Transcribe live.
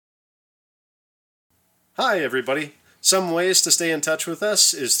Hi, everybody. Some ways to stay in touch with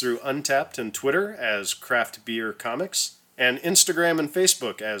us is through Untappd and Twitter as Craft Beer Comics, and Instagram and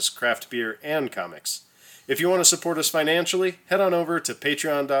Facebook as Craft Beer and Comics. If you want to support us financially, head on over to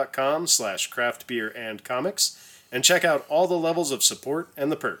patreon.com/craftbeerandcomics and check out all the levels of support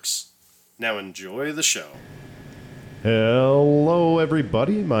and the perks. Now enjoy the show. Hello,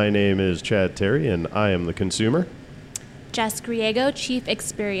 everybody. My name is Chad Terry, and I am the consumer. Jess Griego, Chief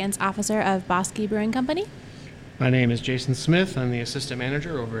Experience Officer of Bosque Brewing Company. My name is Jason Smith. I'm the Assistant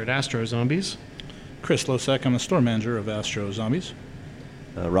Manager over at Astro Zombies. Chris Losek, I'm the Store Manager of Astro Zombies.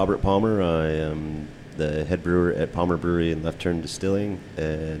 Robert Palmer, I am the head brewer at Palmer Brewery and Left Turn Distilling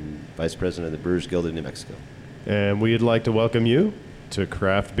and Vice President of the Brewers Guild of New Mexico. And we'd like to welcome you to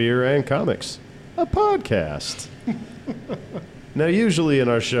Craft Beer and Comics, a podcast. Now, usually in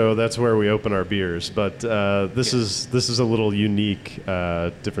our show, that's where we open our beers, but this is a little unique,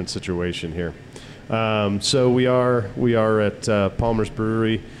 different situation here. So we are at Palmer's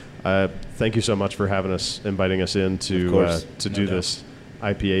Brewery. Thank you so much for inviting us in to do this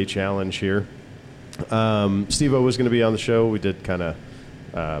IPA challenge here. Steve-O was going to be on the show. We did kind of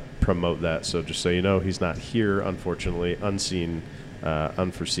promote that, so just so you know, he's not here, unfortunately, unforeseen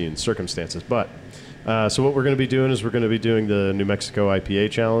circumstances, but. So what we're going to be doing is we're going to be doing the New Mexico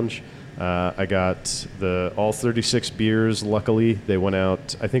IPA Challenge. I got all 36 beers. Luckily, they went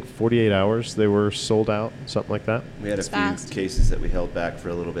out, I think, 48 hours. They were sold out, something like that. We had a few cases that we held back for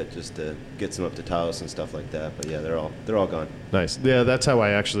a little bit just to get some up to Taos and stuff like that. But, yeah, they're all gone. Nice. Yeah, that's how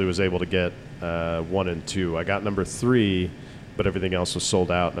I actually was able to get 1 and 2. I got number 3, but everything else was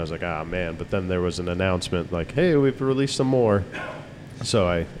sold out. And I was like, man. But then there was an announcement like, hey, we've released some more. So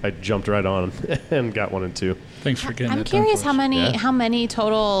I jumped right on and got 1 and 2. Thanks for getting I'm curious how many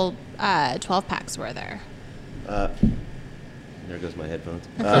total 12 packs were there? There goes my headphones.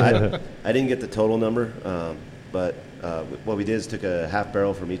 I didn't get the total number, but what we did is took a half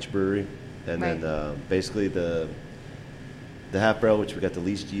barrel from each brewery, and then basically the half barrel, which we got the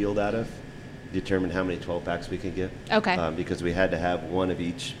least yield out of, determined how many 12 packs we could get. Okay. Because we had to have one of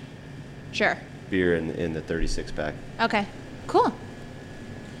each. Sure. Beer in the 36 pack. Okay. Cool.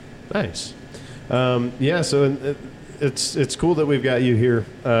 Nice. So it's cool that we've got you here,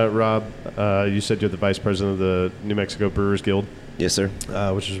 Rob. You said you're the vice president of the New Mexico Brewers Guild. Yes, sir.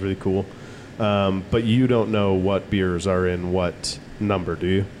 Which is really cool. But you don't know what beers are in what number, do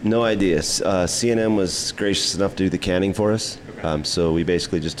you? No idea. CNM was gracious enough to do the canning for us. Okay. So we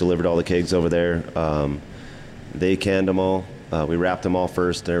basically just delivered all the kegs over there. They canned them all. We wrapped them all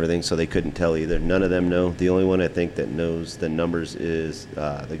first and everything, so they couldn't tell either. None of them know. The only one I think that knows the numbers is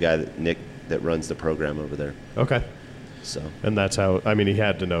the guy, Nick, that runs the program over there. Okay. So. And that's how, he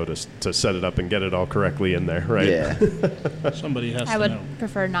had to know to set it up and get it all correctly in there, right? Yeah. Somebody has to know. I would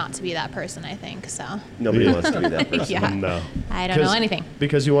prefer not to be that person, I think, so. Nobody wants to be that person. Yeah. No. I don't know anything.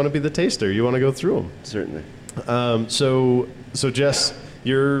 Because you want to be the taster. You want to go through them. Certainly. So Jess,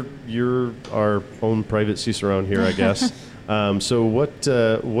 you're our own private cicerone here, I guess. So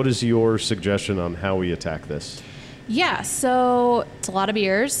what is your suggestion on how we attack this? Yeah, so it's a lot of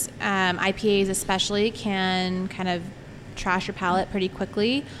beers. IPAs especially can kind of trash your palate pretty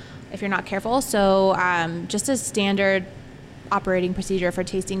quickly if you're not careful. So just a standard operating procedure for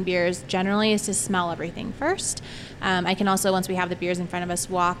tasting beers generally is to smell everything first. I can also, once we have the beers in front of us,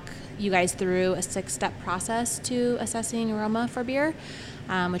 walk you guys through a 6-step process to assessing aroma for beer,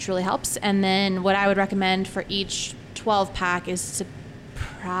 which really helps. And then what I would recommend for each 12-pack is to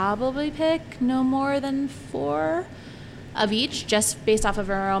probably pick no more than 4 of each, just based off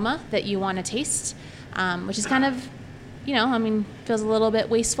of aroma that you want to taste, which is kind of, feels a little bit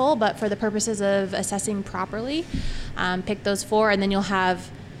wasteful, but for the purposes of assessing properly, pick those 4, and then you'll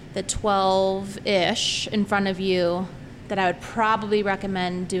have the 12-ish in front of you that I would probably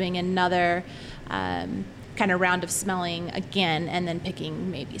recommend doing another kind of round of smelling again, and then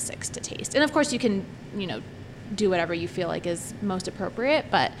picking maybe 6 to taste. And of course you can, do whatever you feel like is most appropriate,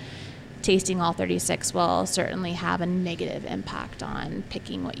 but tasting all 36 will certainly have a negative impact on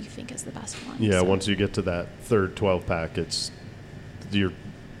picking what you think is the best one. Yeah, so. Once you get to that third 12-pack, you're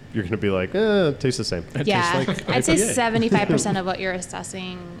going to be like, it tastes the same. Yeah, I'd say 75% of what you're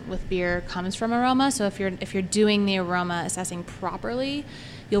assessing with beer comes from aroma. So if you're doing the aroma assessing properly,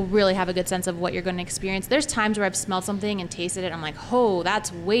 you'll really have a good sense of what you're going to experience. There's times where I've smelled something and tasted it, and I'm like, oh,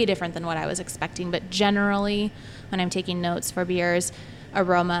 that's way different than what I was expecting. But generally, when I'm taking notes for beers,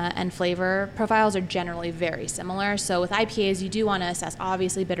 aroma and flavor profiles are generally very similar. So with IPAs, you do want to assess,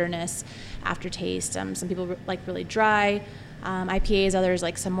 obviously, bitterness, aftertaste. Some people like really dry IPAs, others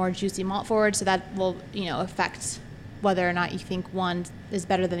like some more juicy malt forward. So that will, affect whether or not you think one is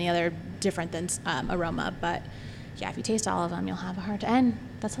better than the other, different than aroma. But yeah, if you taste all of them, you'll have a hard time. And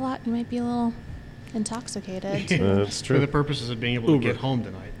that's a lot. You might be a little intoxicated. That's For true. the purposes of being able to get home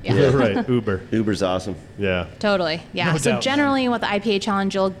tonight. Yeah, right. Uber. Uber's awesome. Yeah. Totally. Yeah. No So doubt. generally with the IPA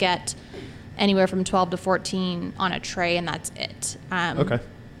challenge, you'll get anywhere from 12 to 14 on a tray, and that's it. Okay.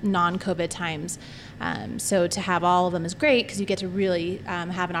 Non-COVID times. So to have all of them is great because you get to really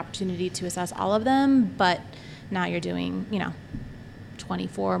have an opportunity to assess all of them. But now you're doing,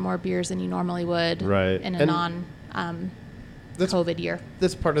 24 more beers than you normally would Right. in a And that's- COVID year.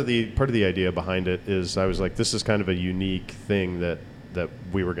 That's part of the idea behind it is I was like, this is kind of a unique thing that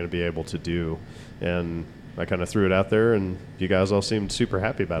we were going to be able to do. And I kind of threw it out there, and you guys all seemed super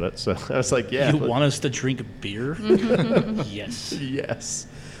happy about it. So I was like, yeah. You want us to drink beer? Yes. Yes.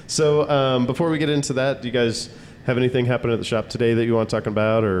 So before we get into that, do you guys have anything happen at the shop today that you want to talk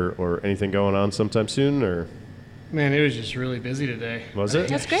about, or anything going on sometime soon? Or Man, it was just really busy today. Was it?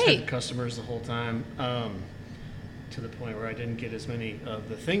 That's I just great. had customers the whole time, to the point where I didn't get as many of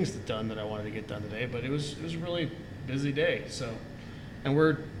the things done that I wanted to get done today. But it was a really busy day. So, and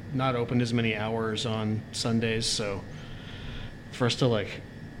we're not open as many hours on Sundays. So, for us to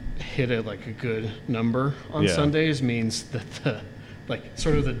hit a good number on Yeah. Sundays means that the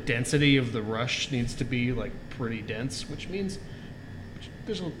sort of the density of the rush needs to be pretty dense, which means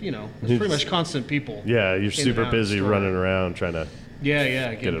there's pretty much constant people. yeah, you're in super and out of the busy store. running around trying to.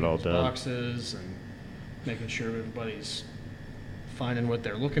 Yeah, Get it all people's done. boxes and making sure everybody's finding what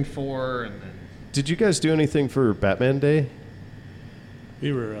they're looking for, and then Did you guys do anything for Batman Day?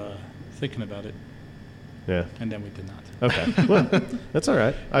 We were thinking about it, Yeah. and then we did not. Okay. Well, that's all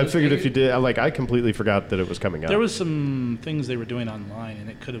right. I figured if you did, I completely forgot that it was coming out. There was some things they were doing online, and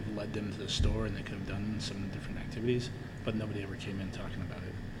it could have led them to the store, and they could have done some different activities, but nobody ever came in talking about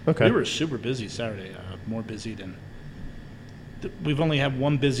it. Okay. We were super busy Saturday, more busy than... We've only had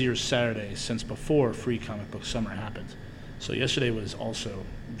one busier Saturday since before Free Comic Book Summer happened. So yesterday was also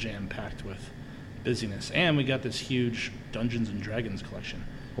jam-packed with busyness. And we got this huge Dungeons & Dragons collection.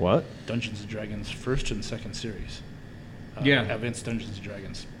 What? Dungeons & Dragons first and second series. Yeah. Advanced Dungeons &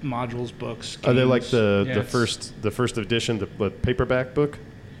 Dragons. Modules, books, Are they like games. the it's- first edition, the paperback book?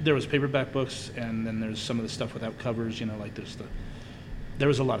 There was paperback books, and then there's some of the stuff without covers, there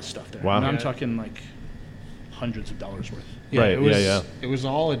was a lot of stuff there. Wow. And I'm Yeah. talking hundreds of dollars worth. Right, it was, yeah. It was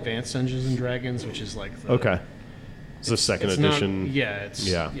all Advanced Dungeons and Dragons, which is the Okay. It's the second it's not- edition. it's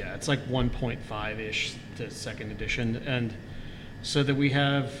Yeah. it's like 1.5-ish to second edition, and so that we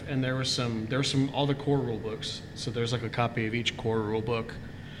have, and there were some all the core rule books. So there's a copy of each core rule book,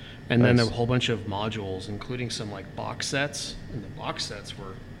 and then Nice. a whole bunch of modules, including some box sets, and the box sets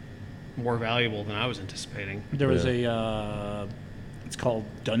were more valuable than I was anticipating. There was Yeah. it's called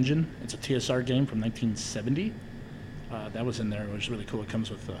Dungeon. It's a TSR game from 1970. That was in there. It was really cool. It comes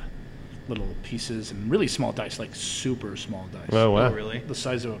with little pieces and really small dice, like super small dice. Oh wow. Oh, really? The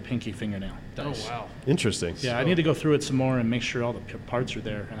size of a pinky fingernail dice. Oh, wow. Interesting. Yeah, I need to go through it some more and make sure all the parts are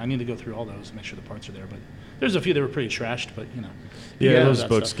there. And I need to go through all those and make sure the parts are there. But there's a few that were pretty trashed, but Yeah, Yeah, those that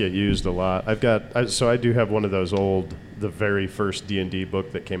books stuff. get used a lot. So I do have one of those the very first D&D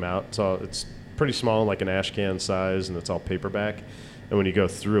book that came out. So it's pretty small, like an ash can size, and it's all paperback. And when you go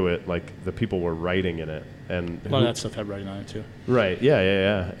through it, the people were writing in it, and a lot of that stuff had writing on it too. right,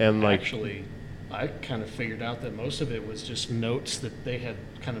 yeah, and Actually, I kind of figured out that most of it was just notes that they had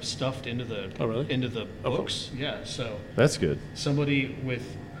kind of stuffed into the Oh, really? into the cool. books. Yeah, so that's good. somebody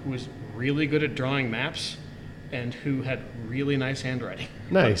who was really good at drawing maps and who had really nice handwriting.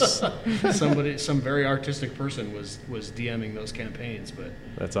 Nice. Some very artistic person was DMing those campaigns, but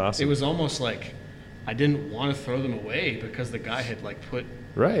That's awesome. it was almost like I didn't want to throw them away because the guy had put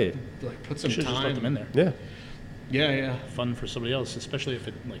right. some You should time. just let them in there. Yeah. Yeah. Fun for somebody else, especially if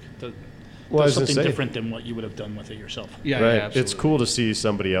it does Well, I was gonna something say- different than what you would have done with it yourself. Yeah, Right. yeah, It's absolutely. cool to see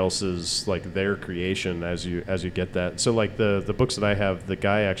somebody else's their creation as you get that. So the books that I have, the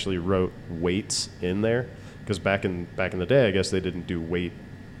guy actually wrote weights in there because back in the day, I guess they didn't do weight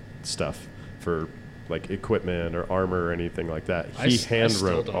stuff for equipment or armor or anything like that. I He s- I hand still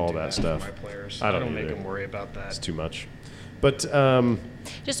wrote don't all do that for stuff. my players. I don't make either. them worry about It's that. too much. But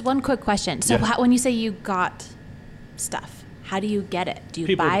Just one quick question. So Yeah. when you say you got stuff, how do you get it? Do you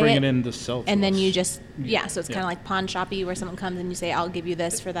People buy bring it? it in to sell. And to then us. you just, so it's Yeah. kind of like pawn shoppy where someone comes and you say, I'll give you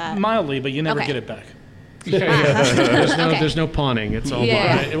this for that. mildly, but you never Okay. get it back. Okay. There's no pawning. It's all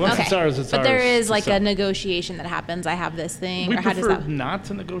Yeah. mine. Right. Once it's ours, it's but there ours. is It's a a- negotiation that happens. I have this thing, We or how does prefer that? not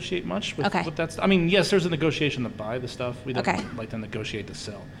to negotiate much with, Okay. with that stuff. I mean, yes, there's a negotiation to buy the stuff. We don't Okay. like to negotiate to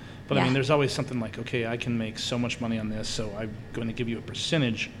sell. But I Yeah. mean, there's always something like, okay, I can make so much money on this, so I'm going to give you a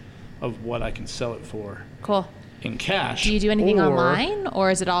percentage of what I can sell it for. Cool. in cash. Do you do anything or online, or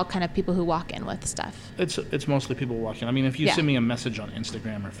is it all kind of people who walk in with stuff? It's mostly people walking. I mean, if you Yeah. send me a message on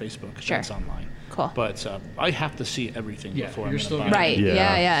Instagram or Facebook, Sure. that's online. Cool. But I have to see everything Yeah, before you're I'm still going to buy gonna- it. Right.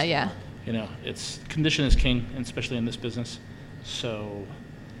 Yeah. Yeah. You know, it's condition is king, and especially in this business. So,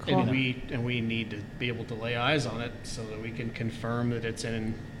 Cool. And we need to be able to lay eyes on it so that we can confirm that it's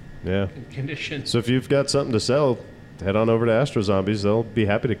in Yeah. condition. So if you've got something to sell, head on over to Astro Zombies. They'll be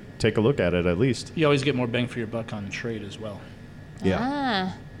happy to take a look at it at least. you always get more bang for your buck on trade as well.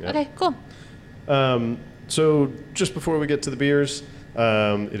 Ah. Yeah. Okay. Cool. So just before we get to the beers,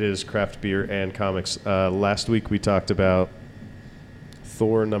 it is craft beer and comics. Last week we talked about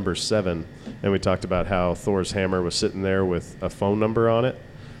Thor number 7, and we talked about how Thor's hammer was sitting there with a phone number on it.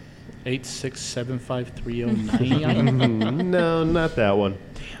 8675309. No, not that one.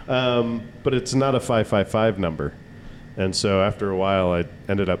 But it's not a 555 number. And so after a while, I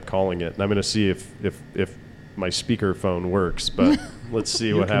ended up calling it. And I'm going to see if my speaker phone works, but let's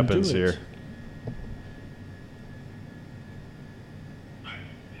see what can do happens it. here.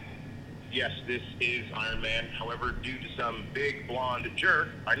 Yes, this is Iron Man. However, due to some big blonde jerk,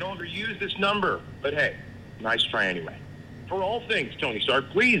 I no longer use this number. But hey, nice try anyway. For all things Tony Stark,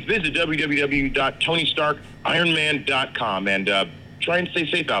 please visit www.tonystarkironman.com and try and stay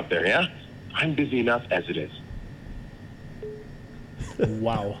safe out there, yeah? I'm busy enough as it is.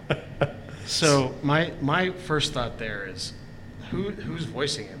 Wow. So my first thought there is, who's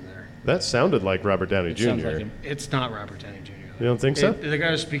voicing him there? That sounded like Robert Downey It Jr. sounds like him. It's not Robert Downey Jr. You don't think so? The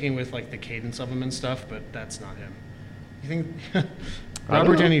guy was speaking with like the cadence of him and stuff, but that's not him. You think don't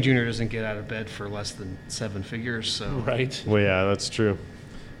Robert know. Downey Jr. doesn't get out of bed for less than 7 figures? So Right. Well, yeah, that's true.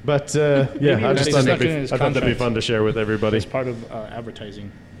 But yeah, Maybe I that's just thought stuck that'd in be, his I thought that'd be contract. fun to share with everybody. It's part of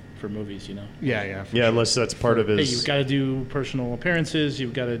advertising for movies, you know. yeah. for Yeah, sure. unless that's part of Hey, his. you've got to do personal appearances.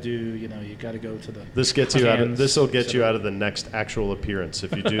 You've got to do, you got to go to the. This gets you out of. fans, This will get so- you out of the next actual appearance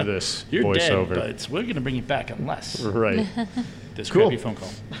if you do this You're voiceover. dead, but we're going to bring you back unless Right. this Cool. crappy phone call.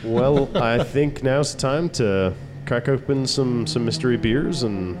 Well, I think now's the time to crack open some mystery beers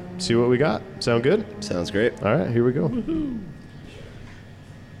and see what we got. Sound good? Sounds great. All right, here we go.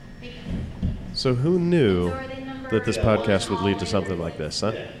 So who knew that this podcast would lead to something like this,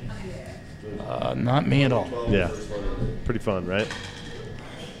 huh? Not me at all. Yeah. Pretty fun, right?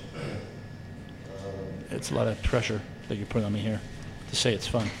 It's a lot of pressure that you put on me here to say it's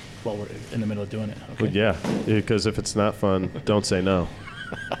fun while we're in the middle of doing it. Okay. Well, yeah, because if it's not fun, don't say no.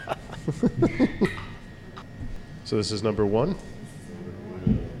 So this is number 1.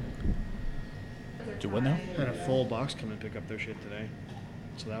 Do what now? Had a full box come and pick up their shit today,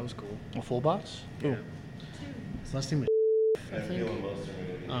 so that was cool. A full box? Yeah. His last name was I think.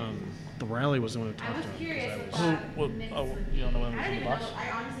 The Riley was the one who talked to him. 'Cause Oh, you don't know what was in the box? I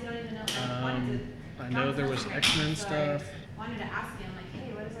honestly don't even know. I know there was X-Men stuff. Wanted to ask him, like,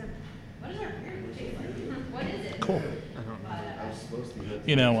 hey, what is our beer taste like? What is it? Cool.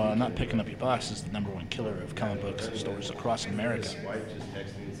 You know, not picking up your box is the #1 killer of comic book stores across America.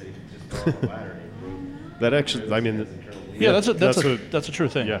 That actually, I mean, Yeah, that's what- a true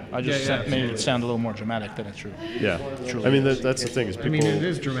thing. Yeah. I just Yeah, made it sound a little more dramatic than it's true. yeah. I mean, that's the thing is I people. mean, it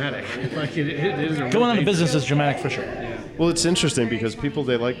is dramatic. Like it is. A Going out real of business is dramatic for sure. Well, it's interesting because people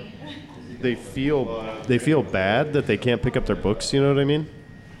they feel bad that they can't pick up their books. You know what I mean?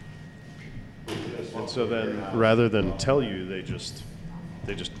 And so then, rather than tell you, they just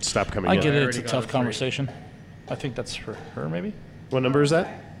stop coming I in. get it. already It's a got tough it free. conversation. I think that's for her, maybe. What number is that?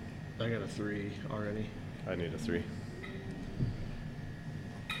 I got a 3 already. I need a 3.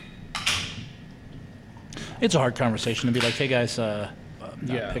 It's a hard conversation to be like, hey guys, not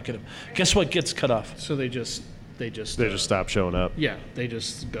Yeah. pick it up. Guess what gets cut off? So they just They just stop showing up. yeah, they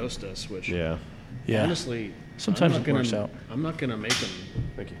just ghost us. Which Yeah. Yeah. honestly, Sometimes I'm not it works gonna- out. I'm not gonna make them.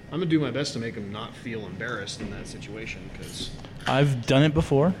 Thank you. I'm gonna do my best to make them not feel embarrassed in that situation because I've done it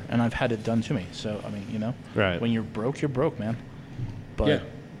before, and I've had it done to me. So, I mean, Right. when you're broke, man. But Yeah.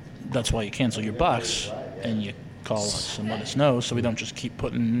 that's why you cancel your box, and you call us and let us know so we don't just keep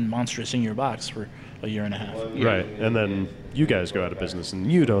putting Monstrous in your box for a year and a half. Right. And then you guys go out of business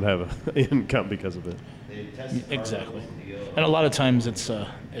and you don't have an income because of it. Exactly. And a lot of times it's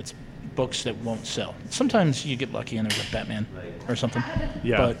books that won't sell. Sometimes you get lucky and there's a Batman or something.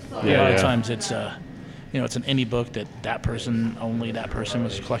 Yeah. But a Yeah, lot yeah. of times it's it's an indie book that only that person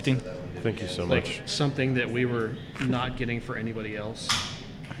was collecting. Thank you so like much. something that we were not getting for anybody else.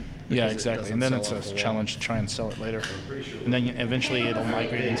 Yeah, Because it exactly. doesn't And then sell it's off the a wall. challenge to try and sell it later. And then eventually it'll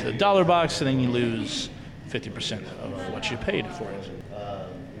migrate into the dollar box, and then you lose 50% of what you paid for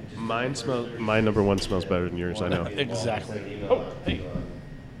it. My number 1 smells better than yours, I know. Exactly. Oh, hey.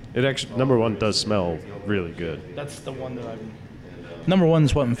 It actually, number one does smell really good. That's the one that I'm. Number one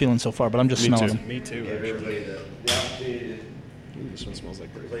is what I'm feeling so far, but I'm just Me smelling too. them. Me too, actually. This one smells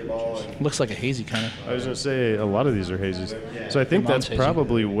like grapefruit. Looks like a hazy kind of. I was going to say a lot of these are hazies. So I think Mine's that's hazy.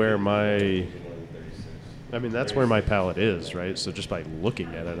 probably where that's where my palate is, right? So just by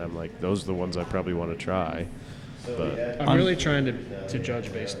looking at it, I'm like, those are the ones I probably want to try. But I'm really trying to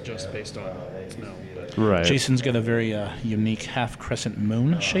judge based on smell. But right. Jason's got a very unique half crescent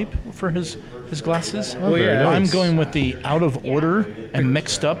moon shape for his glasses. Oh, very nice. I'm going with the out of order and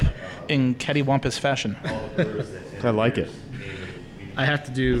mixed up in cattywampus fashion. I like it. I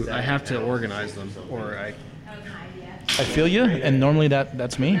have to organize them, or I feel you, and normally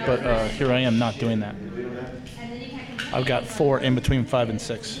that's me, but here I am not doing that. I've got 4 in between 5 and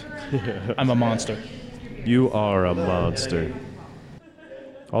 6. I'm a monster. You are a monster.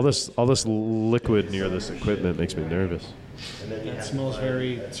 All this liquid near this equipment makes me nervous. it smells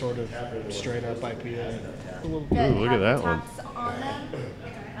very sort of straight up IPA. Ooh, look at that one.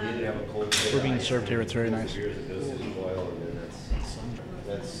 We're being served here. It's very nice.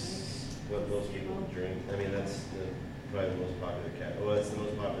 That's what most people drink. I mean, that's probably the most popular category. Well, it's the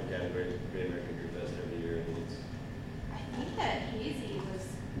most popular category at Great American Beer Fest every year. And it's I think that hazy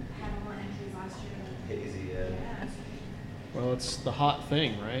had more entries last year. hazy, yeah. Well, it's the hot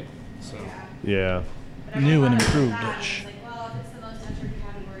thing, right? So Yeah. New and improved. Well, if it's the most entered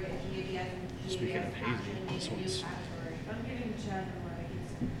category, maybe I can. Speaking of hazy, this one's I'm giving Chad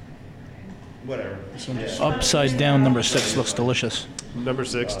Whatever. this one just Upside down number 6 looks delicious. Number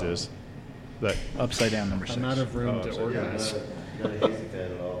 6 is that. Upside down number 6. I'm out of room to organize. Not a hazy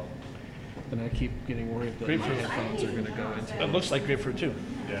fan at all. And I keep getting worried that my headphones are going to go into It looks like grapefruit too.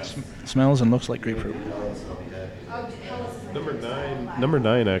 Yeah. Smells and looks like grapefruit. Number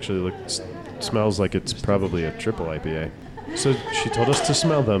 9 actually smells like it's probably a triple IPA. So she told us to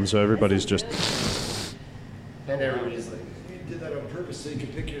smell them, so everybody's just. And everybody's like, you did that on purpose so you can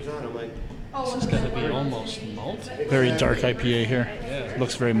pick yours on. I'm like, This is going to be almost malt. Very dark IPA here.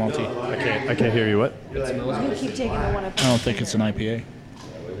 Looks very malty. I can't hear you. What? It smells You good. keep taking the one up. I don't think it's an IPA.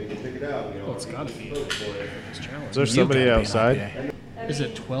 that way we can pick it out. Well, it's got to be for this challenge. Is there somebody You gotta be an outside? IPA. Is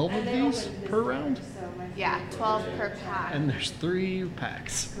it 12 of these per round? Yeah, 12 per pack. And there's 3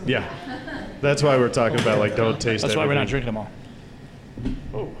 packs. Yeah. That's why we're talking about like don't taste. That's why we're not everything. drinking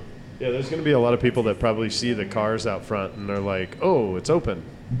them all. Oh. Yeah, there's going to be a lot of people that probably see the cars out front and they're like, "Oh, it's open."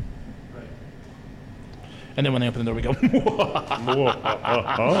 And then when they open the door, we go. Whoa.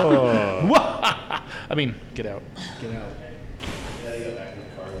 Oh. I mean, get out. Get out.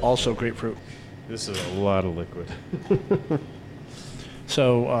 Also grapefruit. This is a lot of liquid.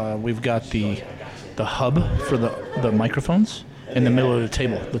 So we've got the hub for the microphones in the middle of the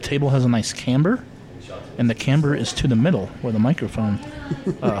table. The table has a nice camber, and the camber is to the middle where the microphone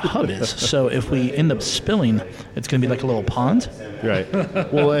hub is. So if we end up spilling, it's going to be like a little pond. Right.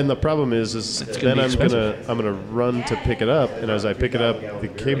 Well, and the problem is gonna then be I'm expensive. gonna run to pick it up, and as I pick it up, the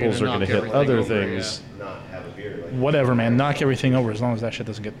cables are gonna knock hit everything other over, things. Whatever, man. Knock everything over as long as that shit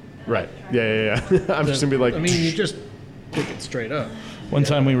doesn't get. Right. Yeah. I'm just gonna be like, I mean, you just pick it straight up. One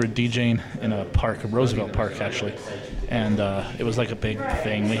time we were DJing in a park, Roosevelt Park actually, and it was like a big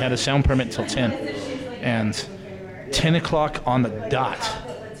thing. We had a sound permit till 10, and 10 o'clock on the dot,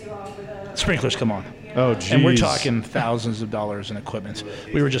 sprinklers come on. oh, geez. And we're talking thousands of dollars in equipment.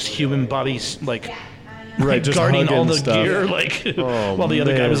 We were just human bodies, like, Right, just guarding all hugging the stuff. gear, like, Oh, while the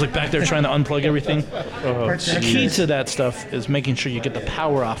other guy man. was like back there trying to unplug everything. Oh, The key to that stuff is making sure you get the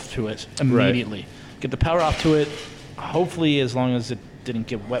power off to it immediately. Get the power off to it. Hopefully, as long as it didn't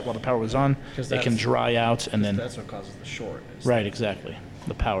get wet while the power was on, 'Cause it can that's- dry out and then. That's what causes the short. is- Right, exactly.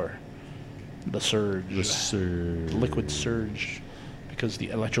 The power, the surge, The surge. liquid surge, because the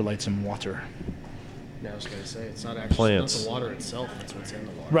electrolytes in water. Yeah, I was going to say, it's not actually Plants. It's not the water itself, it's what's in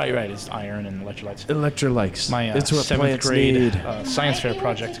the water. Right. It's iron and electrolytes. Electrolytes. My it's what 7th plants grade need. science fair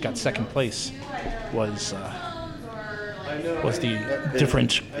project got second place. Was the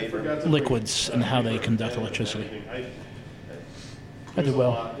different liquids and how they conduct electricity. I did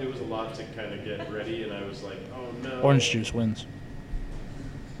well. It was a lot to kind of get ready, and I was like, oh no. Orange juice wins.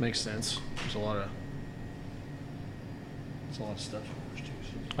 Makes sense. There's a lot of stuff.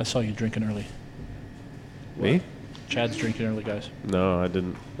 I saw you drinking early. Me? Chad's drinking early, guys. No, I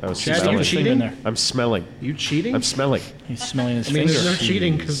didn't. I was Chad, smelling. you His finger cheating? in there. I'm smelling. You cheating? I'm smelling. He's smelling his I mean, finger. there's no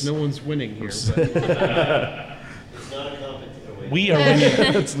cheating because no one's winning here. But We are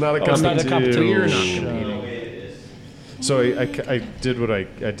winning. It's not a Oh, it's not a competition. you're not Shh. competing. So I did what I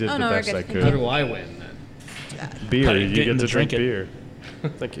did Oh, the no, we're best good. I How could. do I win then? Beer. How do You you get get in to to drink drink beer.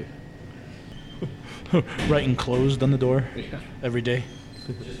 Thank you. Writing closed on the door Yeah. every day.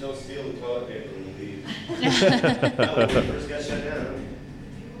 Just don't steal the toilet paper when you leave. When we first got shut down,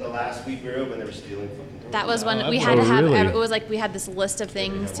 the last week we were open, they were stealing fucking toilet That was paper. when we had to have, really? it was like we had this list of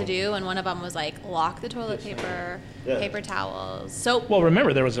things to do, and one of them was like lock the toilet paper, Yeah. paper towels, soap. Well,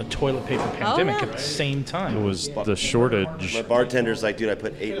 remember, there was a toilet paper pandemic yeah. at the same time. It was the shortage. My bartender's like, dude, I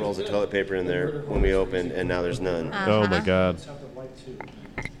put 8 rolls of toilet paper in there when we opened, and now there's none. Oh my God.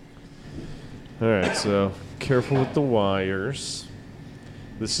 All right, so careful with the wires.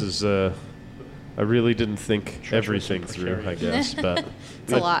 This is, I really didn't think everything through, I guess, but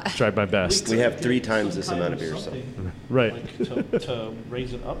It's a lot. tried my best. We have 3 times this amount of beer, so. Right. Like to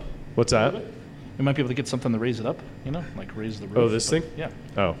raise it up. What's that? We might be able to get something to raise it up, you know, like raise the roof. Oh, this but- thing? Yeah.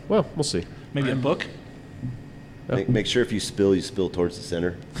 Oh, well, we'll see. Maybe a book. Make sure if you spill towards the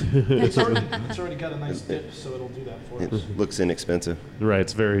center. It's already got a nice dip, so it'll do that for It us. looks inexpensive. Right,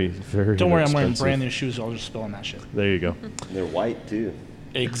 it's very, very Don't worry, I'm wearing inexpensive. brand new shoes. I'll just spill on that shit. There you go. They're white, too.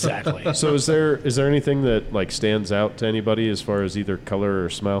 Exactly. So is there anything that like stands out to anybody as far as either color or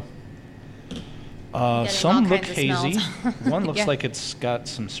smell? all Some look kinds of hazy. smells. One looks Yeah. like it's got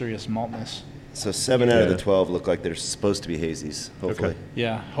some serious maltness. So 7 out of the Yeah. 12 look like they're supposed to be hazies, hopefully. Okay.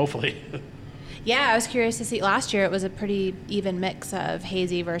 Yeah, hopefully. Yeah, I was curious to see. Last year, it was a pretty even mix of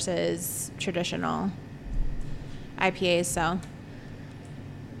hazy versus traditional IPAs. So,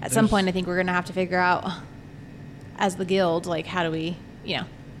 at some point, I think we're going to have to figure out, as the guild, like how do we,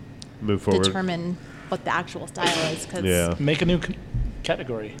 Move forward. determine what the actual style is? Cause Yeah. Make a new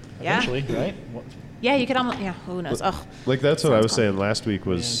category Yeah. eventually, right? What- yeah, you could almost. Yeah, who knows? Oh, Like that's what I Sounds was fun. saying last week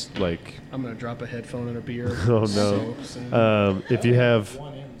was like, I'm gonna drop a headphone in a beer. oh so soon. no. If you have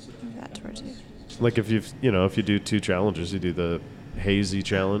that towards you. like if you do 2 challenges, you do the hazy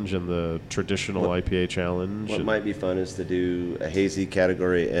challenge and the traditional IPA challenge. What and- might be fun is to do a hazy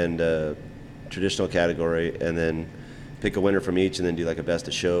category and a traditional category, and then pick a winner from each, and then do like a best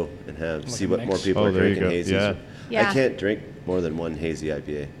of show and have see a what mix? more people Oh, are there you drinking go. hazies. Yeah. Yeah. I can't drink more than 1 hazy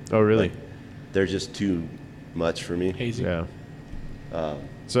IPA. Oh really? Like, they're just too much for me. Hazy. Yeah.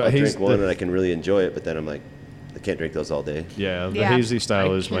 So I'll hazy, drink one and I can really enjoy it, but then I'm like, I can't drink those all day. yeah, the Yeah. hazy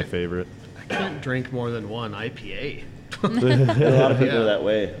style I is my can't- favorite. I can't drink more than 1 IPA. A lot of people Yeah. are that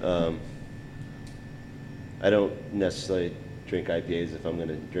way. I don't necessarily drink IPAs if I'm going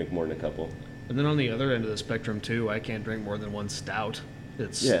to drink more than a couple. And then on the other end of the spectrum too, I can't drink more than 1 stout.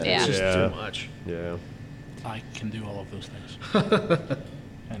 It's, Yeah. it's just Yeah. too much. Yeah. I can do all of those things.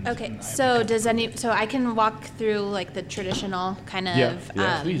 And Okay, I so become- does so I can walk through like the traditional kind of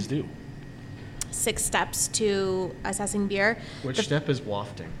Yeah, Please do. 6 steps to assessing beer. Which The- step is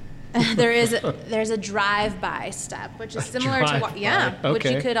wafting? there's a drive-by step, which is similar to drive-by, which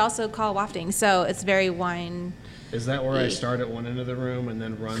you okay. could also call wafting. So it's very wine. Is that where I start at one end of the room and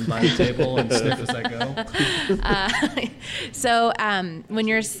then run by the table and sniff as I go? So when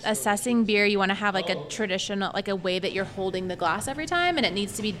you're assessing beer, you want to have like a traditional, like a way that you're holding the glass every time, and it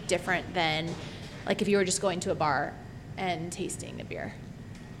needs to be different than like if you were just going to a bar and tasting a beer.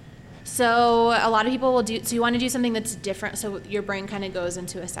 So a lot of people will do, so you want to do something that's different, so your brain kind of goes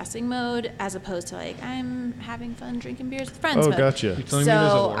into assessing mode as opposed to like, I'm having fun drinking beers with friends Oh, mode. gotcha. You telling me there's a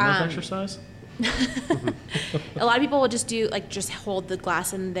So, warm-up exercise? A lot of people will just hold the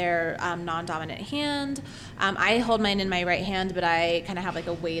glass in their non-dominant hand. I hold mine in my right hand, but I kind of have like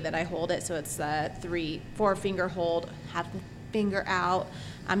a way that I hold it. So it's a 4 finger hold, half the finger out.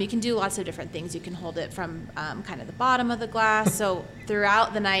 You can do lots of different things. You can hold it from kind of the bottom of the glass. So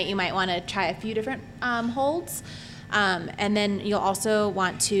throughout the night, you might want to try a few different holds. And then you'll also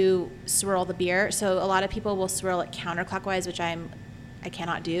want to swirl the beer. So a lot of people will swirl it counterclockwise, which I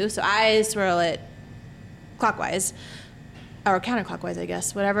cannot do. So I swirl it clockwise or counterclockwise, I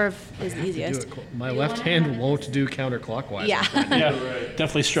guess, whatever is the easiest. My left hand won't do counterclockwise. Yeah. Yeah,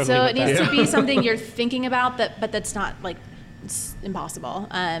 definitely struggling So with it needs that. to be something you're thinking about, but that's not like it's impossible.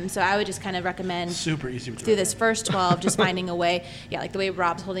 So I would just kind of recommend Super easy with through this first 12, just finding a way. Yeah, like the way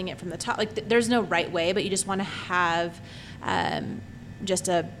Rob's holding it from the top. Like there's no right way, but you just want to have just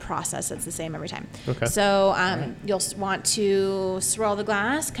a process that's the same every time. Okay. So you'll want to swirl the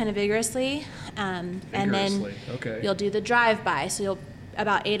glass kind of vigorously, and then Vigorously, okay. you'll do the drive-by. So you'll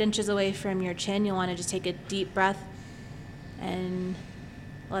about 8 inches away from your chin. You'll want to just take a deep breath and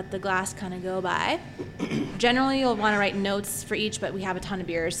let the glass kind of go by. Generally, you'll want to write notes for each, but we have a ton of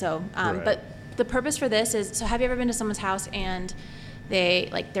beers. So, Right. but the purpose for this is, so have you ever been to someone's house and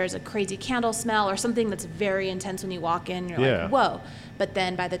there's a crazy candle smell or something that's very intense when you walk in, you're Yeah. like, whoa. But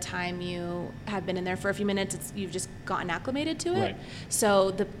then by the time you have been in there for a few minutes, you've just gotten acclimated to it. Right.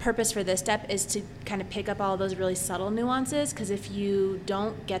 So the purpose for this step is to kind of pick up all those really subtle nuances, because if you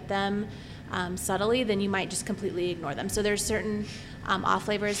don't get them subtly, then you might just completely ignore them. So there's certain off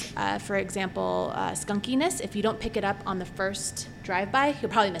flavors. For example, skunkiness. If you don't pick it up on the first drive-by,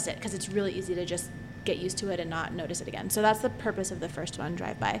 you'll probably miss it because it's really easy to just get used to it and not notice it again. So that's the purpose of the first one,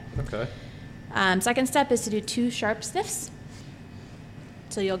 drive-by. Okay. Second step is to do 2 sharp sniffs.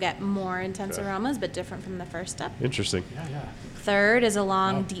 So you'll get more intense Okay. aromas, but different from the first step. Interesting. Yeah. Third is a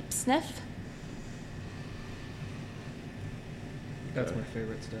long, Wow. deep sniff. That's my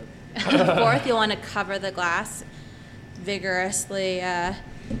favorite step. Fourth, you'll want to cover the glass, vigorously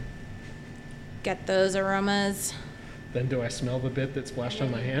get those aromas. Then do I smell the bit that splashed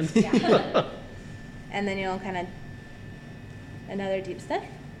on my hand? Yeah. And then you'll kind of, another deep sniff.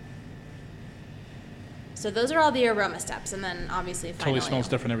 So those are all the aroma steps, and then obviously finally. Totally smells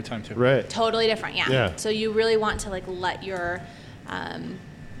different every time too. Right. Totally different, yeah. Yeah. So you really want to like let your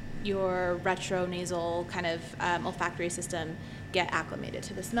retronasal kind of olfactory system get acclimated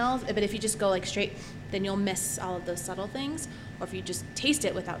to the smells. But if you just go like straight, then you'll miss all of those subtle things. Or if you just taste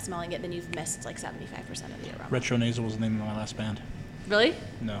it without smelling it, then you've missed like 75% of the aroma. Retronasal was the name of my last band. Really?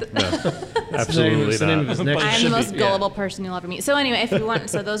 No. Absolutely It's the name of not. his next I'm should the be, most yeah. gullible person you'll ever meet. So anyway, if you want,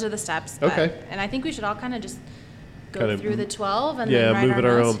 so those are the steps. Okay. And I think we should all kind of just go Kind of through the 12 and Yeah, then write move at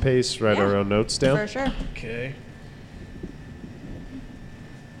our notes. own pace, write Yeah, our own notes down. For sure. Okay.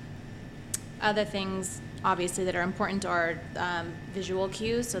 Other things, obviously, that are important are visual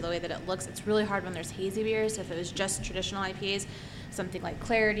cues. So the way that it looks, it's really hard when there's hazy beers. So if it was just traditional IPAs, something like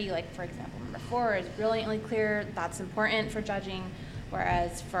clarity, like for example, number 4 is brilliantly clear. That's important for judging.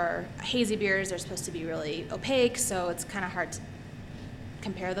 Whereas for hazy beers, they're supposed to be really opaque. So it's kind of hard to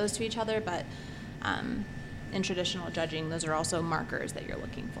compare those to each other. But in traditional judging, those are also markers that you're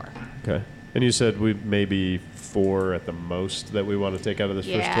looking for. Okay. And you said we maybe 4 at the most that we want to take out of this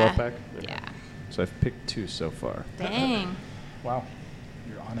first 12 pack? Okay. Yeah. So I've picked 2 so far. Dang. Wow.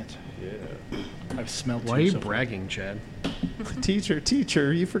 You're on it. Yeah. I've smelled Why are two you so far. bragging, Chad?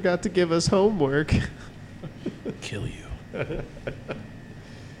 Teacher, you forgot to give us homework. Kill you.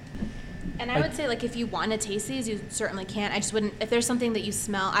 And I would say, like, if you want to taste these, you certainly can. I just wouldn't, if there's something that you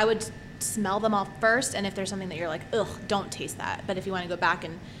smell, I would smell them all first. And if there's something that you're like, ugh, don't taste that. But if you want to go back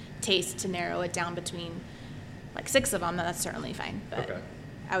and taste to narrow it down between, like, 6 of them, then that's certainly fine. But Okay.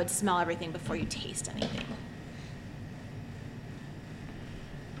 I would smell everything before you taste anything.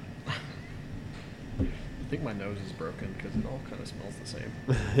 I think my nose is broken because it all kind of smells the same.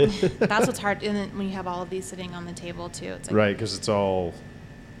 That's what's hard. And then when you have all of these sitting on the table, too, it's like, Right, because it's all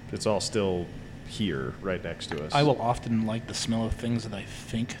still here, right next to us. I will often like the smell of things that I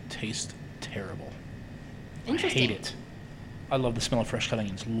think taste terrible. Interesting. I hate it. I love the smell of fresh cut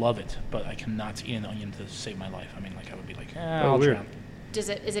onions. Love it. But I cannot eat an onion to save my life. I mean, like, I would be like, I'll weird. drown.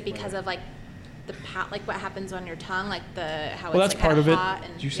 is it because of, like, like what happens on your tongue, like how Well, it's that's like part kinda of it. hot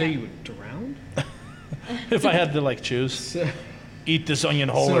and Did you say yeah. you would drown? If I had to, like, choose, eat this onion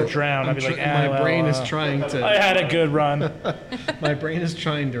whole or drown, I'd be like, my brain is trying to. I had a good run. My brain is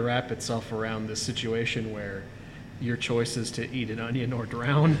trying to wrap itself around this situation where your choice is to eat an onion or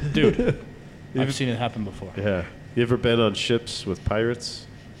drown. Dude, I've seen it happen before. Yeah. You ever been on ships with pirates?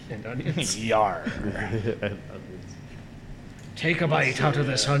 And onions. Yar. And onions. Take a bite out of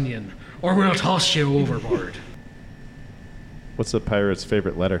this onion, or we'll toss you overboard. What's the pirate's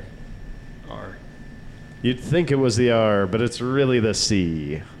favorite letter? R. You'd think it was the R, but it's really the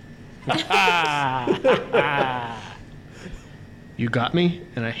C. You got me,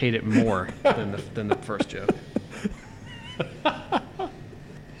 and I hate it more than the first joke. Yeah,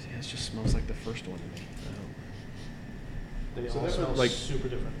 it just smells like the first one to me. They So all that smell one, like- super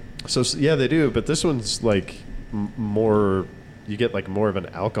different. So yeah, they do, but this one's like more. You get like more of an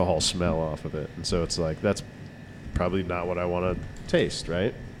alcohol smell off of it, and so it's like that's probably not what I want to taste,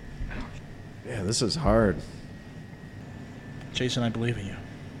 right? Yeah, this is hard. Jason, I believe in you.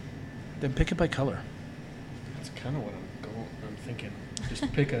 Then pick it by color. That's kind of what I'm thinking.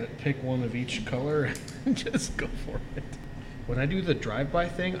 Just pick one of each color and just go for it. When I do the drive-by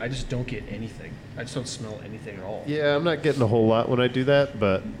thing, I just don't get anything. I just don't smell anything at all. Yeah, I'm not getting a whole lot when I do that,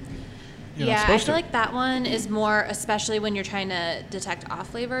 but You're not Yeah, I supposed feel to. like that one is more, especially when you're trying to detect off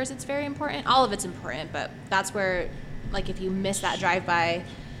flavors, it's very important. All of it's important, but that's where, like, if you miss that drive-by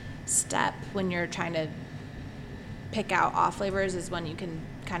step when you're trying to pick out off flavors is when you can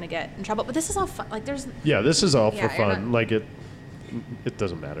kind of get in trouble. But this is all fun. Like, there's, yeah, this is all Yeah, for you're fun. not- Like it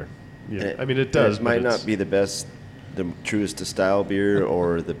doesn't matter. Yeah, And I mean it does. It but might it's- not be the truest to style beer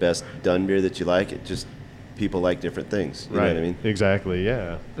or the best done beer that you like. It just people like different things. You right. know what I mean? Exactly.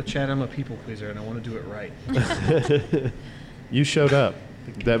 Yeah. But Chad, I'm a people pleaser, and I want to do it right. You showed up.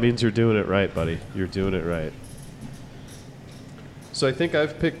 That means you're doing it right, buddy. You're doing it right. So I think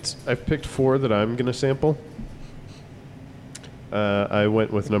I've picked 4 that I'm gonna sample. I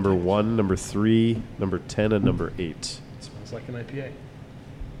went with number 1, number 3, number 10, and number 8. Smells like an IPA.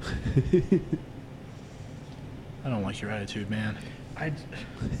 I don't like your attitude, man. I'm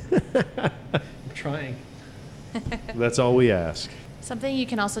trying. That's all we ask. Something you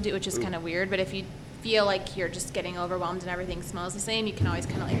can also do, which is kind of weird, but if you feel like you're just getting overwhelmed and everything smells the same, you can always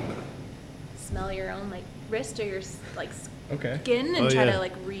kind of like smell your own like wrist or your like Okay. skin and Oh, try yeah. to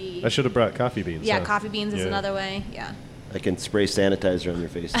like I should have brought coffee beans. Yeah, huh? coffee beans is Yeah. another way. Yeah. I can spray sanitizer on your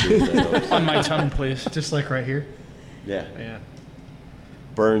face too. That helps. On my tongue, please. Just like right here. Yeah. Yeah.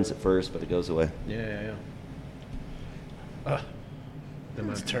 Burns at first, but it goes away. Yeah. Ugh, Then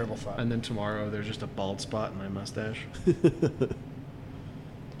that's a terrible thought. And then tomorrow there's just a bald spot in my mustache.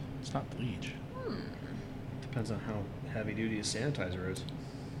 It's not bleach. Depends on how heavy duty a sanitizer is.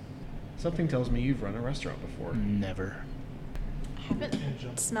 Something tells me you've run a restaurant before. Never. I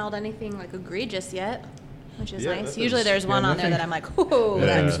haven't smelled anything like egregious yet, which is Yeah, nice. that Usually is- there's one on there nothing- that I'm like, whoa. Yeah.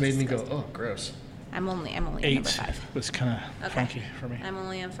 that's Things made me go, disgusting. oh, gross. I'm only at number 8 5. was kind of Okay. funky for me. I'm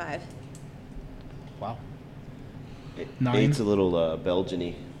only on 5. Wow. It, 9. 8's a little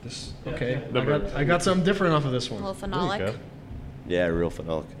Belgian-y. This okay. Number- I got something different off of this A one. little There you phenolic. go. Yeah, real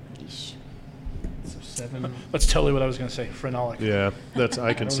phenolic. Yeesh. So 7. That's totally what I was going to say. Phenolic. Yeah, that's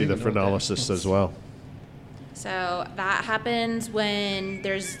I can don't see the even know what that phrenologist is. as well. So that happens when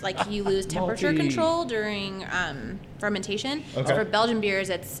there's like you lose temperature Malty. control during fermentation. Okay. So for Belgian beers,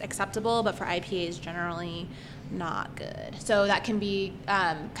 it's acceptable, but for IPAs, generally not good. So that can be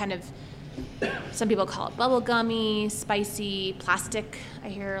kind of, some people call it bubblegummy, spicy, plastic. I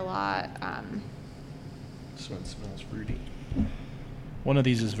hear a lot. This one smells fruity. One of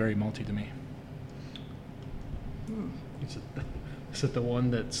these is very malty to me. Is it the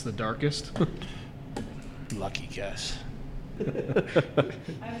one that's the darkest? Lucky guess.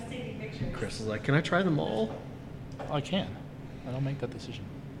 Chris is like, can I try them all? I can. I don't make that decision.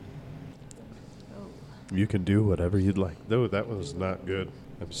 You can do whatever you'd like. No, that was not good.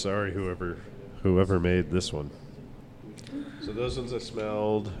 I'm sorry, whoever made this one. So those ones I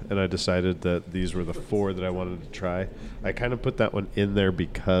smelled, and I decided that these were the 4 that I wanted to try. I kind of put that one in there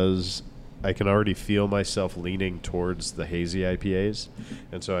because I can already feel myself leaning towards the hazy IPAs,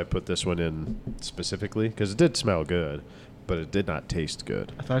 and so I put this one in specifically because it did smell good, but it did not taste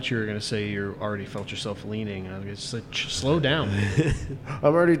good. I thought you were going to say you already felt yourself leaning. And I was going to say, slow down.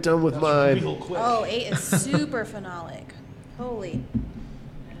 I'm already done with mine. Oh, 8 is super phenolic. Holy.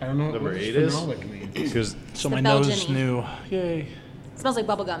 I don't know Number what does 8 is? phenolic mean. Because So the my nose Belgian-y. knew. Yay. It smells like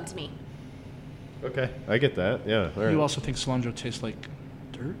bubblegum to me. okay, I get that. Yeah, all right. You also think cilantro tastes like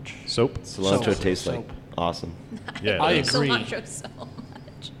dirt? Soap. Cilantro Soap. tastes like Soap. awesome. Yeah, I it does. agree. Cilantro so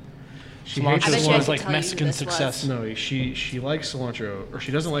much. She Cilantro hates I bet you I smells could like tell you who Mexican this was. success. No, she likes cilantro, or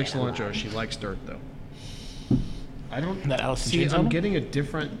she doesn't like cilantro. She likes dirt, though. I don't. That Alice in see. Chains I'm album? getting a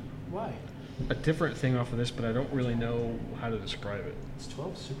different Why? thing off of this, but I don't really know how to describe it. It's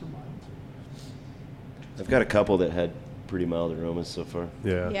 12 super mild. I've got a couple that had pretty mild aromas so far.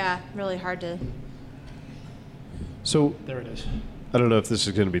 Yeah. Yeah, really hard to. So There it is. I don't know if this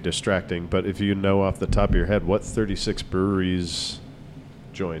is going to be distracting, but if you know off the top of your head, what 36 breweries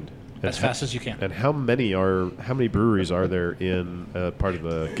joined? And As fast as you can. And how many breweries are there in part of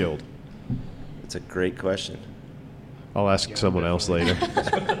the guild? It's a great question. I'll ask someone else later.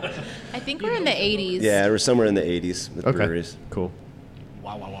 I think we're in the 80s. Yeah, we're somewhere in the 80s with Okay, breweries. cool.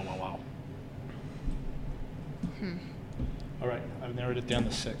 Wow, wow, wow, wow, wow. All right, I've narrowed it down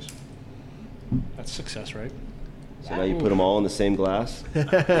to 6. That's success, right? So now you put them all in the same glass.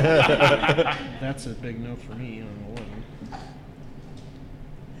 That's a big no for me on 11.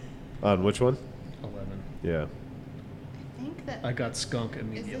 On which one? 11. Yeah, I think that. I got skunk Is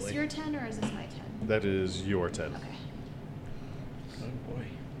immediately. this your 10 or is this my 10? that is your 10. Okay. Oh boy,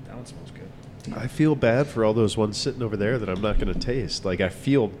 that one smells good. I feel bad for all those ones sitting over there that I'm not going to taste. Like I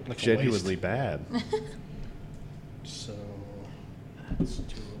feel Like a genuinely waste. bad. So that's 2 of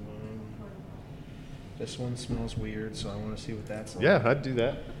them. This one smells weird, so I want to see what that's like. Yeah, I'd do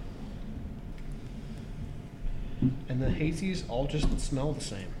that. And the hazies all just smell the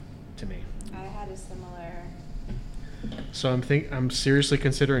same to me. I had a similar. So I'm seriously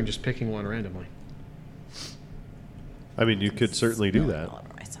considering just picking one randomly. I mean, you could certainly do that. All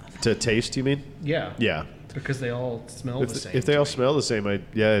over myself. To taste, you mean? Yeah. Yeah. Because they all smell the same. If they to all me. smell the same,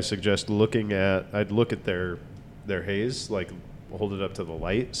 I suggest I'd look at their haze, like hold it up to the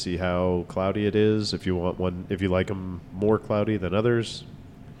light, see how cloudy it is. If you like them more cloudy than others.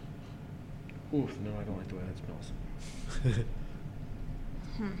 Oof, no, I don't like the way that smells.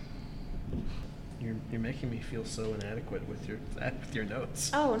 You're making me feel so inadequate with your notes.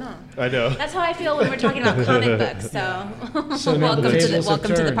 Oh no. I know. That's how I feel when we're talking about comic books. So, So now the tables have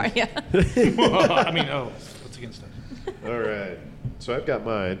welcome to the turned. party. Yeah. I mean, what's against us? All right. So I've got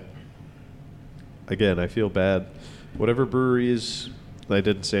mine. Again, I feel bad. Whatever breweries I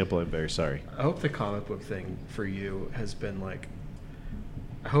didn't sample, I'm very sorry. I hope the comic book thing for you has been like.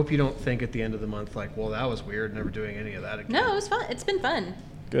 I hope you don't think at the end of the month like, well, that was weird, never doing any of that again. No, it was fun. It's been fun.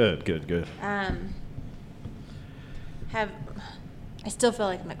 Good, good, good. I still feel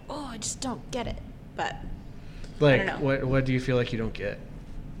like I'm like, oh, I just don't get it. But Like, I don't know. what do you feel like you don't get?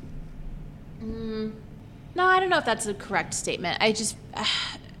 no, I don't know if that's a correct statement. I just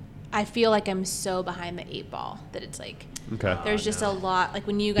I feel like I'm so behind the 8 ball that it's like Okay. there's just a lot like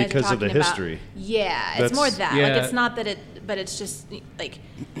when you guys Because are of the talking about history. Yeah, That's- it's more that. Yeah. Like it's not that it but it's just like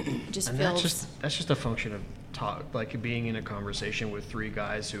it just And feels that's just a function of talk, like being in a conversation with 3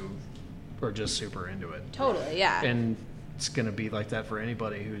 guys who are just super into it. totally, yeah. And it's gonna be like that for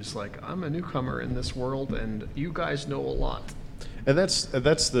anybody who's like, I'm a newcomer in this world, and you guys know a lot. And that's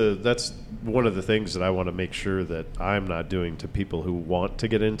one of the things that I want to make sure that I'm not doing to people who want to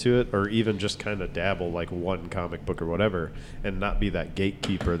get into it, or even just kind of dabble like one comic book or whatever, and not be that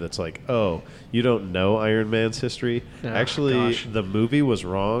gatekeeper that's like, oh, you don't know Iron Man's history. Oh, Actually, gosh. the movie was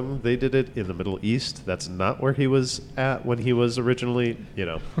wrong. They did it in the Middle East. That's not where he was at when he was originally,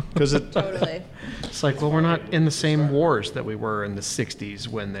 because it. Totally. It's like, well, we're not in the same wars that we were in the '60s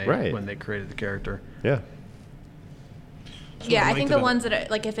when they Right. created the character. Yeah. Yeah, I liked think the about ones that are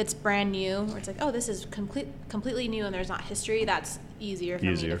like if it's brand new, where it's like, oh, this is completely new and there's not history, that's easier for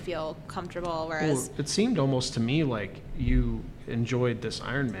me Easier. to feel comfortable. Well, Whereas, it seemed almost to me like you enjoyed this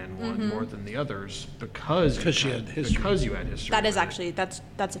Iron Man one more than the others because you had history. Because you had history. that is with it. actually that's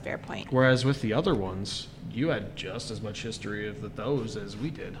a fair point. Whereas with the other ones, you had just as much history of those as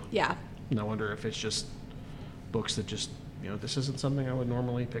we did. Yeah, And I wonder if it's just books that just this isn't something I would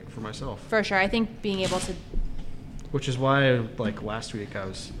normally pick for myself. for sure. I think being able to, Which is why, like last week, I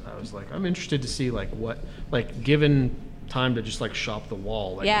was like, I'm interested to see like what, like given time to just like shop the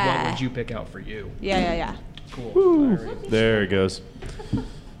wall, like Yeah. what would you pick out for you? yeah. Cool. There it goes.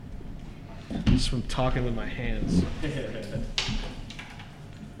 Just from talking with my hands. At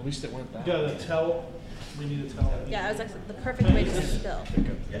least it went that. Got a towel. We need a towel. Yeah, it was like the perfect way to spill.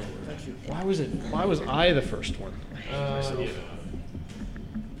 Why was I the first one?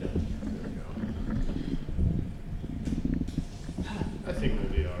 I think we'll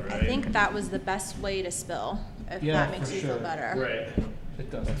be all I think that was the best way to spill, if Yeah, that makes for you feel sure. better. Right.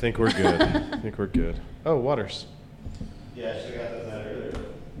 It does. I think we're good. I think we're good. Oh, waters. Yeah, I should have got that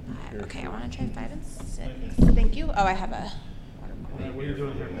earlier. Okay, I want to try 5 and 6. Thank you. Oh, I have a. What are you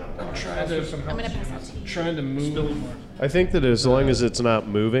doing here? I'm gonna pass that to you. Trying to move. I think that as long as it's not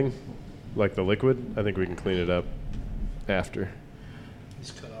moving, like the liquid, I think we can clean it up after.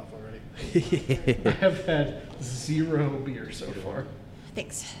 He's cut off already. I have had 0 beer so far.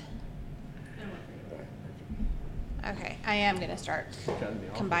 Thanks. Okay, I am gonna start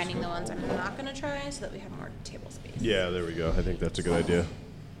combining the ones I'm not gonna try so that we have more table space. Yeah, there we go. I think that's a good idea.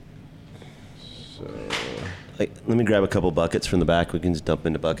 So, Like, let me grab a couple buckets from the back. We can just dump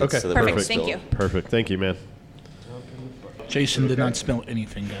into buckets. Okay, so that Perfect, we're thank still- you. perfect. Thank you, man. Jason did not spill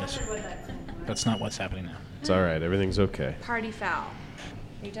anything, guys. That's not what's happening now. It's all right. Everything's okay. Party foul.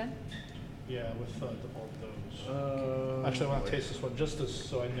 Are you done? Yeah, with all those. Actually, I want to taste this one just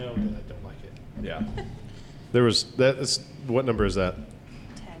so I know that I don't like it. Yeah. There was what number is that?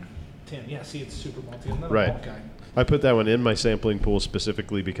 10. 10. Yeah, see, it's super malty. I'm not Right. a malt guy. I put that one in my sampling pool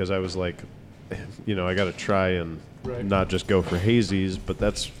specifically because I was like, I got to try and Right. not just go for hazies, but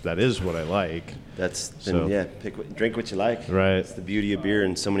that is what I like. That's So- then, drink what you like. Right. That's the beauty of beer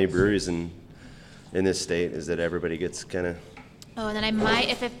and so many breweries in this state is that everybody gets kind of. Oh, and then I might,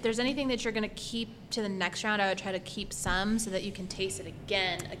 if there's anything that you're gonna keep to the next round, I would try to keep some so that you can taste it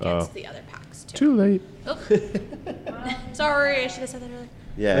again against Oh. the other packs too. Too late. Oh. Sorry, I should have said that earlier.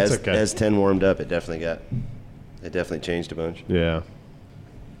 Yeah, That's as, okay. as 10 warmed up, it definitely changed a bunch. Yeah.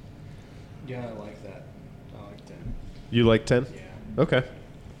 Yeah, I like that. I like that. You like 10? Yeah. Okay.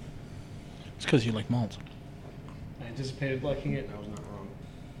 It's because you like malt. I anticipated liking it, and I was not wrong.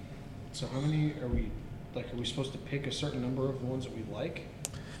 So how many are we? Like, are we supposed to pick a certain number of the ones that we like?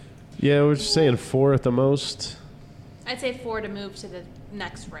 Yeah, we're just saying 4 at the most. I'd say 4 to move to the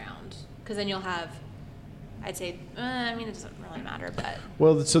next round, because then you'll have. I'd say, I mean, it doesn't really matter, but.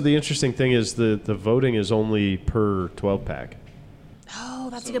 Well, so the interesting thing is the voting is only per 12 pack. Oh,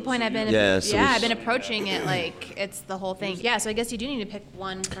 that's a good point. I've been I've been approaching it like it's the whole thing. Yeah, so I guess you do need to pick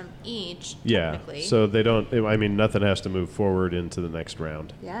one from each. Yeah. Technically. So they don't. I mean, nothing has to move forward into the next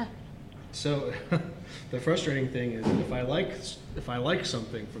round. Yeah. So the frustrating thing is if I like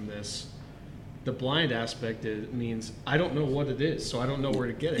something from this, the blind aspect means I don't know what it is, so I don't know where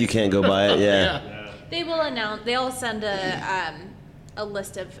to get it. You can't go buy it, yeah. They will announce. They'll send a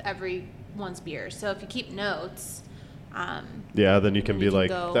list of everyone's beers. So if you keep notes, Yeah, then you can And be you can like,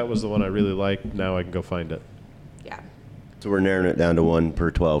 go- that was the one I really liked. Now I can go find it. yeah. So we're narrowing it down to 1 per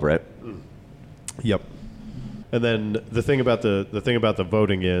 12, right? Yep. And then the thing about the thing about the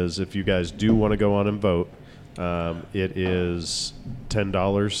voting is, if you guys do want to go on and vote, it is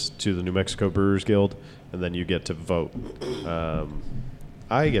 $10 to the New Mexico Brewers Guild, and then you get to vote.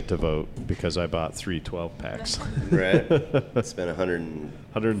 I get to vote because I bought 3 12-packs. Right. Spent $107.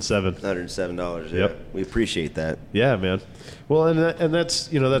 $107. Yeah. Yep. We appreciate that. Yeah, man. Well, and that's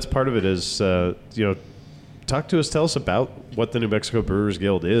that's part of it is talk to us, tell us about what the New Mexico Brewers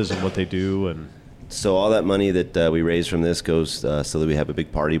Guild is and what they do, and So all that money that we raise from this goes so that we have a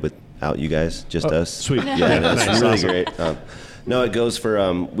big party without you guys, just us. sweet. Yeah, that's Nice. really Awesome. great. No, it goes for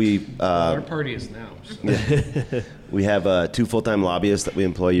Our party is now. we have 2 full-time lobbyists that we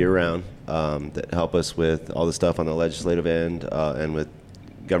employ year-round that help us with all the stuff on the legislative end and with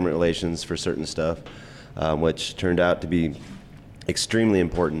government relations for certain stuff, which turned out to be extremely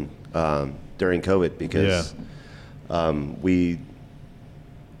important during COVID because we,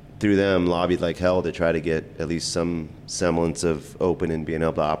 through them, lobbied like hell to try to get at least some semblance of open and being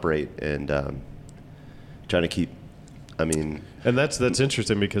able to operate and trying to keep, And that's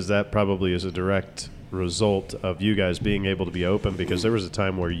interesting because that probably is a direct result of you guys being able to be open, because there was a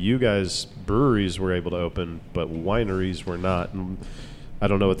time where you guys, breweries, were able to open, but wineries were not. And I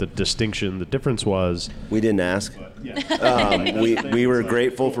don't know what the difference was. we didn't ask. We were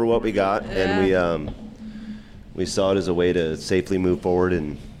grateful for what we got, and we saw it as a way to safely move forward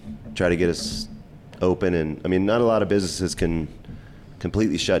and try to get us open. And not a lot of businesses can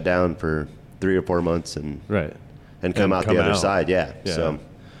completely shut down for 3 or 4 months and Right. come out the other out. side. Yeah. Yeah. So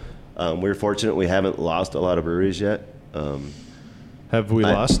we're fortunate we haven't lost a lot of breweries yet. Have we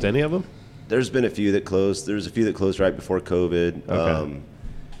lost any of them? There's been a few that closed. There's a few that closed right before COVID.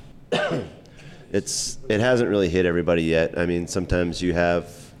 Okay. It hasn't really hit everybody yet. Sometimes you have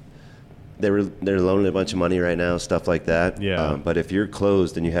they're loaning a bunch of money right now, stuff like that. Yeah. But if you're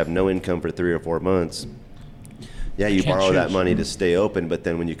closed and you have no income for 3 or 4 months, yeah, you Can't borrow that choose. money to stay open. But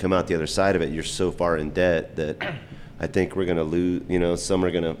then when you come out the other side of it, you're so far in debt that I think we're going to lose. Some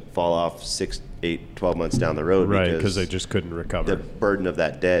are going to fall off 6, 8, 12 months down the road, Right, because they just couldn't the recover. burden of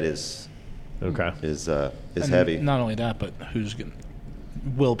that debt is Okay. And heavy. Not only that, but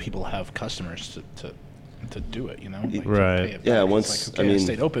will people have customers to do it? Like, to Right. pay it Yeah, back? It's once- like, okay, I I mean-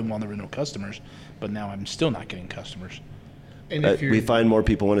 stayed open while there were no customers, but now I'm still not getting customers. And if you're, We find more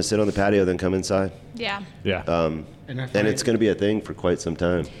people want to sit on the patio than come inside. Yeah. Yeah. and I And find- it's going to be a thing for quite some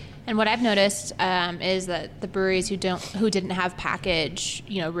time. And what I've noticed is that the breweries who didn't have package,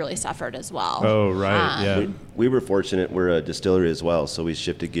 really suffered as well. Oh, right. Yeah. We were fortunate. We're a distillery as well, so we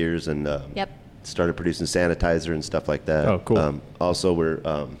shifted gears and Yep. started producing sanitizer and stuff like that. Oh, cool. Also,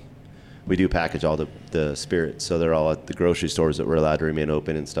 we do package all the spirits, so they're all at the grocery stores that we're allowed to remain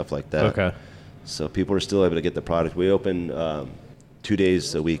open and stuff like that. Okay. So people are still able to get the product. We open 2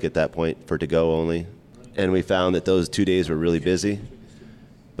 days a week at that point for to-go only, and we found that those 2 days were really busy.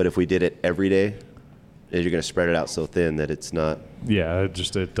 But if we did it every day, you're going to spread it out so thin that it's not. Yeah.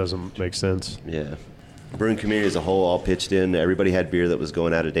 It doesn't make sense. Yeah. Brewing community as a whole all pitched in. Everybody had beer that was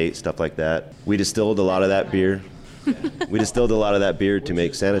going out of date, stuff like that. We distilled a lot of that beer. To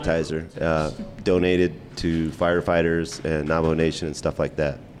make sanitizer, donated to firefighters and Navajo Nation and stuff like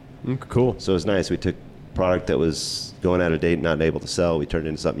that. Cool. So it was nice. We took product that was going out of date and not able to sell. We turned it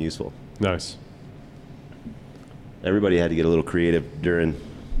into something useful. Nice. Everybody had to get a little creative during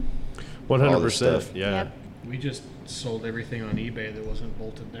 100%. all this stuff. Yeah. Yep. we just sold everything on eBay that wasn't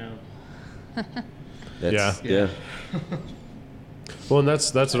bolted down. Yeah. Well, and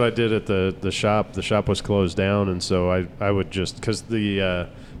that's what I did at the shop. The shop was closed down, and so I would just, because the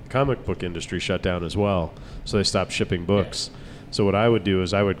comic book industry shut down as well, so they stopped shipping books. So what I would do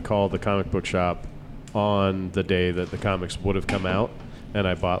is I would call the comic book shop on the day that the comics would have come out, and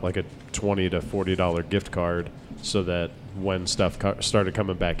I bought like a $20 to $40 gift card so that when stuff started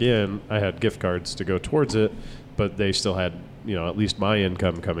coming back in, I had gift cards to go towards it, but they still had, at least my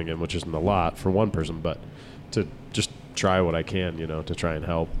income coming in, which isn't a lot for one person, but to just try what I can, to try and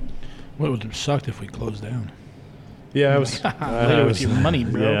help. Well, it would have sucked if we closed down. Yeah, I was. Later with your money,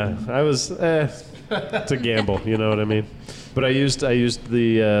 bro. Yeah, I was. It's a gamble, you know what I mean. But I used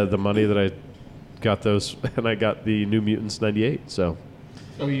the money that I got those, and I got the New Mutants '98. So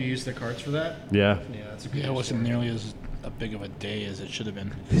Oh, you used the cards for that? yeah, Yeah, that's a good Yeah, it wasn't nearly as a big of a day as it should have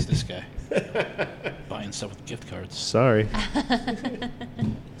been. Is this guy buying stuff with gift cards? Sorry.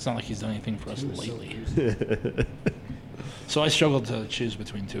 It's not like he's done anything for us lately. So I struggled to choose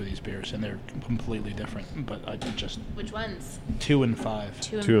between two of these beers, and they're completely different. But I did just Which ones? 2 and 5.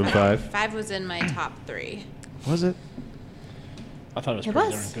 2 and 5. 5 was in my top 3. Was it? I thought it was It pretty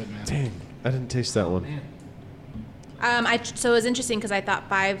was. darn good, man. Dang, I didn't taste that one. So it was interesting because I thought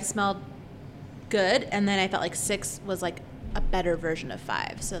 5 smelled good, and then I felt like 6 was like a better version of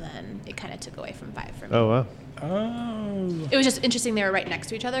 5. So then it kind of took away from 5 for me. Oh wow. Oh. It was just interesting they were right next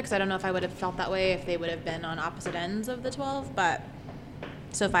to each other because I don't know if I would have felt that way if they would have been on opposite ends of the 12. But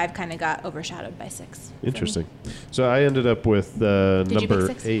so 5 kind of got overshadowed by 6. for me. Interesting. So I ended up with you pick number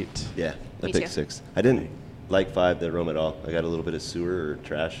 6? 8. Yeah, I Me picked too. 6. I didn't like 5, the aroma at all. I got a little bit of sewer or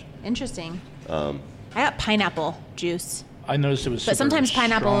trash. Interesting. Um, I got pineapple juice. I noticed it was But super sometimes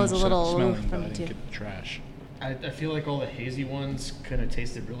pineapple strong is a little smelling, for but me I didn't too. get the trash. I feel like all the hazy ones kind of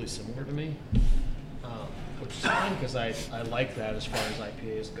tasted really similar to me, which is fine because I like that as far as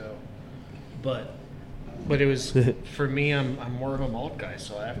IPAs go. But it was for me. I'm more of a malt guy,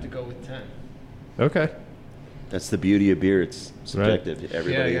 so I have to go with 10. Okay. that's the beauty of beer. It's subjective.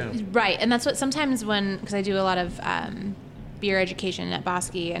 Everybody. Yeah. Right, and that's what sometimes because I do a lot of beer education at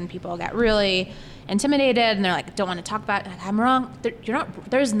Bosque, and people get really intimidated, and they're like, "Don't want to talk about it." I'm wrong. You're not.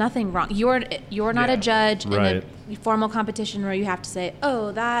 There's nothing wrong. You're not Yeah. a judge Right. in a formal competition where you have to say,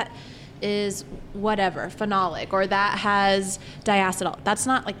 "Oh, that is whatever phenolic," or "That has diacetyl." That's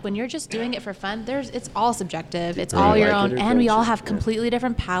not like when you're just doing it for fun. It's all subjective. It's all Right. your Like own, it or and we don't all you? have Yeah. completely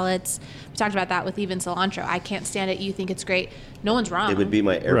different palates. We talked about that with even cilantro. I can't stand it. You think it's great. No one's wrong. It would be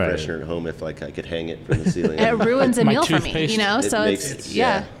my air Right. freshener at home if like I could hang it from the ceiling. And it ruins a My meal for me, toothpaste. you know. It So makes it's it-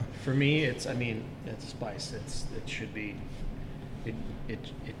 yeah. yeah. For me, it's spice. It should be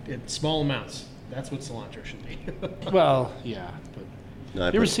it small amounts. That's what cilantro should be. Well, yeah. But No, I you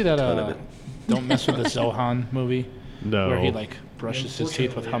ever put see that a ton of it. Don't Mess with the Zohan movie? No. Where he like brushes his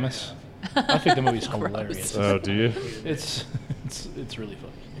teeth with hummus? I think the movie's hilarious. Oh, do you? It's really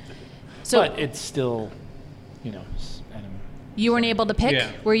funny. So But it's still, I don't know. you weren't able to pick. Yeah.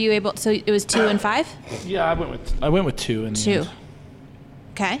 Were you able? So it was 2 and 5. Yeah, I went with 2 in the 2. end.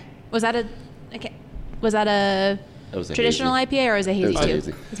 Okay. Was that a That was a traditional hazy. IPA or was it hazy It was too?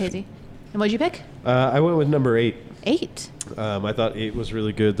 hazy. It was hazy. And what'd you pick? I went with number 8. 8. I thought 8 was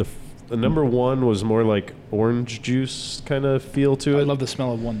really good. The number 1 was more like orange juice kind of feel to it. I love the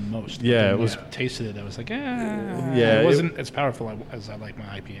smell of one most. but Yeah, then it was- when I tasted it. I was like, Yeah, it it- wasn't as powerful as I like my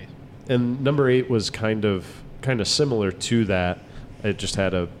IPA. And number 8 was kind of similar to that. It just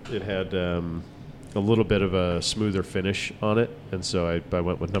had a little bit of a smoother finish on it, and so I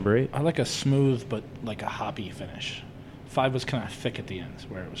went with number 8. I like a smooth but like a hoppy finish. 5 was kind of thick at the end,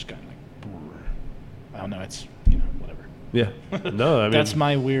 where it was kind of like, brrr. I don't know. It's whatever. Yeah. No, I mean That's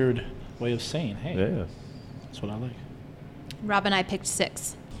my weird way of saying, hey, yeah. that's what I like. Rob and I picked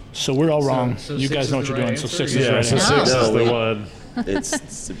 6. So we're all wrong. so You 6 guys is know what the you're right doing. So answer? 6 is Yeah, right so answer. 6 No, is the we- one.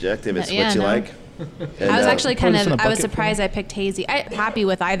 It's subjective. It's Yeah, what you no. like. And, I was actually Pour kind this in of. a I was bucket for surprised I picked hazy. I'm happy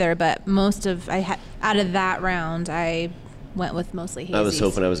with either, but out of that round, I went with mostly hazy. I was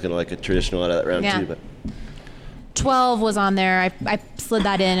hoping I was going to like a traditional out of that round Yeah. too, but 12 was on there. I slid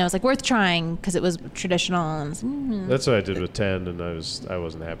that in. I was like, worth trying because it was traditional. And I was, That's what I did with 10, and I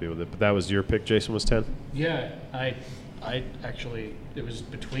wasn't happy with it. But that was your pick, Jason, was 10? Yeah, I actually it was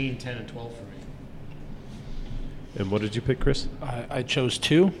between 10 and 12 for me. And what did you pick, Chris? I chose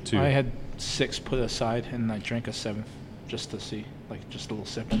 2. 2. I had 6 put aside, and I drank a 7th just to see, like just a little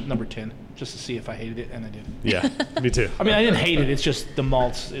sip. Number 10, just to see if I hated it, and I did. Yeah, me too. I mean, I didn't hate it. It's just the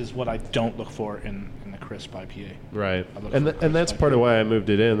malts is what I don't look for in the crisp IPA. Right. I look And for and that's crisp part of IPA. why I moved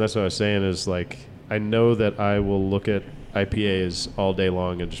it in. That's what I was saying is like I know that I will look at IPAs all day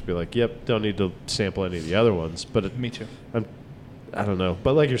long and just be like, "Yep, don't need to sample any of the other ones." But Me too. I don't know.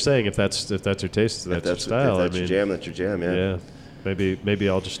 But like you're saying, if that's your taste, if that's your that's, style. if that's I mean, your jam, that's your jam, yeah. yeah. Maybe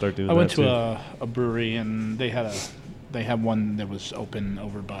I'll just start doing I that went too. to a brewery, and they had one that was open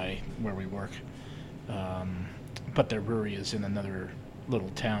over by where we work, but their brewery is in another little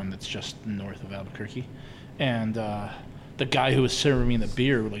town that's just north of Albuquerque, and the guy who was serving me the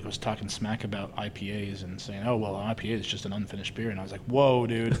beer was talking smack about IPAs and saying, "Oh well, an IPA is just an unfinished beer," and I was like, "Whoa,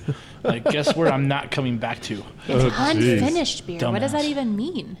 dude! Like, guess where I'm not coming back to?" Oh, jeez. unfinished beer. What does that Dumbass. even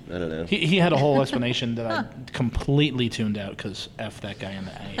mean? I don't know. He had a whole explanation that I completely tuned out because F that guy in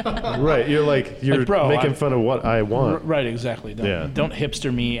the A. Right. You're bro, making I- fun of what I want. Right, exactly. Yeah. Don't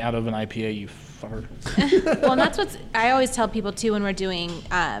hipster me out of an IPA, you fucker. Well, and that's what I always tell people too when we're doing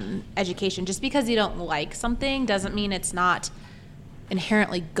education. Just because you don't like something doesn't mean it's not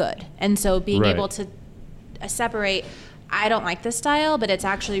inherently good. And so being Right. able to separate I don't like this style, but it's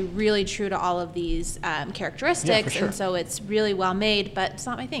actually really true to all of these characteristics, sure. and so it's really well made, but it's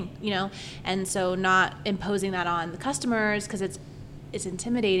not my thing, you know? And so not imposing that on the customers, because it's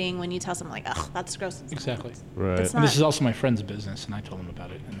intimidating when you tell someone like, "Ugh, that's gross." Exactly. Right. It's And this not- is also my friend's business, and I told him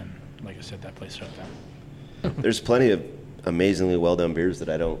about it, and then, like I said, that place shut down. There's plenty of amazingly well done beers that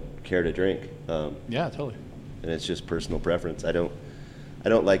I don't care to drink, Yeah, totally. and it's just personal preference. I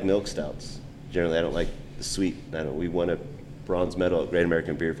don't like milk stouts. Generally, I don't like the sweet. We won a bronze medal at Great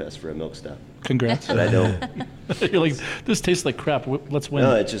American Beer Fest for a milk stout, Congrats. but I don't. You're like, this tastes like crap. Let's win.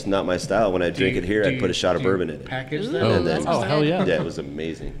 No, it's just not my style. When I drink it here, I put a shot of bourbon in it. Package Ooh, that? And that then- sounds Oh, hell good. yeah. Yeah, it was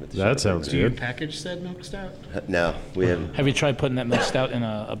amazing. with the shot That of sounds Do you good. package said milk stout? bourbon. No, we haven't. Have you tried putting that milk stout in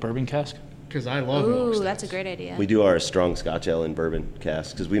a bourbon cask? Because I love milk Ooh, stouts. that's a great idea. We do our strong Scotch ale in bourbon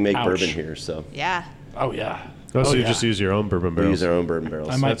casks because we make Ouch. bourbon here, so Yeah. Oh, yeah. Oh, so you yeah. just use your own bourbon we barrels. use our own bourbon barrels.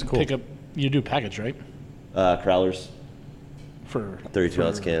 I might That's cool. pick up. You do package, right? Crowlers, For 32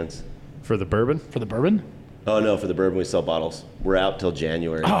 ounce for- cans. For the bourbon? For the bourbon? Oh no, for the bourbon we sell bottles. We're out till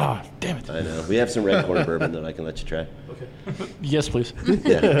January. Ah, damn it. I know. We have some red corn bourbon that I can let you try. Yes, please.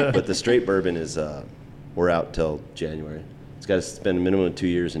 Yeah, but the straight bourbon is we're out till January. It's got to spend a minimum of 2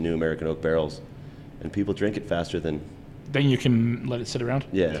 years in new American oak barrels, and people drink it faster than Then you can let it sit around.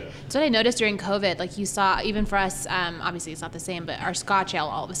 yeah. That's what I noticed during COVID. Like you saw, even for us, obviously it's not the same, but our Scotch ale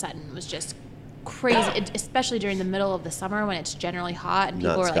all of a sudden was just crazy, especially during the middle of the summer when it's generally hot and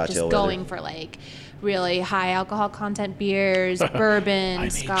people Not are like Scotch just ale going weather. for like really high alcohol content beers, I bourbon,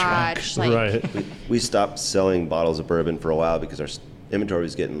 need Scotch. Like, Right. We stopped selling bottles of bourbon for a while because our inventory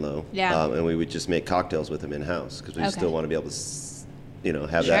was getting low. Yeah. And we would just make cocktails with them in house because we Okay. still want to be able to,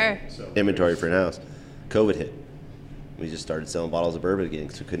 have that Sure. inventory for in house. COVID hit. We just started selling bottles of bourbon again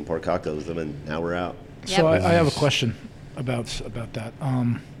because we couldn't pour cocktails with them, and now we're out. So Yep. I have a question about that.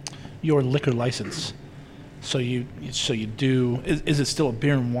 Your liquor license. So you do. Is it still a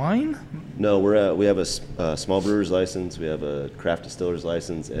beer and wine? No, we have a small brewer's license, we have a craft distiller's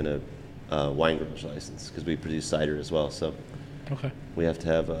license, and a wine grower's license because we produce cider as well. So Okay. we have to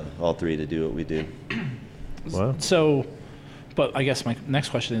have all three to do what we do. Wow. So, but I guess my next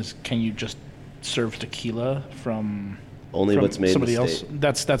question is, can you just serve tequila from Only from what's made in somebody the else? state.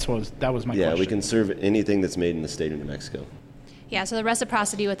 That was my Yeah, question. we can serve anything that's made in the state of New Mexico. Yeah, so the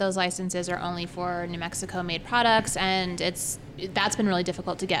reciprocity with those licenses are only for New Mexico-made products, and that's been really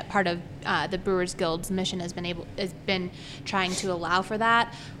difficult to get. Part of the Brewers Guild's mission has been trying to allow for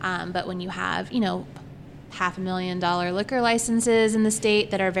that. But when you have, $500,000 liquor licenses in the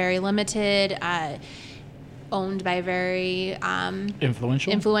state that are very limited, owned by very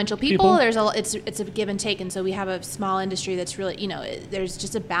influential people. It's a give and take, and so we have a small industry that's really there's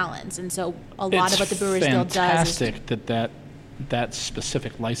just a balance, and so a lot of what the Brewers Guild does is fantastic that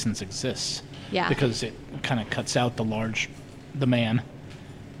specific license exists. Yeah. Because it kind of cuts out the man,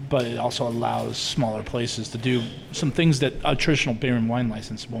 but it also allows smaller places to do some things that a traditional beer and wine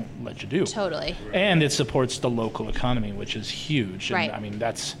license won't let you do. totally. And it supports the local economy, which is huge. And, Right. I mean,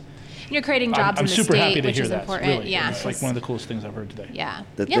 that's. You're creating jobs I'm in the super happy state, to which hear is that. important. Really. Yeah, It's like one of the coolest things I've heard today. yeah.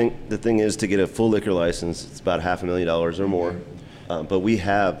 The Yeah. thing is to get a full liquor license, it's about $500,000 or more. But we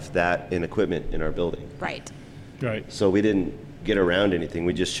have that in equipment in our building. Right. Right. So we didn't get around anything.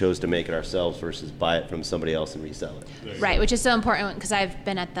 We just chose to make it ourselves versus buy it from somebody else and resell it. Right, which is so important because I've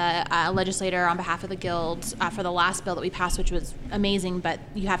been at the legislator on behalf of the guild for the last bill that we passed, which was amazing. But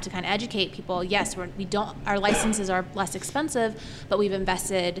you have to kind of educate people. Yes, our licenses are less expensive, but we've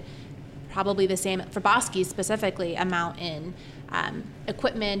invested probably the same for Bosky specifically amount in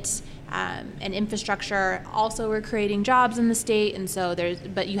equipment and infrastructure. Also, we're creating jobs in the state, and so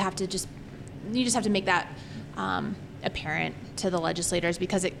but you just have to make that apparent to the legislators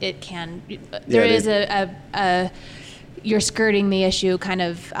because it can. There is a you're skirting the issue kind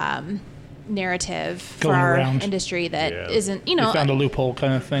of narrative for Going our around. industry that Yeah. isn't You found a loophole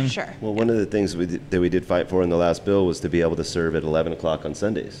kind of thing. sure. Well, one of the things that we did fight for in the last bill was to be able to serve at 11 o'clock on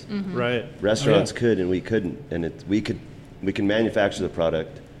Sundays. Right. Restaurants Oh, yeah. could and we couldn't. And we can manufacture the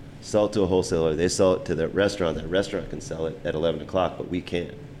product, sell it to a wholesaler. They sell it to the restaurant. That restaurant can sell it at 11 o'clock, but we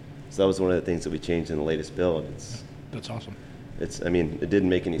can't. So that was one of the things that we changed in the latest bill. And That's awesome. it didn't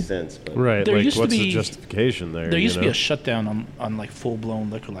make any sense. But Right. There Like, used to what's the be- justification there? There used to be know? a shutdown on like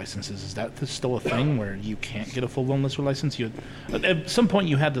full-blown liquor licenses. Is that still a thing where you can't get a full-blown liquor license? At some point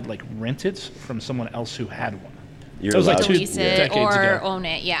you had to like rent it from someone else who had one. You're That was like allowed To two lease it decades or ago. own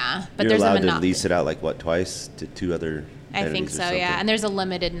it, yeah. But You're there's a allowed to monopoly. lease it out twice to two other I think entities or so, something. yeah. And there's a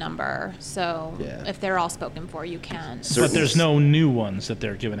limited number, so Yeah. if they're all spoken for, you can. But Certain- there's no new ones that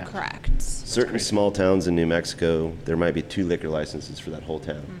they're giving out. Correct. Certain small towns in New Mexico, there might be 2 liquor licenses for that whole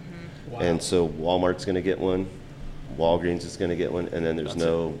town. And so Walmart's going to get one, Walgreens is going to get one, and then there's That's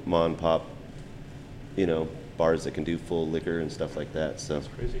no mom and pop, bars that can do full liquor and stuff like that. So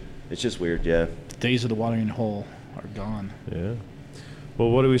Crazy. it's just weird, yeah. The days of the watering hole are gone. Yeah. Well,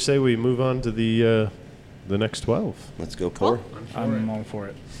 what do we say we move on to the next 12? Let's go pour. I'm all for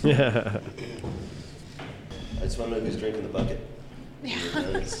it. Yeah. I just want to know who's drinking the bucket.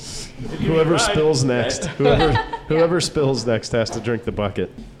 Whoever spills next. Whoever spills next has to drink the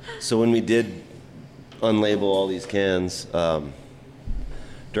bucket. So when we did unlabel all these cans,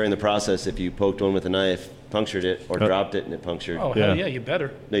 during the process, if you poked one with a knife, punctured it, or dropped it and it punctured. Oh, Yeah. hell yeah, you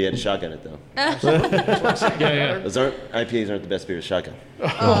better. No, you had to shotgun it though. Yeah. IPAs aren't the best beer to shotgun. Man,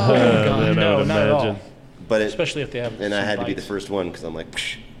 I No, would not at all. imagine. But Especially if they have. and I some had to be the bites. first one because I'm like,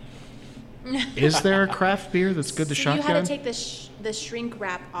 psh. Is there a craft beer that's good to So shotgun? you had to take the shrink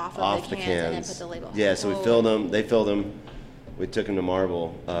wrap off of off the the cans and then cans. put the label. Yeah, so we Oh. filled them. They filled them. We took them to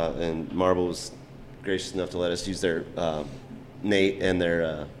Marble, and Marble was gracious enough to let us use their Nate and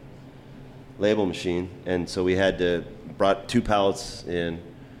their label machine. And so we brought 2 pallets in,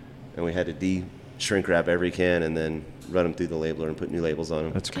 and we had to shrink wrap every can and then run them through the labeler and put new labels on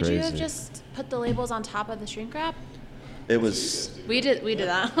them. That's Could crazy. you have just put the labels on top of the shrink wrap? It was We did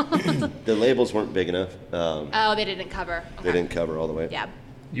that. the labels weren't big enough. Oh, they didn't cover. They Okay. didn't cover all the way. Yeah.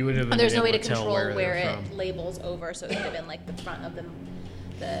 You would have been There's no able way to tell control where they're it from. labels over, so it could have been like the front of the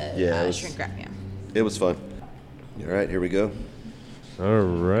Yeah, it was- shrink wrap. Yeah. It was fun. All right, here we go. All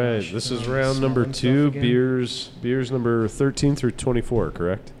right. This is round Smelling number stuff 2. again. Beers number 13 through 24,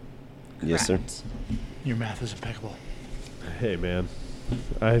 correct? Yes, sir. Correct. Your math is impeccable. Hey, man.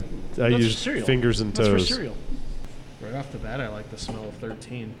 I That's use cereal. fingers and That's for toes. cereal. Right off the bat, I like the smell of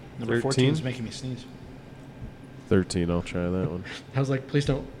 13. Number 14 is making me sneeze. 13. I'll try that one. I was like, please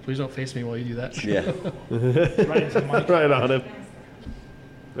don't face me while you do that. Yeah. Right into the mic. Right on it.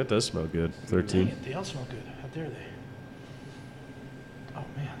 That does smell good. Dang 13. it, they all smell good. How dare they? Oh,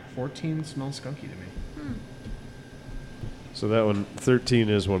 man. 14 smells skunky to me. So that one, 13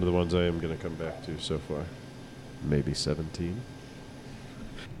 is one of the ones I am going to come back to so far. Maybe 17.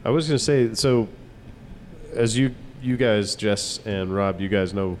 I was going to say, so as you guys, Jess and Rob, you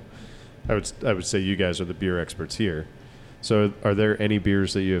guys know, I would say you guys are the beer experts here. So are there any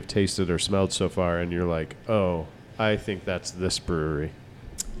beers that you have tasted or smelled so far and you're like, oh, I think that's this brewery?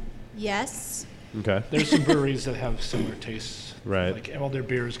 Yes. Okay. There's some breweries that have similar tastes. Right. Like all their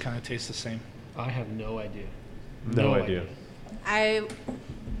beers kind of taste the same. I have no idea. No idea. I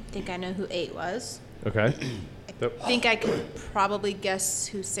think I know who 8 was. Okay. I think I could probably guess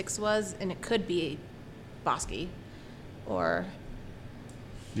who 6 was, and it could be Bosky or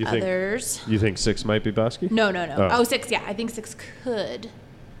You think others. you think 6 might be Bosky? No. Oh. Oh, 6, yeah. I think 6 could.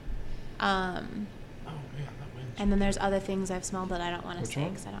 Oh, man, that wins. And then there's other things I've smelled that I don't want to Which say one?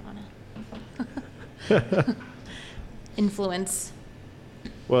 because I don't want to influence.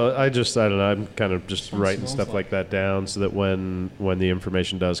 Well, I don't know. I'm kind of just Some writing smells stuff like like- that down so that when the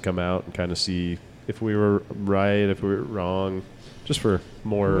information does come out and kind of see if we were right, if we were wrong, just for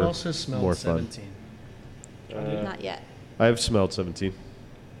more Who else has smelled more fun. 17? Not yet. I've smelled 17.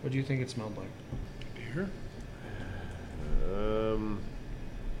 What do you think it smelled like? Beer?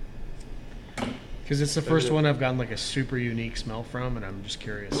 Because it's the first one I've gotten like a super unique smell from, and I'm just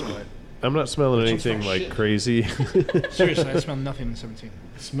curious what. I'm not smelling Which anything one's like shit? crazy. Seriously, I smell nothing in 17.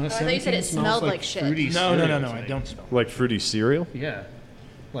 Smell, I thought you said it 17 smells smelled like shit. fruity No, cereal to I me. don't smell. Like fruity cereal. Yeah,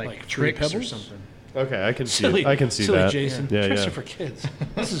 like Like Fruity tricks or Pebbles? something. Okay, I can see. Silly, I can see silly that. Jason. Yeah, Tricks yeah. are for kids.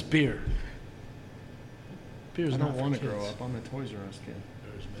 This is beer. Beer's I not don't for want to kids. grow up. I'm a Toys R Us kid.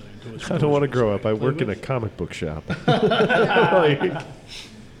 There's a million toys I don't want to to grow up. I play work in a with. comic book shop. Like,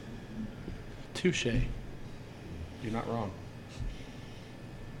 Touche. You're not wrong.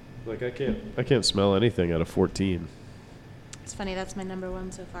 like I can't smell anything out of 14. It's funny. That's my number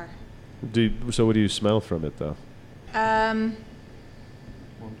 1 so far. So what do you smell from it though? Well, I'm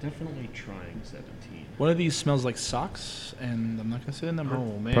definitely trying 17. One of these smells like socks, and I'm not going to say the number.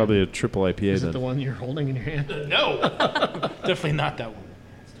 Oh man, Probably a triple IPA Is it then. the one you're holding in your hand? No! Definitely not that one.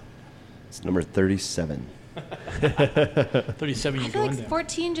 It's number 37. 37, I you're feel going like down.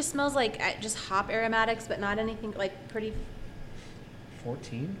 14 just smells like just hop aromatics, but not anything like pretty,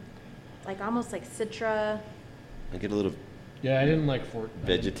 14? like almost like citra. I get a little Yeah, I didn't like 14.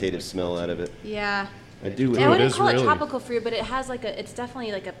 vegetative smell out of it. Yeah. I do. I it wouldn't is call really. it tropical fruit, but it has like a. It's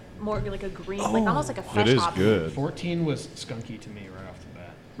definitely like a more like a green, like almost like a fresh It is hop. good. 14 was skunky to me right off the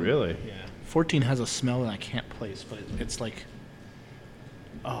bat. Really? Yeah. 14 has a smell that I can't place, but it's like,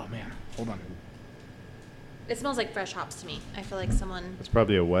 oh man, hold on. It smells like fresh hops to me. I feel like someone. It's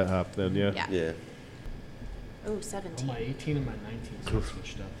probably a wet hop then, yeah. Yeah. Yeah. Oh, Oh, 17. my 18 and my 19 got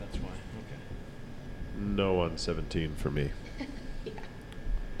switched up. That's why. Okay. no on 17 for me. Yeah.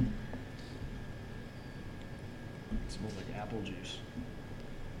 It smells like apple juice.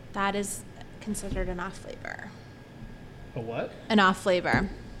 That is considered an off flavor. A what? An off flavor.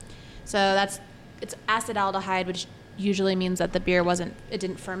 So it's acetaldehyde, which usually means that the beer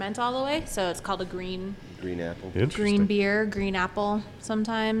didn't ferment all the way. So it's called a green apple. Interesting. beer, green apple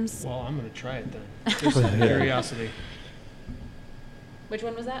sometimes. Well, I'm gonna try it then. Just out of curiosity. Which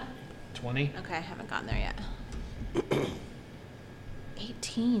one was that? 20. Okay, I haven't gotten there yet.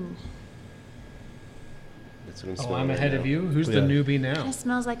 18. That's what I'm Oh, smelling I'm right ahead now. of you. Who's the Yeah. newbie Kind now? of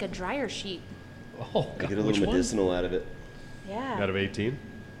smells like a dryer sheet. Oh, I God, get a which little one? medicinal out of it. Yeah. Out of 18?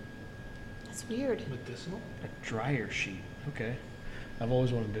 That's weird. Medicinal? A dryer sheet. Okay. I've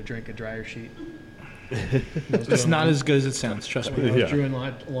always wanted to drink a dryer sheet. It's not as good as it sounds, trust When me. I was Yeah. doing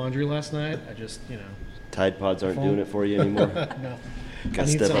laundry last night, I just, Tide Pods aren't Foam. doing it for you anymore. no. Got I to need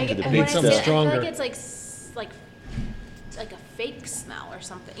step some- up Like, to the and big when I stuff. say stuff. it, I feel Stronger. like it's like a fake smell or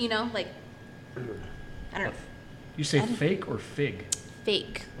something. You know, like I don't know, You say I don't- fake or fig?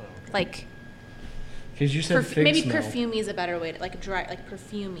 fake. Oh, okay. Like Because you said fig maybe smell. perfumey is a better way to like dry, like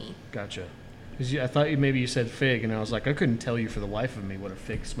perfumey. Gotcha. Because I thought maybe you said fig, and I was like, I couldn't tell you for the life of me what a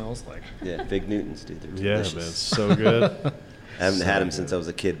fig smells like. Yeah, Fig Newtons, dude. They're Yeah, delicious. man. So good. I haven't had them since I was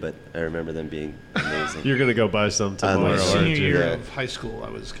a kid, but I remember them being amazing. You're going to go buy some I tomorrow, might. My aren't senior you? year Yeah. of high school,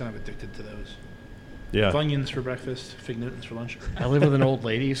 I was kind of addicted to those. Yeah. Funyuns for breakfast, Fig Newtons for lunch. I live with an old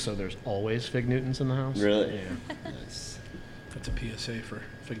lady, so there's always fig Newtons in the house. Really? Yeah. Nice. That's a PSA for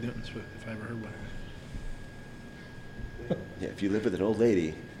Fig Newtons, if I ever heard one. Yeah, if you live with an old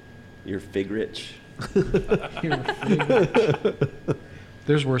lady, you're fig rich. You're a fig.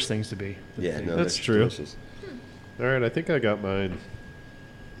 There's worse things to be. than Yeah, fig. no, That's they're true. delicious. All right, I think I got mine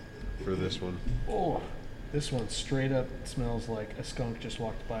for this one. Oh, this one straight up smells like a skunk just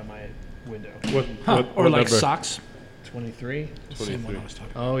walked by my window. What, Huh. Or what like number? socks. 23? Same one 23. I was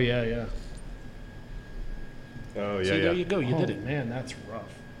talking about. Oh, yeah, yeah. Oh, yeah, See, there you yeah. go, you did Oh, it. man, that's rough.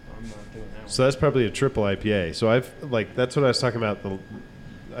 I'm not doing that one. So that's probably a triple IPA. So that's what I was talking about.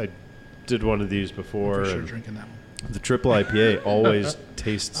 I did one of these I'm before. for sure and drinking that one. the triple IPA always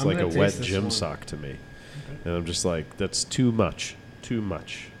tastes I'm like a gonna wet taste this gym one. sock to me. And I'm just like, that's too much. Too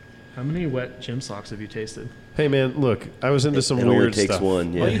much. How many wet gym socks have you tasted? Hey, man, look, I was into some It weird only takes stuff.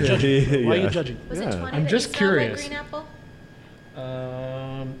 one, Why are you yeah. judging? Why are Yeah. you judging? Was Yeah. it 20? I'm that just you smelled like curious. green apple?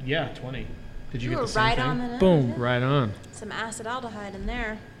 Yeah, 20. Did you You get were the same right thing? on the nose, Boom, yeah. right on. Some acetaldehyde in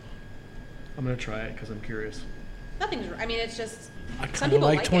there. I'm going to try it because I'm curious. Nothing's. I mean, it's just. I Some kind of people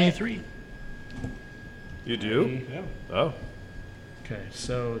like like it. 23. You do? Yeah. Oh. Okay,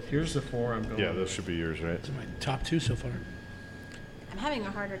 so here's the 4 I'm going Yeah, those with. should be yours, right? Those are my top two so far. I'm having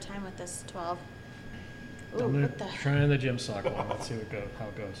a harder time with this 12. Ooh, I'm going what to the? try the gym sock one. Let's see how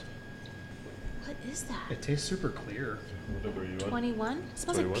it goes. What is that? It tastes super clear. What number are you on? 21. It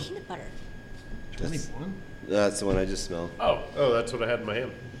smells 21? like peanut butter. That's, 21? that's the one I just smelled. Oh, that's what I had in my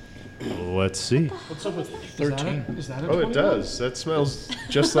hand. Let's see. What's up with Is that 13? a- Is that a Oh, 21? it does. That smells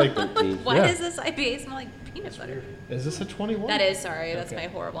just like. 13. Why Yeah. does this IPA smell like peanut butter? Is this a 21? That is, sorry, that's Okay.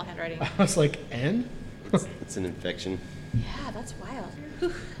 my horrible handwriting. I was like, N? It's an infection. Yeah, that's wild.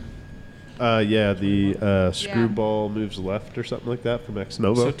 Whew. Yeah, the screwball moves left or something like that from Ex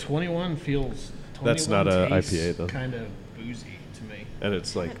Novo. So 21 feels. 21 That's not a tastes IPA, though. Kind of boozy to me. And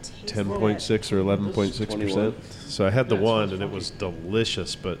it's like Kinda tastes 10.6 or 11.6%. 21. So I had the That one sounds and it funky. was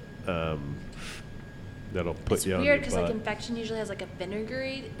delicious, but that'll put It's you on weird your because like butt. infection usually has like a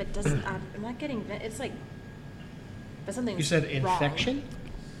vinegary, but doesn't. I'm not getting. It's like. But something's You said wrong. infection?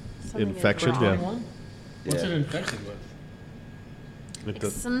 Something is Infection, wrong. yeah. 21? What's Yeah. it infected with? It It's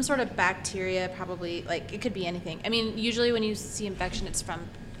does- some sort of bacteria, probably. Like it could be anything. I mean, usually when you see infection, it's from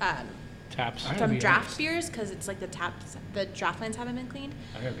Taps. I gotta from be draft honest. beers because it's like the draft lines haven't been cleaned.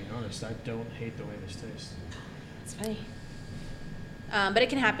 I gotta be honest, I don't hate the way this tastes. It's funny. But it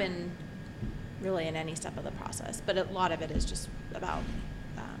can happen really in any step of the process. But a lot of it is just about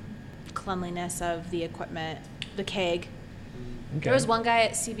cleanliness of the equipment, the keg. There was one guy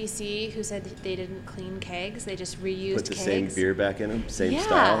at CBC who said they didn't clean kegs; they just reused Put the kegs. same beer back in them, same Yeah,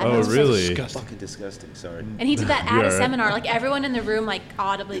 style. and Oh, those were- really? Disgusting. Fucking disgusting. Sorry. And he did that You at all a right? seminar. Like everyone in the room, like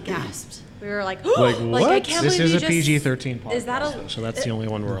audibly gasped. We were like, Like, like I what? can't This believe is you a just, PG-13 podcast, Is that though, so that's the only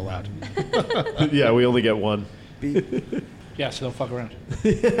one we're allowed. yeah, we only get one. Yeah, so don't fuck around.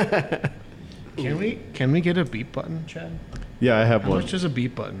 Can we get a beep button, Chad? Yeah, I have How one. much does a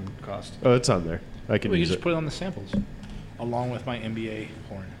beep button cost? Oh, it's on there. I can Well, you use just it. put it on the samples, along with my NBA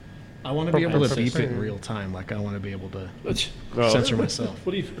horn. I want to be able to Perfect. beep it in real time. Like I want to be able to Oh. censor myself.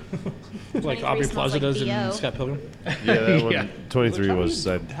 What do you like 23 Aubrey smells Plaza like does BO. in Scott Pilgrim? Yeah, that one. Yeah. 23 How are was.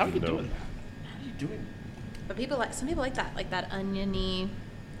 you, I how are you know. doing that? How are you doing that? But some people like that oniony,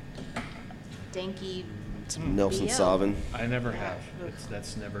 danky. Some Nelson BO. Sauvin. I never have.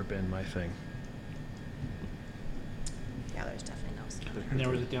 That's never been my thing. Yeah, there's definitely no.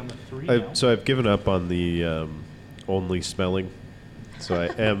 Narrowed it down to 3 now. So I've given up on the only smelling. So I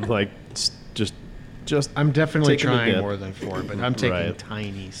am like just I'm definitely taking a trying dip. more than 4, but I'm taking Right.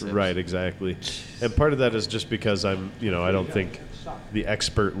 tiny sips. Right, exactly. And part of that is just because I don't think the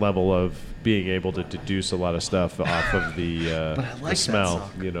expert level of being able to deduce a lot of stuff off of the, But I like the that smell.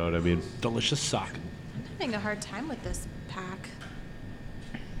 sock. You know what I mean? Delicious sock. I'm having a hard time with this pack.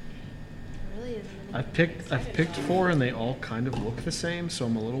 It really isn't. I've picked 4 and they all kind of look the same, so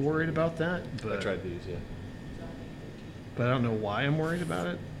I'm a little worried about that. But these, yeah. But I don't know why I'm worried about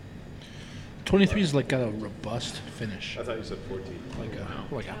it. 23's like got a robust finish. I thought you said 14.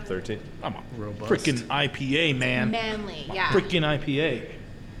 Like a 13? I'm a Robust. freaking IPA, man. Manly, yeah. Freaking IPA.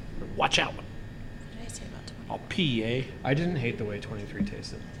 Watch out. What did I say about 20? I'll PA. I didn't hate the way 23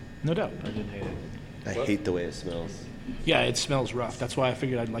 tasted. No doubt. I didn't hate it. I hate the way it smells. Yeah, it smells rough. That's why I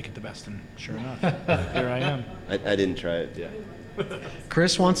figured I'd like it the best, and sure enough, here I am. I didn't try it. Yeah.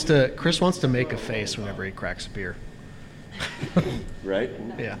 Chris wants to make a face whenever he cracks a beer. Right?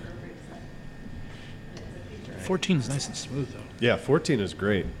 Yeah. 14 is nice and smooth, though. Yeah, 14 is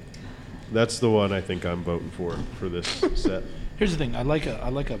great. That's the one I think I'm voting for this set. Here's the thing: I like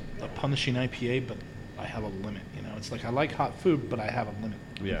a punishing IPA, but I have a limit. You know, it's like I like hot food, but I have a limit.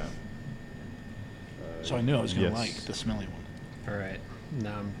 Yeah. So I knew I was gonna Yes. like the smelly one. All right.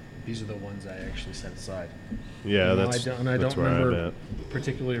 Now these are the ones I actually set aside. Yeah, And now that's, I that's don't where remember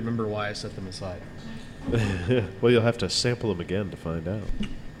particularly remember why I set them aside. I'm at. Well, you'll have to sample them again to find out.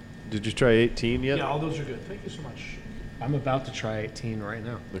 Did you try 18 yet? Yeah, all those are good. Thank you so much. I'm about to try 18 right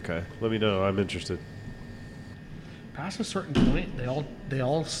now. Okay. Let me know. I'm interested. Past a certain point, they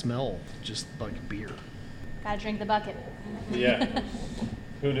all smell just like beer. Gotta drink the bucket. Yeah.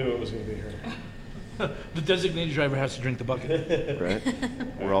 Who knew it was going to be her? The designated driver has to drink the bucket. Right?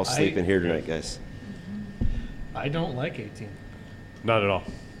 We're all sleeping here tonight, guys. I don't like 18. Not at all.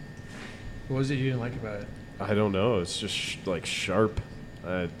 What was it you didn't like about it? I don't know. It's just like sharp.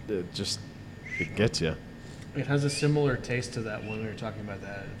 It gets you. It has a similar taste to that one we were talking about,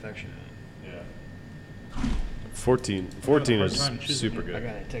 that infection. Yeah. 14 hard is time choosing super I good.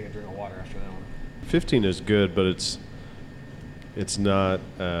 gotta take a drink of water after that one. 15 is good, but it's not.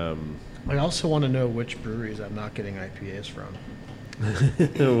 I also want to know which breweries I'm not getting IPAs from.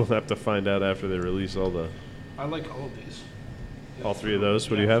 We'll have to find out after they release all the. I like all of these. All 3 of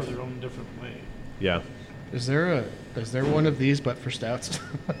those? What do you Yeah, have? For their own different way. Yeah. Is there one of these but for stouts?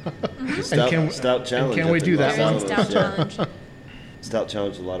 Stout challenge. can we up do in that There Los is one? a stout Alamos, challenge. Stout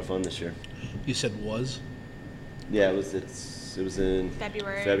challenge was a lot of fun this year. You said was? Yeah, it was in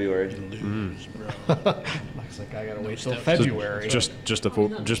February. February. Lose, bro. Looks like I gotta wait till stuff. February.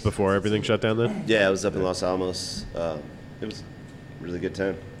 Just before everything shut down then? Yeah, it was up in Los Alamos. It was a really good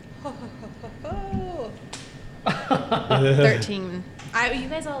time. 13. You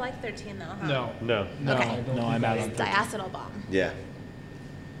guys all like 13 though, huh? No. No. No. Okay. No, I'm out on It's 13. diacetyl bomb. Yeah.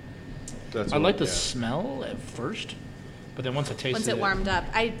 That's I like the yeah. smell at first, but then once I tasted Once it warmed up,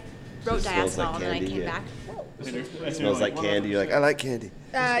 I wrote It smells like diacetyl and then I candy, came yeah. back. Whoa. It smells like candy. You're like, I like candy.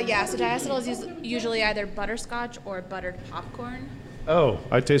 Yeah, so diacetyl is usually either butterscotch or buttered popcorn. Oh,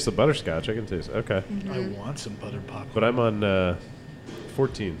 I taste the butterscotch. I can taste. Okay. I want some buttered popcorn. But I'm on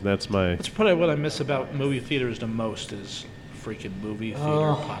 14. That's my. That's probably what I miss about movie theaters the most is freaking movie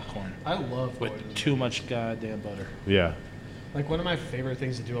theater popcorn I love going with to too much goddamn butter. Yeah. Like, one of my favorite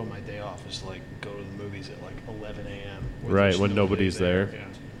things to do on my day off is, like, go to the movies at, like, 11 a.m. where Right, there's when nobody nobody's there. Yeah.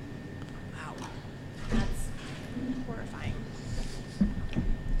 Wow. That's horrifying.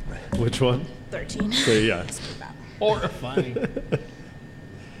 Which one? 13. So, yeah. Horrifying.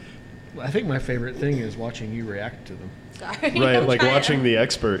 I think my favorite thing is watching you react to them. Sorry. Right, I'm like trying. watching the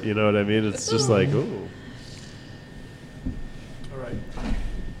expert. You know what I mean? It's just like, ooh. All right.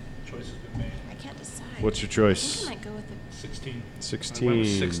 Choice has been made. I can't decide. What's your I choice? think I might go with the 16. 16. I went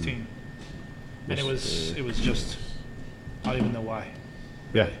with 16. And it Yes, was just, I don't even know why.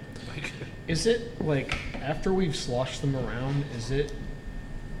 Yeah. Like, Is it, like, after we've sloshed them around, is it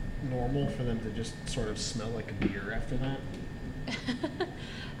normal for them to just sort of smell like a beer after that?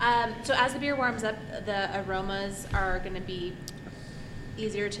 So as the beer warms up, the aromas are going to be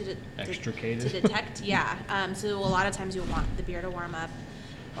easier to Extricated? to detect. Yeah. So a lot of times you'll want the beer to warm up,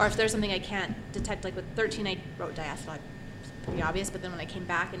 or if there's something I can't detect, like with 13, I wrote diacetyl. It's pretty obvious, but then when I came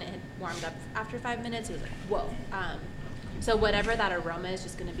back and it had warmed up after 5 minutes, it was like whoa. So whatever that aroma is,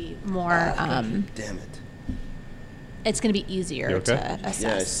 just going to be more. Damn it. It's going to be easier You okay? to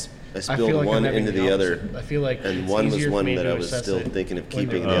assess. Yeah, I I spilled feel like one I'm having into the opposite. other, I feel like and it's one was easier for one me that to I was assess still it thinking of when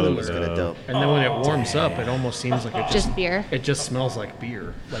keeping. they're The other was older. going to dump. And then when it warms up, it almost seems like it Just beer? It just smells like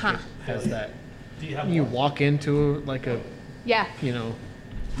beer. Like Huh. it has that. Do you have You one? walk into like a, Yeah. you know,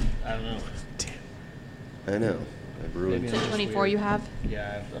 I don't know. I know. I've ruined. Maybe Is it just 24 weird. you have?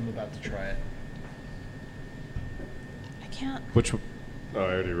 Yeah, I'm about to try it. I can't. Which? Oh, I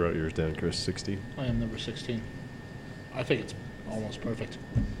already wrote yours down, Chris. 60. I am number 16. I think it's almost perfect.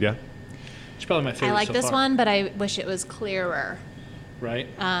 Yeah. It's probably my favorite. I like so this far, one, but I wish it was clearer. right?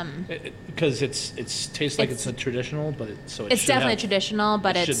 Because it's tastes like it's a traditional, but it It's should definitely have traditional,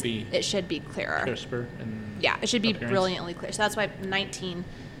 but it it should should be be clearer. crisper and Yeah, it should be appearance. brilliantly clear. So that's why 19.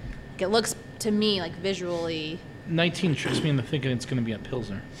 It looks to me like visually. 19 tricks me into thinking it's going to be a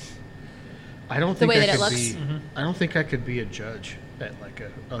pilsner. I don't The think way I that it could looks? be. I don't think I could be a judge at like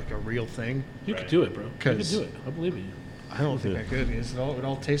a real thing. You could do it, bro. You could 'Cause- do it. I believe in you. I don't think I could because it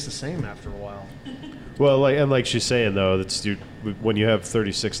all tastes the same after a while. Well, like she's saying though, that's when you have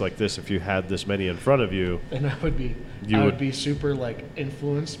 36 like this. If you had this many in front of you, And I would be, You I would- would be super like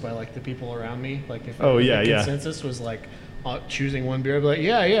influenced by like the people around me. Like if Oh, the yeah, yeah. consensus was like choosing one beer, I'd be like,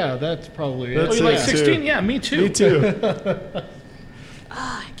 yeah, that's probably That's Oh, it. you like it, too. 16? Yeah, me too. me too.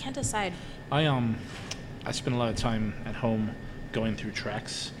 I can't decide. I spend a lot of time at home going through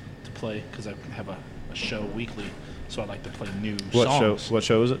tracks to play because I have a show weekly, so I like to play new What show? songs. What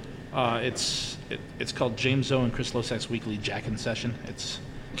show is it? It's called James O and Chris Losak's weekly Jackin' session. It's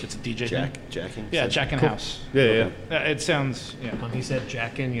a DJ thing. Jacking. Yeah, Jackin' House. Yeah. It sounds When he said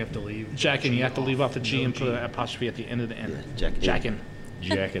Jackin', you have to leave. Jackin'. You have to G leave off the off, G no and put G. an apostrophe at the end of the N. Yeah, Jackin'. Jackin'.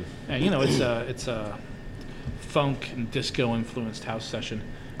 Jacking. And it's a funk and disco influenced house session.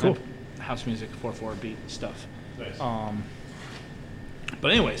 Cool. House music, 4/4 beat stuff. Nice.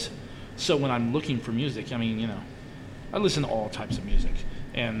 But anyways, so when I'm looking for music, I mean, I listen to all types of music.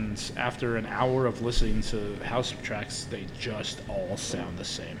 And after an hour of listening to house tracks, they just all sound the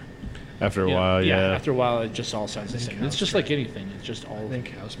same. After a You know, while, yeah. After a while, it just all sounds the think same. It's house just like anything. It's just all. I think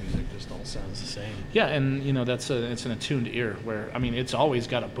house music just all sounds the same. Yeah, and it's an attuned ear where I mean it's always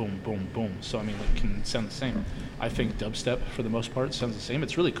got a boom, boom, boom. So I mean it can sound the same. I think dubstep for the most part sounds the same.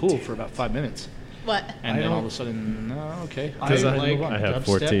 It's really cool for about 5 minutes, What? and I then all of don't- a sudden, okay. Because I I- like I have dubstep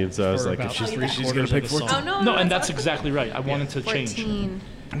 14, so I was for like, if about she's three she's gonna pick 14. Oh, no. No, and that's exactly right. I wanted to 14. change.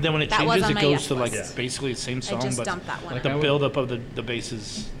 And then when it That was changes, on it my goes yes to like list. basically the same song, just but dumped that one. Like the I would- buildup of the bass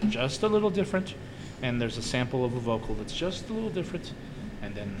is just a little different, and there's a sample of a vocal that's just a little different,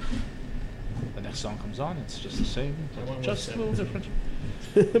 and then the next song comes on, it's just the same, I went with just a little 17.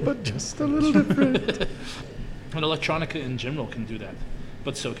 different. But just a little different. And electronica in general can do that,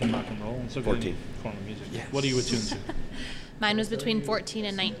 but so can rock and roll, and so can 14. any form of music. What are you attuned to? Mine was between 14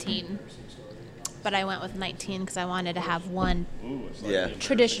 and 19. But I went with 19 because I wanted to have one Yeah.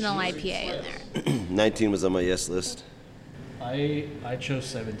 traditional IPA in there. 19 was on my yes list. I chose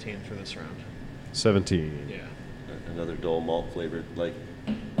 17 for this round. 17. Yeah. Another dull malt flavored, like.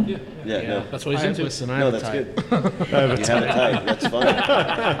 Yeah, Yeah, no. that's what he's into. Listen, I No, have a that's type. good. You have it tight. That's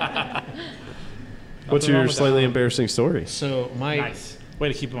fine. What's Nothing wrong your with slightly that. embarrassing story? So my Nice way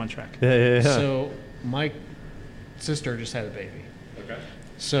to keep him on track. Yeah. so my sister just had a baby. Okay.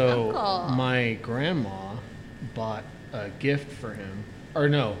 So Uncle. my grandma bought a gift for him, or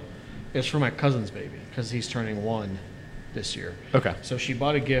no, it's for my cousin's baby because he's turning 1 this year. Okay. So she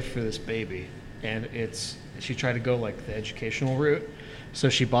bought a gift for this baby, and she tried to go like the educational route. So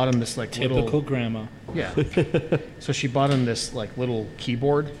she bought him this like Typical little grandma. yeah. So she bought him this like little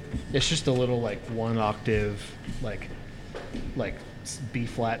keyboard. It's just a little like 1 octave like B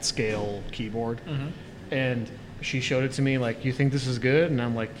flat scale keyboard. And she showed it to me like, you think this is good? And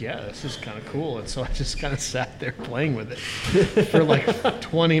I'm like, yeah, this is kind of cool. And so I just kind of sat there playing with it for like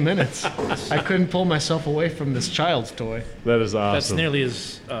 20 minutes. I couldn't pull myself away from this child's toy. That is awesome.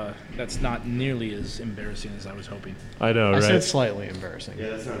 That's not nearly as embarrassing as I was hoping. I know, I right? said slightly embarrassing.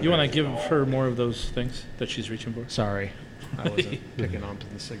 You want to give her more of those things that she's reaching for? Sorry, I wasn't picking up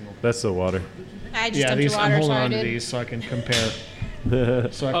the signal. That's the water. I just Yeah, dumped these your I'm water, holding so I on to did. these so I can compare.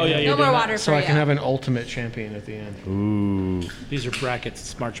 So I can Oh, yeah, have, you're No more doing water so for I you. can have an ultimate champion at the end. Ooh. These are brackets.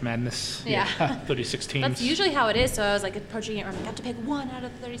 It's March Madness. Yeah. 36 teams. That's usually how it is. So I was like approaching it. I'm like, I have to pick one out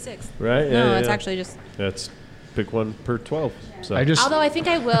of the 36. Right? Yeah, No, yeah, it's yeah. actually just. That's pick one per 12. So I just Although I think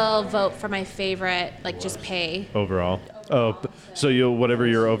I will vote for my favorite, like just pay. overall. Oh, so you'll whatever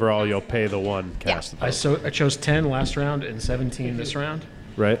your overall, you'll pay the one cast. Yeah. vote, I chose 10 last round and 17 this round,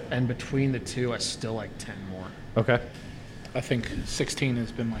 right? and between the two, I still like 10 more. Okay. I think 16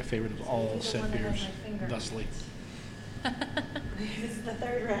 has been my favorite of all said beers, thusly. This is the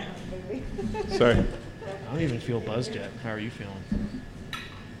third round, baby. Sorry. I don't even feel buzzed yet. How are you feeling?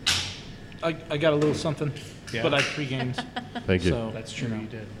 I got a little something, Yeah. but I 3 games. Thank you. So That's true. You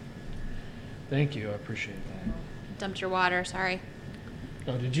did. Thank you. I appreciate that. Dumped your water. Sorry.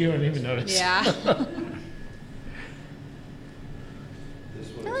 Oh, did you? I didn't even notice. Yeah.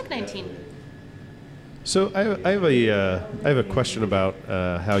 I like 19. So I have a question about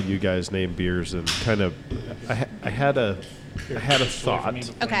how you guys name beers, and kind of I had a thought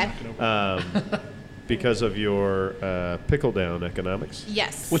Okay. because of your pickle down economics.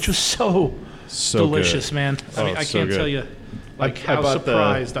 Yes. which was so delicious, good. man. I mean, Oh, I so can't good. tell you like I how bought the-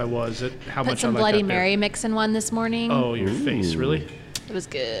 surprised I was at how Put much some I like Bloody that beer. Mary mix in one this morning. Oh, your face, really? It was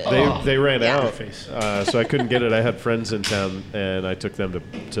good. They ran Yeah. out, Face. so I couldn't get it. I had friends in town, and I took them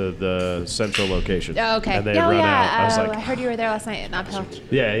to the central location. Oh, okay. And they Yeah, run yeah. out. I was I like, heard you were there last night at Nob Hill.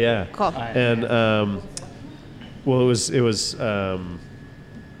 yeah, yeah. Cool. And well, it was.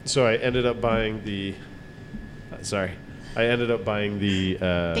 So I ended up buying the. Sorry, I ended up buying the.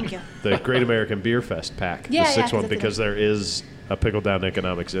 Thank you. The Great American Beer Fest pack, Yeah, the yeah, 6th 'cause one, it's in because there is a pickle down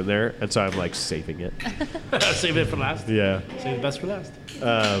economics in there, and so I'm like saving it. Save it for last. Yeah. Save the best for last.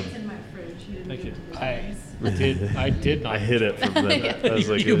 Thank you. I did not. I hid it from them. I was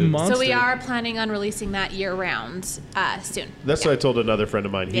like, You uh, monster. So we are planning on releasing that year round soon. That's what I told another friend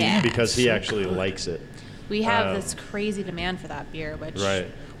of mine. Yeah. Because he actually likes it. We have Um, this crazy demand for that beer, which Right.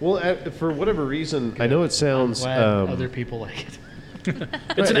 Well, for whatever reason, I know it sounds Glad other people like it.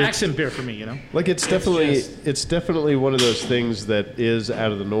 It's an Right, accent beer for me, you know. like it's definitely one of those things that is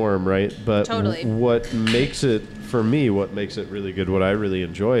out of the norm, right? But Totally. what makes it for me, what makes it really good, what I really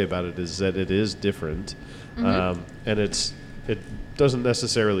enjoy about it is that it is different, Mm-hmm. and it doesn't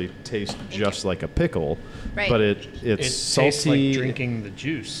necessarily taste just like a pickle, Right. but it's It salty. tastes like drinking the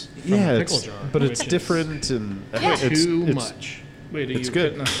juice from yeah, a pickle it's, jar. but it's which is different and Yeah. it's Too it's, much. Wait, are It's you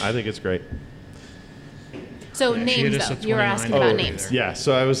good. getting a- I think it's great. So Yeah, she hit names us though. at You were 29 asking about over names. there. Yeah,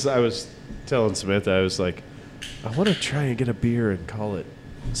 so I was telling Samantha, I was like, I want to try and get a beer and call it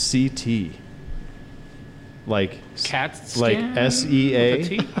CT. Like Cat like scan? SEA With a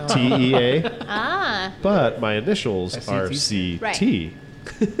T? TEA, Ah, but my initials are SET? CT.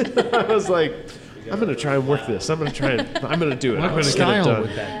 I was like, I'm gonna try and work this. I'm gonna do it. I'm What gonna get it style done.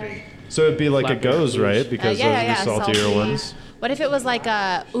 would that be? So it'd be like Flat a beer goes, blues. right? Because yeah, those are the saltier salty. ones. What if it was like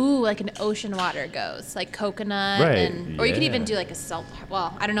like an ocean water goes, like coconut, Right, or you could even yeah. do like a salt.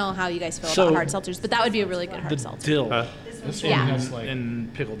 Well, I don't know how you guys feel So- about hard seltzers, but that would be a really good The hard seltzer. dill This Yeah. one has like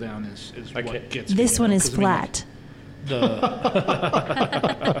and pickle down is I what can't- gets me, you know, 'cause I mean, like, the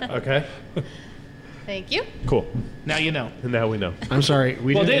Okay, Thank you. cool. now you know. Now we know. I'm sorry,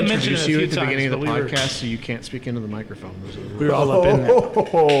 we Well, they didn't had mentioned introduce it a you few at the times, beginning of the but we were- podcast, so you can't speak into the microphone. We were all up in there.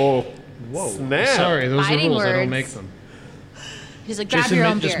 Oh, whoa! Snap! Sorry, those are Fighting rules. I don't words. make them. He's like, grab Jason your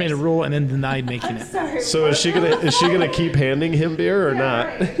own just beers. made a rule and then denied making it. So is she gonna keep handing him beer or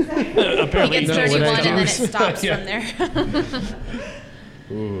not? He Apparently, gets No, 31 what I and do then it is- stops Yeah. from there.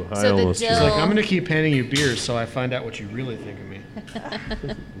 Ooh, I So the almost. dill- It's like, I'm going to keep handing you beers so I find out what you really think of me.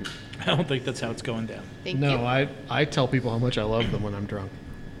 I don't think that's how it's going down. Thank No, you. I tell people how much I love them when I'm drunk.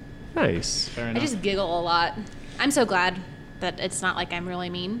 Nice. Fair I enough. just giggle a lot. I'm so glad that it's not like I'm really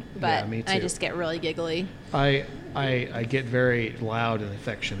mean, but Yeah, me I too. just get really giggly. I get very loud and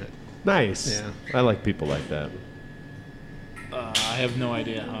affectionate. Nice. Yeah. I like people like that I have no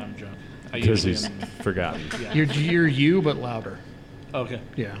idea how I'm drunk. I because usually he's am. forgotten. Yeah. You're you, but louder. Okay.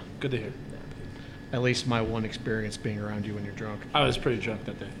 Yeah. Good to hear. At least my one experience being around you when you're drunk. I was pretty drunk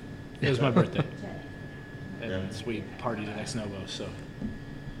that day. It was my birthday. And we partied at Ex Novo, so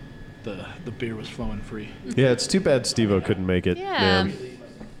the beer was flowing free. Yeah, it's too bad Steve-O couldn't make it. Yeah. Man.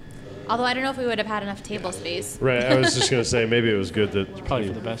 Although I don't know if we would have had enough table space. Right. I was just gonna say maybe it was good that Probably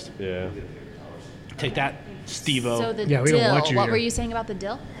for the best. Yeah. Take that, Steve-O. So the Yeah, we don't dill. want you What here. were you saying about the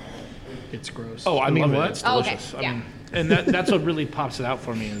dill? It's gross. Oh, I mean, love what? it. It's Oh, okay. delicious. Yeah. I mean, and that's what really pops it out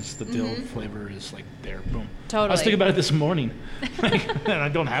for me is the dill flavor is like there. Boom. I was Totally. thinking about it this morning, and I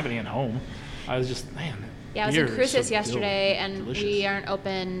don't have any at home. I was just, man. Yeah, I was in beer is Cruces so yesterday, and delicious. we aren't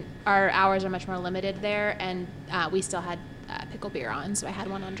open. Our hours are much more limited there, and we still had pickle beer on, so I had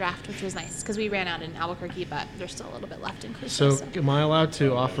one on draft, which was nice because we ran out in Albuquerque, but there's still a little bit left in Cruces. So, am I allowed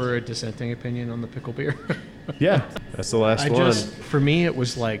to offer a dissenting opinion on the pickle beer? Yeah. That's the last one. For me, it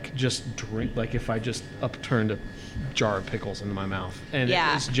was like just drink, like if I just upturned a jar of pickles into my mouth. And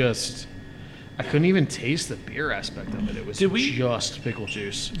Yeah. it was just, I couldn't even taste the beer aspect of it. It was Did we- just pickle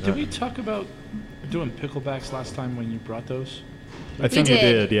juice. Did we talk about doing picklebacks last time when you brought those? I think We you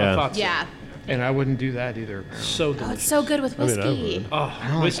did. did. Yeah. I thought so. yeah. And I wouldn't do that either. So Oh, delicious. it's so good with I mean, I whiskey. would. Oh,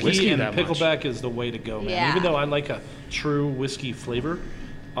 don't like whiskey, whiskey and that much. pickleback is the way to go, man. Yeah. Even though I like a true whiskey flavor,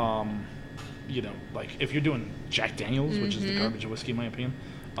 you know, like if you're doing Jack Daniels, which is the garbage of whiskey in my opinion,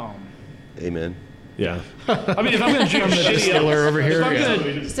 Amen. Yeah. I mean, if I'm going to drink shitty distiller over here, if I'm yeah.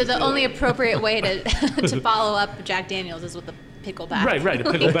 gonna- So the only appropriate way to to follow up Jack Daniels is with a pickleback. right, a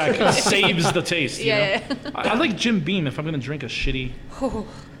pickleback saves the taste. You Yeah, know? I like Jim Beam if I'm going to drink a shitty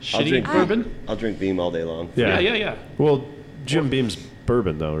drink- bourbon. I'll drink Beam all day long. Yeah. Well, Jim Beam's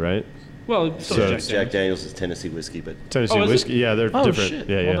bourbon, though, right? Well, so So is Jack Daniels is Tennessee whiskey, but Tennessee Oh, is it? whiskey. Yeah, they're Oh different. shit!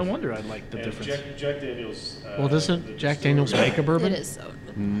 Yeah, Well, no wonder I like the difference. Jack Daniels. Well, doesn't Jack Daniels make a bourbon? It is so.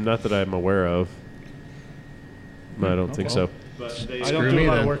 Not that I'm aware of. I don't think so. I Screw don't do me a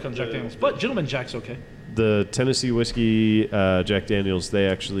lot then. of work on Jack Daniels, but Gentleman Jack's okay. The Tennessee whiskey, Jack Daniels, they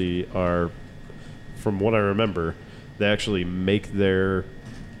actually are, from what I remember, they actually make their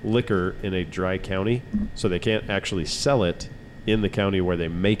liquor in a dry county, so they can't actually sell it in the county where they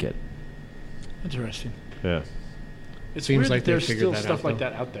make it. Interesting. Yeah. It Seems weird like that they there's figured still that stuff out, like though.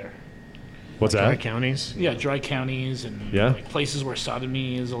 that out there. What's Dry that? counties. Yeah, dry counties and Yeah. like places where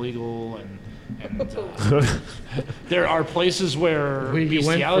sodomy is illegal, and there are places where We went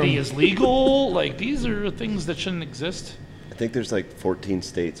bestiality from- is legal. Like these are things that shouldn't exist. I think there's like 14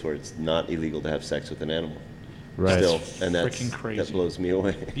 states where it's not illegal to have sex with an animal. Right. Still, and Freaking crazy. that blows me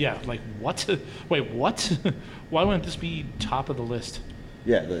away. Yeah, like what? Wait, what? Why wouldn't this be top of the list?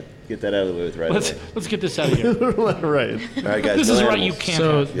 Yeah, get that out of the way with right away. Let's get this out of here. Right. All right, guys. This no is right. You animals. can't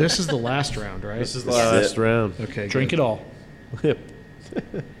So have. this is the last round, right? This is the This is last it. round. Okay. Drink good. it all. Yep.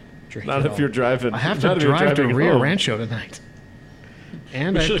 Drink Not it if all. you're driving. I have not to if you're drive to driving Rio home. Rancho tonight.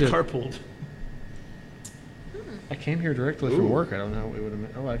 And We I have should have to, carpooled. I came here directly from work. I don't know what it would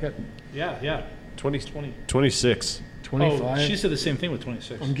have. Oh, I got Yeah. 20, 20. 26. 25. Oh, she said the same thing with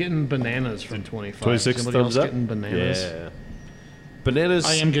 26. I'm getting bananas from 25. 26 Is anybody thumbs else up. getting bananas? Yeah. Bananas.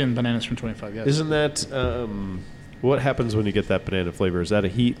 I am getting bananas from 25. Yes. Isn't that what happens when you get that banana flavor? Is that a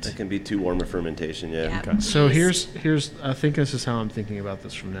heat? That can be too warm a fermentation, yeah. Yeah. So here's I think this is how I'm thinking about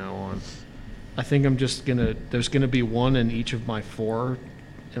this from now on. I think I'm just gonna there's gonna be one in each of my four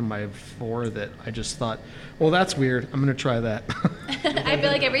that I just thought, well, that's weird. I'm gonna try that. I feel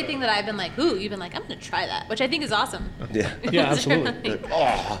like everything that I've been like, ooh, you've been like, I'm gonna try that, which I think is awesome. Yeah. Yeah, absolutely.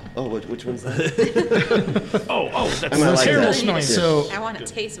 Oh, which one's that? Oh, that's I like terrible that. smelling. So I want to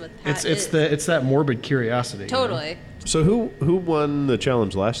taste what that it's that morbid curiosity. you know? totally So who won the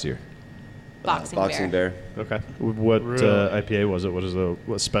challenge last year? boxing, Bear. Okay. What IPA was it? Was it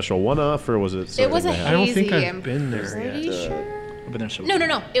a special one-off or was it? It something was a they had? I don't think hazy. I've I'm been there pretty yet. sure. I've been there so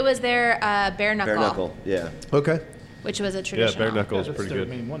No. It was their bare knuckle, Bare knuckle, yeah. Okay. which was a Yeah, traditional. bare knuckle is That's pretty their good.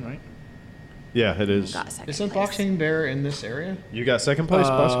 main one, right? Yeah, it is. Got second Isn't place. Boxing Bear in this area? You got second place,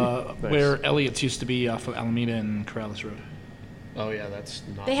 Bosky? Nice. Where Elliott's used to be off of Alameda and Corrales Road. Oh yeah, that's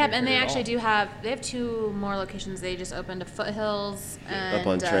not. They have, near and they here at actually all. they have two more locations. They just opened a Foothills and Up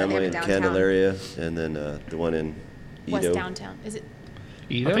on they have a Tramway and downtown. Candelaria, and then the one in West Edo. downtown. Is it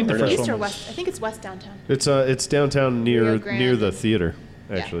Edo? I think the Or first east one or was- west? I think it's west downtown. It's downtown near Rio Grande near the and- theater,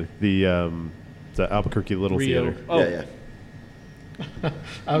 Yeah. actually. The Albuquerque Little Rio. Theater. Oh, Yeah.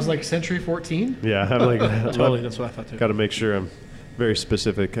 I was like Century 14. Yeah, I'm like totally. That's what I thought too. got to make sure I'm very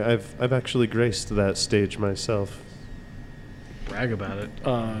specific. I've actually graced that stage myself. Brag about it.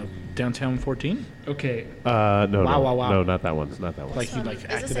 Downtown 14? Okay. No, Wow. no, not that one. Not that one. Like you like Is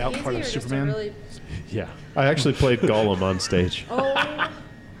this acted a out hazy part or of just a Superman? really- Yeah, I actually played Gollum on stage. Oh,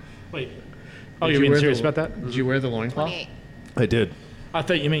 Wait. Oh, Did you're being wear serious the- about that? Did you wear the loincloth? 28. I did. I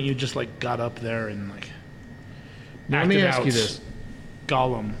thought you meant you just like got up there and like Now, let me acted ask out you this.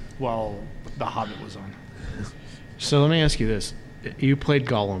 Gollum while The Hobbit was on. So let me ask you this. You played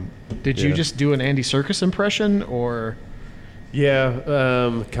Gollum. Did you Yeah. just do an Andy Serkis impression, or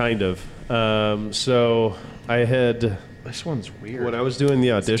Yeah, kind of. So I had this one's weird? when I was doing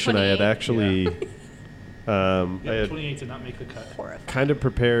the audition, I had 28. actually I had 28 did not make the cut. Horrified. kind of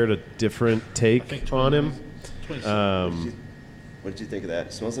prepared a different I take think on 29. him. 26. What did you think of that?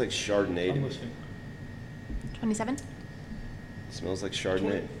 It smells like Chardonnay to I'm me. listening. 27. It smells like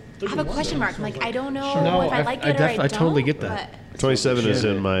Chardonnay. I have a question mark. I'm like, I don't know No, if I like it or I I don't. totally get that. but 27 is Chardonnay.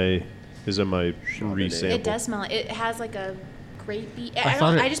 in my resample. It does smell. It has like a grapey. I I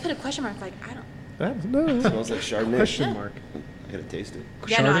thought don't. it- I just put a question mark. Like I don't. No. It smells like Chardonnay. Question mark. I gotta taste it.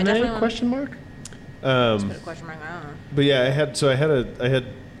 Yeah, no, I definitely Chardonnay? want- Question mark. Put a question mark. I don't know. But yeah,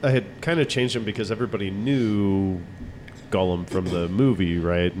 I had kind of changed him because everybody knew Gollum from the movie,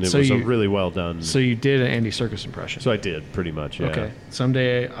 right? And it So was a you- really well done. So you did an Andy Serkis impression. So I did pretty much. Yeah. Okay.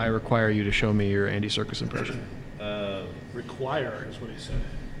 Someday I require you to show me your Andy Serkis impression. Require is what he said.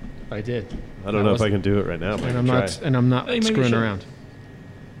 I did. I don't know if I can do it right now. But I And can I'm try. not. And I'm not Hey, maybe you screwing should. around.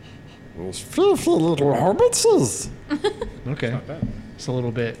 Those filthy little hobbitses. Okay. Not bad. It's a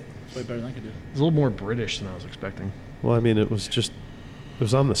little bit. It's way better than I could do. It's a little more British than I was expecting. Well, I mean, it was just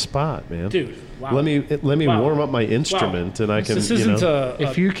was on the spot, man. Dude, wow. Let me Wow. warm up my instrument, and I can. This isn't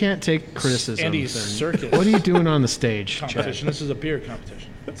If you can't take criticism, Andy's then circus what are you doing on the stage, Chad? competition. This is a beer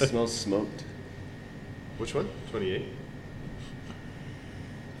competition. It smells smoked. Which one? 28.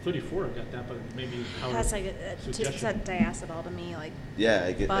 34, I got that, but maybe how That's like a 2% diacetyl to me, like Yeah,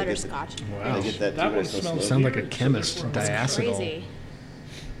 I get butterscotch. I get that too. That when one it smells smells- smoked. Sound like a Beer, chemist. 34. Diacetyl. Crazy.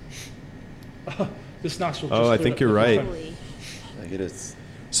 this nostril. Oh, just I lit think up you're the right. front. Holy. I get it.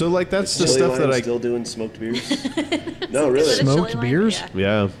 So like that's the Chili stuff that Lime I still doing smoked beers. No, really. Is it a Smoked chili beers? lime?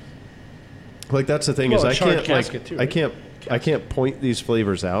 Yeah. Yeah. Like that's the thing Well, is a I charred can't casket too, right? I can't point these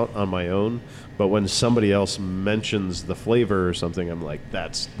flavors out on my own, but when somebody else mentions the flavor or something, I'm like,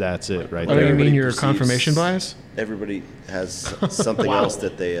 that's it right Oh, there. you mean Everybody your perceives- confirmation bias? Everybody has something else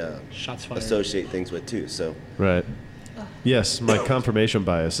that they Shots fired. associate things with too. So Right. Yes, my confirmation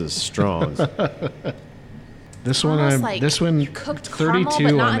bias is strong. This one, Almost I'm. like This one, cooked 32.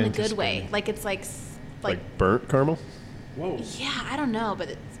 caramel, but not I'm in a good anticipating. way. Like it's like like burnt caramel? Whoa. yeah, I don't know, but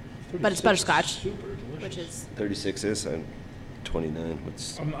it's 36 is butterscotch, Super delicious. which is 36 is. I'm 29.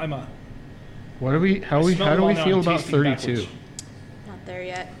 What's I'm a. What do we? How I we? smell How do them we all now, feel I'm about tasting 32? backwards. not there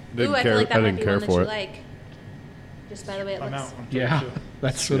yet. Didn't Ooh, I care- feel like I that might didn't be care one that for you it. like. Just by the way it I'm looks. out. I'm Yeah, 32.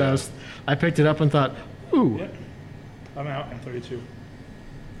 that's what I Yeah. was. I picked it up and thought, ooh, Yep. I'm out. I'm 32.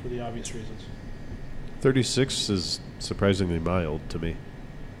 For the obvious reasons. 36 is surprisingly mild to me.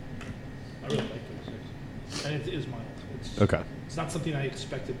 I really like 36. And it is mild. It's, Okay. It's not something I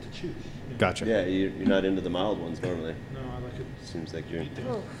expected to choose. you know. Gotcha. yeah? You're not into the mild ones normally. No, I like it. Seems like you're. Beat down.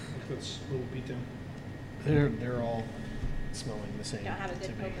 Oh. Like that's a little beat down. they're all smelling the same. You don't have a to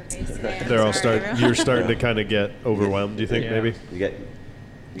good me. poker face today. I'm They're all sorry, everyone. you're starting to kind of get overwhelmed, do you think Yeah. maybe? You got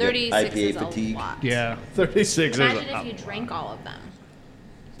 36 IPA is fatigue. a lot. Yeah, 36 Imagine is if you drank all of them.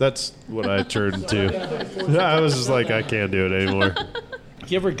 That's what I turned to. I was just like, I can't do it anymore.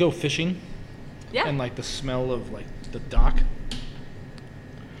 You ever go fishing Yeah. and like the smell of like the dock?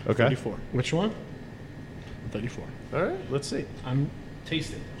 Okay. 34. which one? 34. All right, let's see. I'm.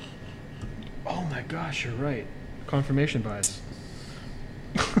 Taste it. Oh my gosh, you're right. Confirmation bias.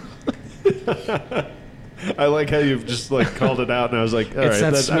 I like how you've just like called it out, and I was like, all It's right,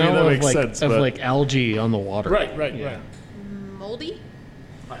 that that, smell I mean, that of makes like sense. of but like algae on the water. Right, right, Yeah. right. Moldy?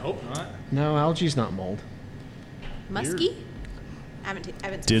 I hope not. No, algae's not mold. Musky? I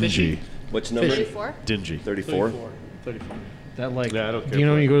haven't dingy, Which number? 34? dingy. 34. 34. That like. Yeah, I don't do care you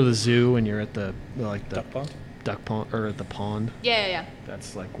know for when it. you go to the zoo and you're at the like the Duck pond? duck pond or at the pond? Yeah, yeah,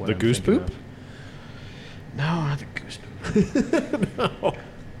 That's like what The I'm goose thinking poop? of. No, not the goose poop.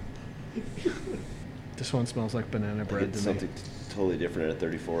 This one smells like banana I bread get to me. something totally different at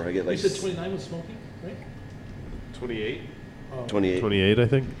 34. I get You like said 29 was smoky, right? 28. Oh, 28. 28, I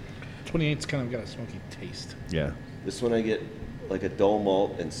think. 28's kind of got a smoky taste. Yeah. This one I get like a dull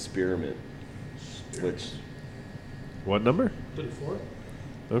malt and spearmint, which What number? 34?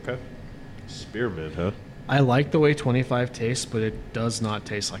 Okay. Spearmint, huh? I like the way 25 tastes, but it does not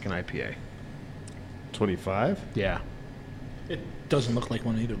taste like an IPA. 25. Yeah. It doesn't look like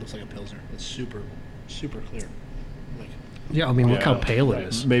one either. It looks like a Pilsner. It's super, super clear. Like, Yeah, I mean, look how Yeah. pale it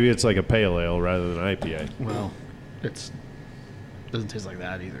is. Maybe it's like a pale ale rather than IPA. Well, it's doesn't taste like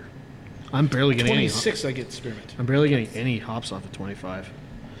that either. I'm barely getting any. 26, I get spearmint. I'm barely getting any hops off of 25.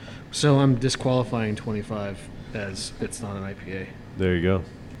 So I'm disqualifying 25 as it's not an IPA. There you go.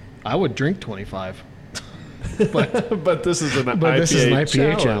 I would drink 25, but But this is an but IPA this is an IPA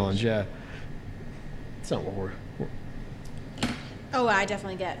challenge. challenge. Yeah. It's not what we're Oh, I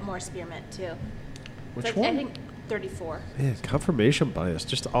definitely get more spearmint too. which It's like, one? I think 34. Man, confirmation bias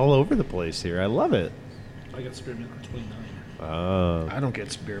just all over the place here. I love it. I got spearmint on 29. I don't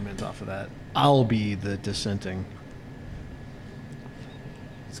get spearmint off of that. I'll be the dissenting.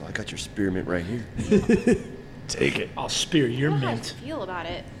 so I got your spearmint right here. Take it. I'll spear I your don't know how to mint. feel about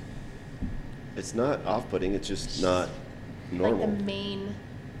it. It's not off-putting. It's just not normal. Like the main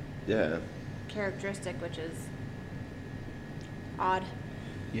Yeah. characteristic, which is odd.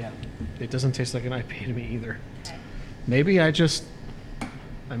 Yeah, it doesn't taste like an IPA to me either. Okay. Maybe I just,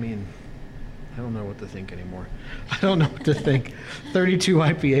 I mean, I don't know what to think anymore. I don't know what to think. 32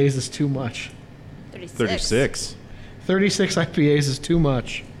 IPAs is too much. 36. 36. 36 IPAs is too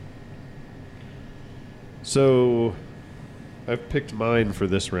much. So I've picked mine for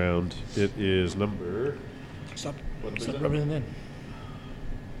this round. It is number Stop rubbing it in.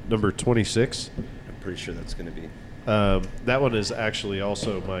 number 26. I'm pretty sure that's going to be. That one is actually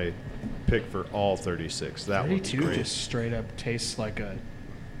also my pick for all 36. That one's 32 great. just straight up tastes like a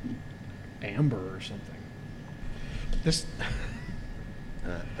amber or something. This,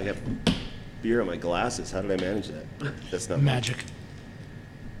 I got beer on my glasses. How did I manage that? That's not Magic.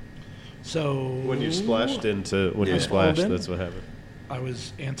 So When you splashed, all in? that's what happened. I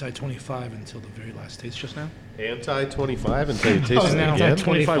was anti-25 until the very last taste just now. Anti-25 until you tasted Oh, it now again?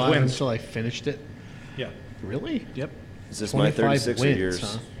 25 wins. until I finished it. Yeah. Really? Yep. Is this my 36 or wins,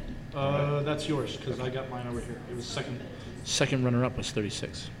 yours? huh? That's yours because I got mine over here. It was second runner-up was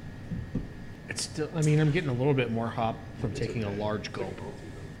 36. It's still. I mean, I'm getting a little bit more hop from taking a large gulp.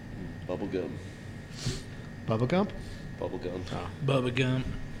 Bubble gum. Bubba Gump? Bubble gum. Bubba gum,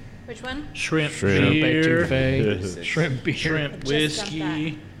 Which one? shrimp, Shrimp. beer, Etouffee, shrimp beer. shrimp Just dump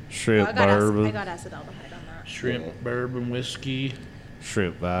whiskey, Oh, Shrimp I got bourbon, acetaldehyde on that. shrimp bourbon whiskey,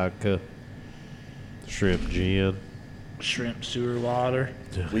 shrimp vodka, shrimp gin. shrimp sewer water.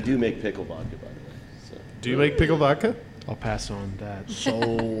 We do make pickle vodka, by the way. So. Do you make pickle vodka? I'll pass on that.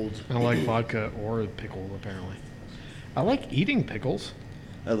 Sold. I don't like vodka or pickle, apparently. I like eating pickles.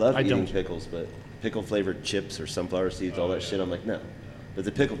 I love I eating don't. pickles, but pickle flavored chips or sunflower seeds, all that shit, I'm like, no. But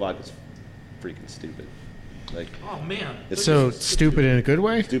the pickle vodka's freaking stupid. Like, Oh man. it's So stupid in a good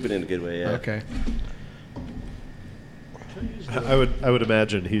way? stupid in a good way, yeah. Okay. I would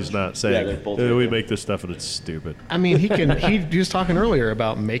imagine he's not saying, they're both we right. make this stuff and it's stupid. I mean, he was talking earlier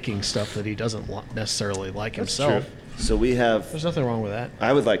about making stuff that he doesn't necessarily like himself. true. So we have, There's nothing wrong with that.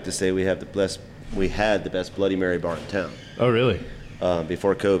 I would like to say we had the best Bloody Mary bar in town Oh, really?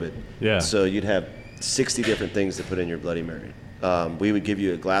 before COVID. Yeah. So you'd have 60 different things to put in your Bloody Mary. We would give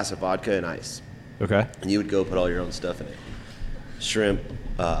you a glass of vodka and ice, Okay. and you would go put all your own stuff in it. Shrimp,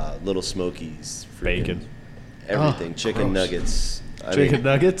 little smokies, freaking Bacon. everything, chicken gross. nuggets, Chicken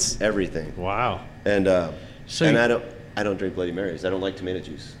nuggets? everything. Wow. And So and you- I don't drink Bloody Marys. I don't like tomato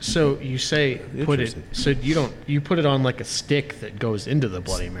juice. So you say put it. Interesting. So you put it on like a stick that goes into the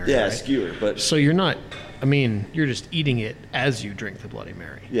Bloody Mary. Yeah, right? skewer, but So you're not. I mean, you're just eating it as you drink the Bloody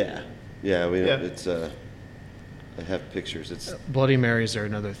Mary. yeah. Yeah. It's I have pictures. It's Bloody Marys are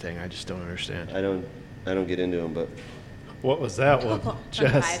another thing I just don't understand. I don't get into them, but What was that one?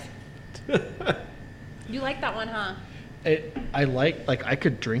 Jess. 25. You like that one, huh? I like I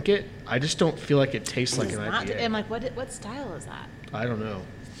could drink it. I just don't feel like it tastes like It's an not. IPA. I'm like, what style is that? I don't know.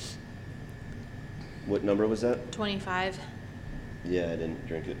 what number was that? 25. Yeah, I didn't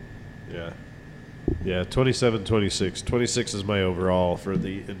drink it. Yeah. Yeah, 27, 26. 26 is my overall for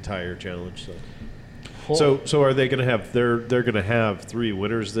the entire challenge. So are they going to have they're going to have 3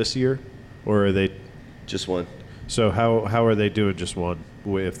 winners this year, or are they? Just one. So how are they doing just one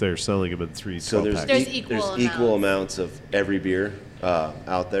if they're selling them in 3 So 12 there's packs? There's equal equal amounts of every beer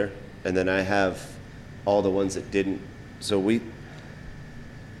out there, and then I have all the ones that didn't. So we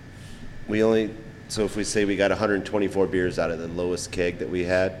only so if we say we got 124 beers out of the lowest keg that we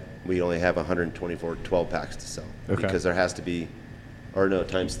had, we only have 124 12 packs to sell Okay. because there has to be, or no,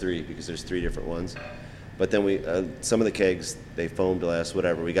 times 3 because there's 3 different ones. But then we some of the kegs they foamed less,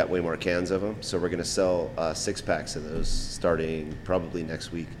 whatever. We got way more cans of them, so we're gonna sell 6 packs of those starting probably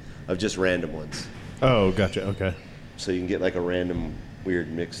next week of just random ones. Oh, gotcha. Okay. So you can get like a random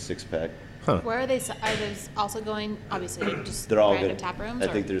weird mixed 6-pack. Where are they? Are those also going? Obviously, just They're all random good. tap rooms. I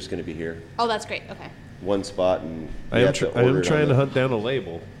or- think they're just going to be here. Oh, that's great. Okay. One spot, and I you am have to I am order it trying on to hunt down a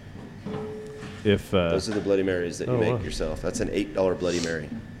label. If Those are the Bloody Marys that you Oh, make wow. yourself. That's an $8 Bloody Mary.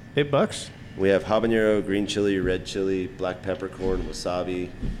 $8. We have habanero, green chili, red chili, black peppercorn, wasabi.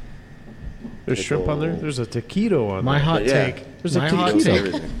 There's shrimp on there. Pickle. There's a taquito on My there. hot Yeah. take. There's a my key hot to Knows it. take.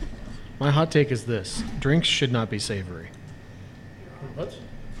 everything. My hot take is this: drinks should not be savory. What?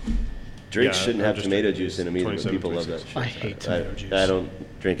 Drinks Yeah, shouldn't I'm have just tomato drinking juice in them either, but 27, people love that 26. shit. I hate tomato juice. I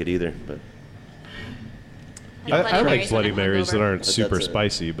don't drink it either, but I like Marys Bloody when I'm Marys that hungover. aren't But super that's a-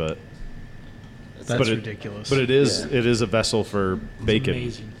 spicy, but That's but it- ridiculous. but it is Yeah. it is a vessel for bacon.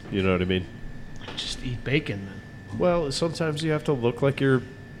 amazing. You know what I mean? Just eat bacon then. Well, sometimes you have to look like you're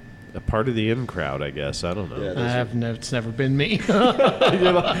a part of the in crowd. I guess I don't know. Yeah, I those have it's never been me. You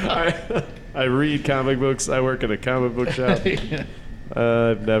know, I read comic books. I work in a comic book shop.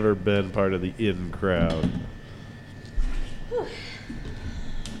 I've never been part of the in crowd.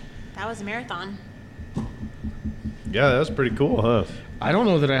 That was a marathon. Yeah, that was pretty cool, huh? I don't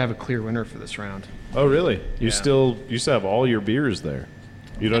know that I have a clear winner for this round. Oh, really? You Yeah. still have all your beers there.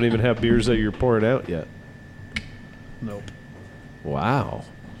 You don't even have beers that you're pouring out yet. Nope. Wow.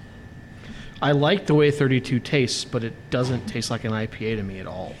 I like the way 32 tastes, but it doesn't taste like an IPA to me at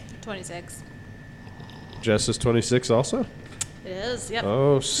all. 26. Jess is 26 also? It is. Yep.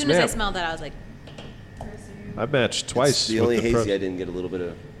 Oh, As soon as I snap. smelled that, I was like, I matched twice. It's the with only hazy pro- I didn't get a little bit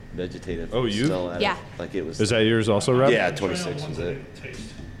of vegetative Oh, you? smell out of. Yeah. Like it was. Is that yours also, Rob? Yeah, 26 was it.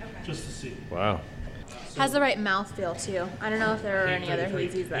 Just to see. Wow. has the right mouthfeel too. I don't know if there are any other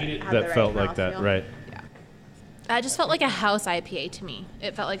hazies that have the That right felt like that, mouthfeel. right. Yeah. That just felt like a house IPA to me.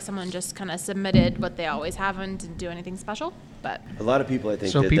 It felt like someone just kind of submitted what they always have and didn't do anything special. But A lot of people, I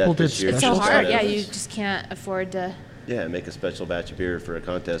think, So did people that this did year. it's so Special hard. Instead Yeah, of- you just can't afford to. Yeah, make a special batch of beer for a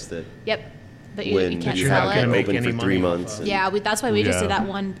contest that Yep. But you when can't you're sell not it. going to Make open any for 3 money off months. of. and- Yeah, that's why we just Yeah. did that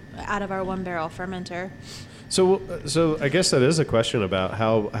one out of our 1-barrel fermenter. So I guess that is a question about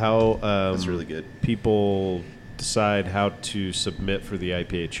how That's really good. people decide how to submit for the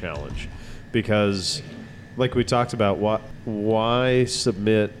IPA challenge, because like we talked about, why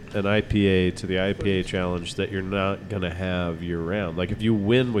submit an IPA to the IPA challenge that you're not going to have year round? Like if you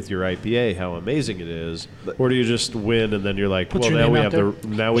win with your IPA, how amazing it is, But- or do you just win and then you're like, Put well, your now name we out have there. the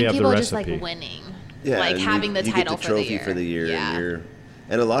now I we think have the people just recipe. like winning. Yeah, like and having the you title get the trophy for the year. Yeah. and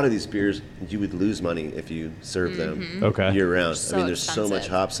and a lot of these beers you would lose money if you serve them Okay. year round. So I mean, there's so much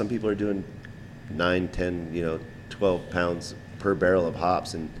expensive. hops. Some people are doing 9, 10, 12 pounds per barrel of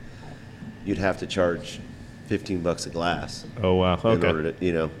hops, and you'd have to charge $15 a glass Oh wow, in okay. order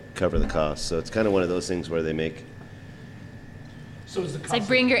to cover the cost. So it's kind of one of those things where they make. So is the It's like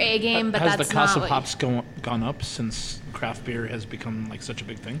bring your A game, but has that's the cost not of what hops gone up since craft beer has become like such a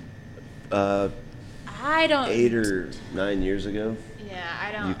big thing? I don't. 8 or 9 years ago, Yeah,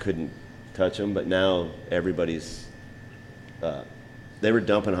 I don't. you couldn't touch them, but now everybody's. They were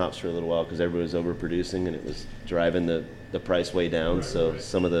dumping hops for a little while because everybody was overproducing, and it was driving the price way down. So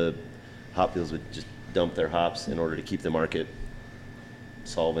some of the hop fields would just dump their hops in order to keep the market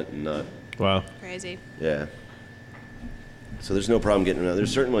solvent and not. Wow. Crazy. Yeah. So there's no problem getting them.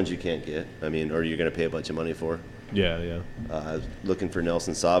 There's certain ones you can't get. I mean, or you're going to pay a bunch of money for. Yeah. I was looking for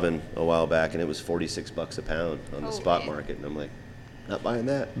Nelson Sauvin a while back, and it was $46 a pound on the spot Holy. market, and I'm like, not buying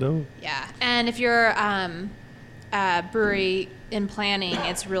that. No. Yeah, and if you're a brewery in planning,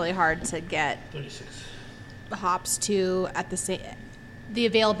 it's really hard to get 36. hops to at the same. The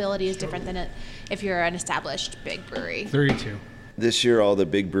availability is different than if you're an established big brewery. 32. This year, all the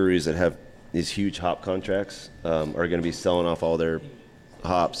big breweries that have these huge hop contracts are going to be selling off all their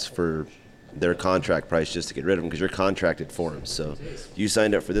hops for their contract price just to get rid of them because you're contracted for them. So you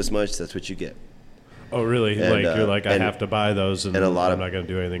signed up for this much, that's what you get. Oh really? And, Like you're like I and- have to buy those, and and a lot I'm of- not going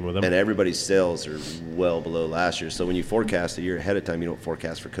to do anything with them. And everybody's sales are well below last year. So when you forecast a year ahead of time, you don't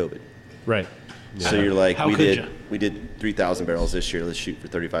forecast for COVID. Right. So you're like, How we could did ya? we did 3,000 barrels this year. Let's shoot for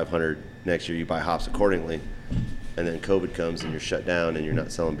 3,500 next year. You buy hops accordingly, and then COVID comes and you're shut down and you're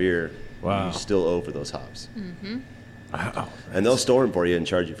not selling beer. Wow. You still owe for those hops, Wow. and they'll store them for you and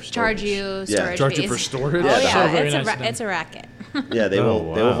charge you for storage. Charge you Yeah. storage Charge you fees. for storage? Oh Yeah, yeah, so very it's, nice of them. it's a racket. Yeah, they Oh,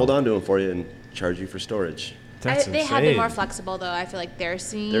 will. They will wow. hold on to them for you and charge you for storage. That's They have been insane. more flexible though. I feel like they're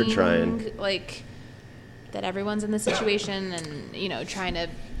seeing They're trying. like that everyone's in the situation and trying to.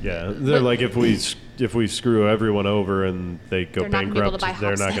 Yeah, they're like if we screw everyone over and they go They're not gonna be able to bankrupt, buy they're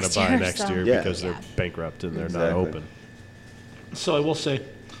hops not going next to buy year, next so- year Yeah. because Yeah. they're bankrupt and they're not Exactly. open. So I will say,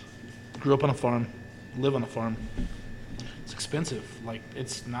 grew up on a farm, live on a farm. It's expensive. Like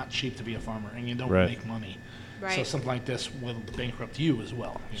it's not cheap to be a farmer, and you don't Right. make money. So Right. something like this will bankrupt you as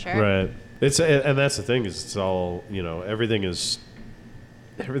well. Sure. Right. It's and that's the thing is it's all everything is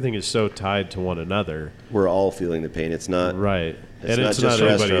so tied to one another. We're all feeling the pain. It's not. Right. It's and not it's just not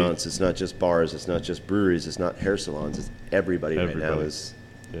anybody. restaurants. It's not just bars. It's not just breweries. It's not hair salons. It's everybody right now. Everybody. Is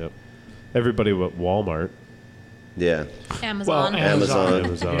Yep. Everybody but Walmart. yeah. Amazon. Amazon.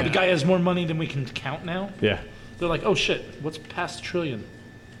 Amazon. The guy has more money than we can count now. Yeah. They're like, oh shit, what's past a trillion?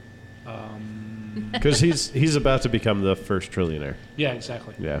 Because he's about to become the first trillionaire. Yeah,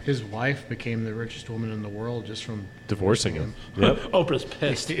 exactly. Yeah. His wife became the richest woman in the world just from Divorcing him. Yep. Oprah's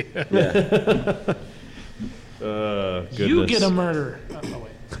pissed. Yeah. Goodness. You get a murder. Oh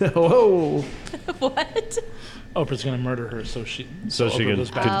wait. Whoa. What? Oprah's gonna murder her so she she Oprah can goes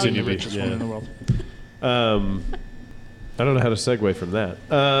back to being continue the to be- richest yeah. woman in the world. I don't know how to segue from that.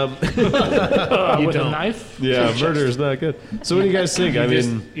 With a don't. knife. Yeah, murder is not good. So what do you guys think? I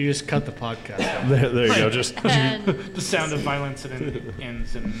mean, you just cut the podcast. there you go. Just And The sound of violence and it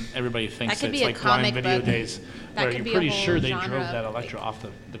ends, and everybody thinks could it's be a like blind comic video book. days, That where could you're be a pretty whole sure they genre drove of, that like- Electra off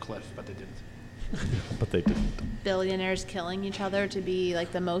the cliff, but they didn't. but they didn't. billionaires killing each other to be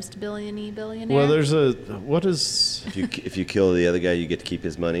like the most billionaire. Well, there's what is If you kill the other guy, you get to keep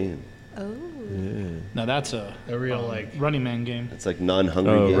his money. Oh. Now that's a real, like- Running Man game. It's like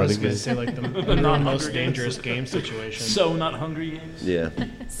non-hungry Oh, games. I was running going to games. say like the Non-Hunger most Games. dangerous game situation. So not Hungry Games. Yeah.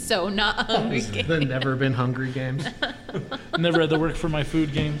 So not hungry. the never been hungry games. Never had to work for my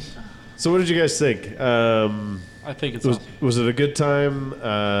food games. So what did you guys think? I think it's Was, awesome. was it a good time?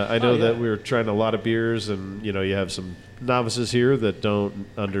 I know Oh, yeah. that we were trying a lot of beers, and you have some novices here that don't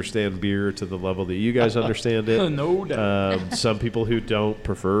understand beer to the level that you guys understand it. No doubt. Some people who don't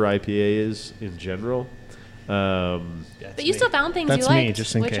prefer IPAs in general. But you still found things That's you liked. me,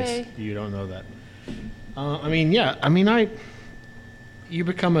 just in which case you don't know that. You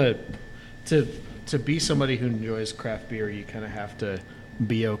become to be somebody who enjoys craft beer, you kind of have to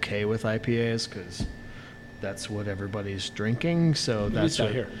be okay with IPAs because that's what everybody's drinking. So that's least out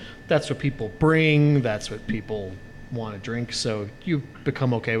what, here. that's what people bring. That's what people want to drink. So you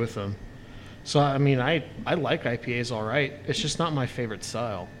become okay with them. So, I like IPAs all right. It's just not my favorite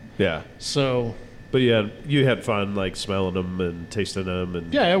style. Yeah. So, But you had fun like smelling them and tasting them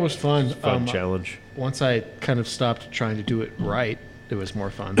and yeah, it was fun. fun challenge. Once I kind of stopped trying to do it right, it was more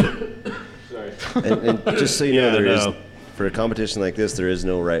fun. And just so you know, Yeah, there is no. for a competition like this, there is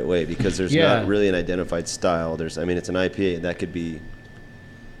no right way because there's Yeah. not really an identified style. It's an IPA, and that could be.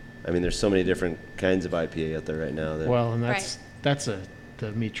 There's so many different kinds of IPA out there right now. That, Well, and that's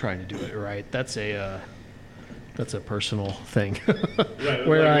me trying to do it right. That's a personal thing.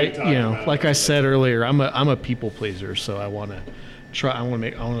 Where like we talked about. like I said earlier, I'm a people pleaser, so I want to try.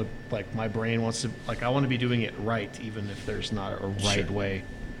 Like my brain wants to, like I want to be doing it right, even if there's not a right way.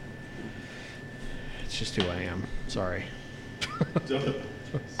 It's just who I am. Sorry.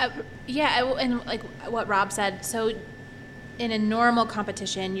 and like what Rob said, so in a normal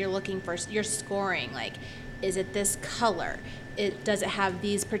competition, you're scoring, like, is it this color? Does it have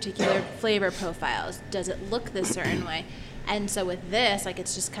these particular flavor profiles? Does it look this certain way? And so with this, like,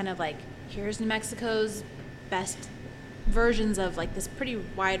 it's just kind of like, here's New Mexico's best versions of like this pretty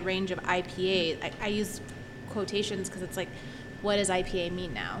wide range of IPA. I use quotations because it's like, what does IPA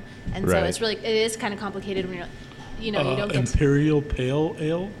mean now? And so Right. it is kind of complicated when you don't get Imperial Pale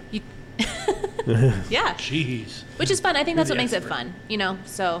Ale? yeah. Jeez. Which is fun. I think that's You're what the makes it fun,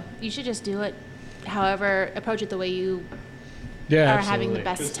 So you should just do it however, approach it the way you Yeah, are having the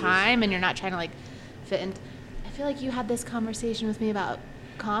absolutely. best time and you're not trying to like fit in. I feel like you had this conversation with me about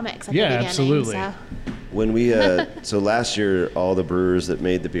comics at the beginning. absolutely. So. When we so last year, all the brewers that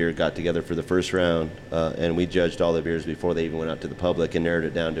made the beer got together for the first round, and we judged all the beers before they even went out to the public and narrowed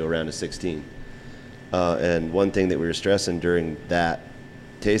it down to a round of 16. And one thing that we were stressing during that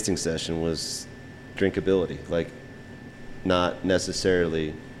tasting session was drinkability, like not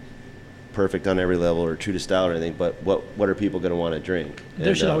necessarily perfect on every level or true to style or anything, but what are people going to want to drink? There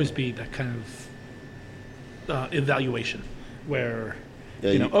And, should always be that kind of evaluation where,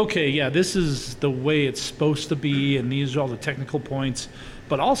 Yeah, okay, yeah, this is the way it's supposed to be, and these are all the technical points.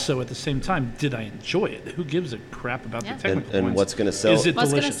 But also, at the same time, did I enjoy it? Who gives a crap about Yeah. the technical and points? what's going to sell? Is it What's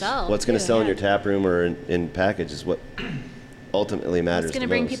going to delicious? sell? What's going to too, sell in yeah. your tap room or in package is what ultimately matters. What's going to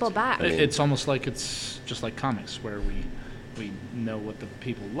the bring most. people back? I mean, It's almost like it's just like comics, where we know what the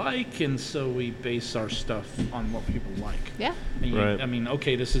people like, and so we base our stuff on what people like. Yeah. And Right.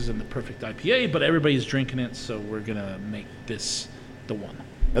 okay, this isn't the perfect IPA, but everybody's drinking it, so we're gonna make this the one.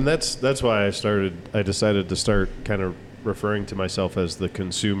 And that's why I decided to start kind of referring to myself as the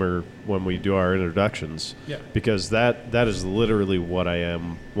consumer when we do our introductions. Yeah. Because that is literally what I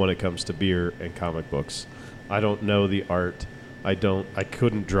am when it comes to beer and comic books. I don't know the art. I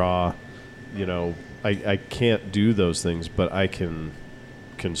couldn't draw, I can't do those things, but I can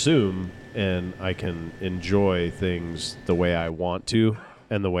consume and I can enjoy things the way I want to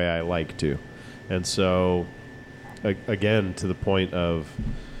and the way I like to. And so again, to the point of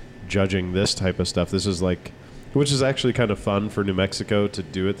judging this type of stuff, this is like, which is actually kind of fun for New Mexico to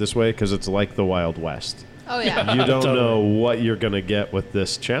do it this way because it's like the Wild West. Oh yeah. You don't Totally. know what you're going to get with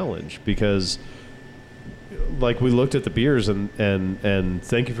this challenge because, like, we looked at the beers and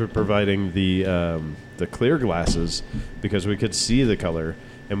thank you for providing the clear glasses because we could see the color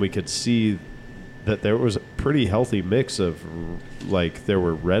and we could see that there was a pretty healthy mix of, like, there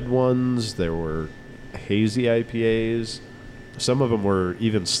were red ones, there were hazy IPAs. Some of them were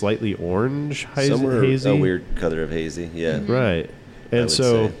even slightly orange some were hazy. a weird color of hazy. Yeah. Right. I And would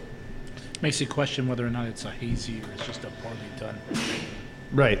so, say. Makes you question whether or not it's a hazy or it's just a poorly done.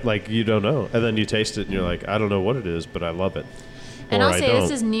 right, like, you don't know. And then you taste it and you're like, I don't know what it is, but I love it. And Or I'll I say this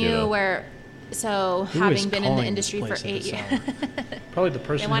don't, is new you know. where, so Who is having been in the calling industry this for place at 8 this years, hour? Probably the they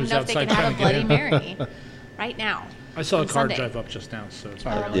person want who's to know if they outside can have trying a to Bloody get in. Mary right now. I saw a on car Sunday. drive up just now, so it's Oh,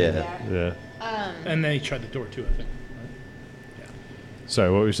 probably. really? Yeah. Yeah. And they tried the door too, I think. Sorry,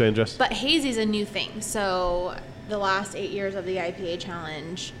 what were you saying, Jess? But hazy's a new thing. So the last 8 years of the IPA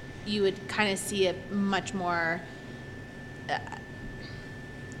challenge, you would kind of see a much more.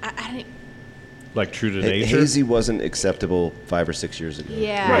 I don't. Like true to nature? Hazy wasn't acceptable 5 or 6 years ago.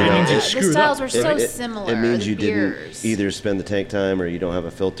 Yeah, Right. It means you the screwed styles up. were so It- similar. It means the you beers. didn't either spend the tank time or you don't have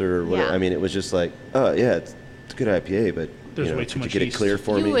a filter or whatever. Yeah. I mean, it was just like, oh yeah, it's a good IPA, but There's way could too you much get it yeast. clear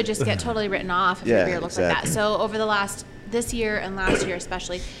for You me? would just get totally written off if Yeah, your beer looked like that. exactly. So over this year and last year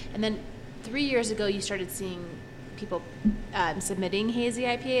especially, and then 3 years ago, you started seeing people submitting hazy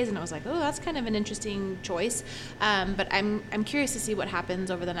IPAs, and I was like, oh, that's kind of an interesting choice. But I'm curious to see what happens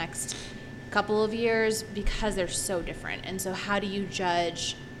over the next couple of years because they're so different. And so how do you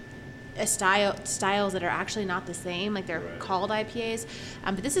judge styles that are actually not the same, like they're called IPAs,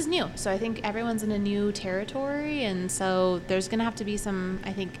 but this is new, so I think everyone's in a new territory, and so there's going to have to be some,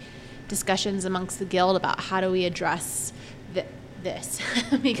 I think, discussions amongst the guild about how do we address this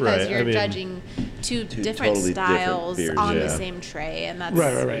because you're judging two different totally styles different beers, on the yeah. same tray, and that's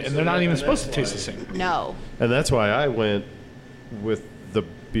Right. And they're not even supposed to taste the same. no. And that's why I went with the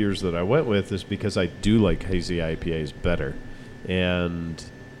beers that I went with, is because I do like hazy IPAs better, and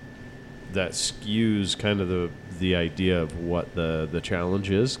that skews kind of the idea of what the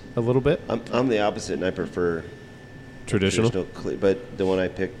challenge is a little bit. I'm the opposite, and I prefer Traditional. but the one I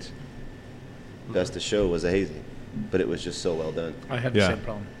picked best to show was a hazy, but it was just so well done. I had the Yeah. same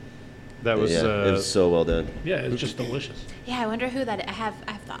problem. That was it was so well done. Yeah, it's just delicious. Yeah, I wonder who that. I have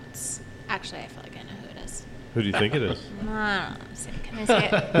thoughts. Actually, I feel like I know who it is. who do you think it is? I don't know. Can I say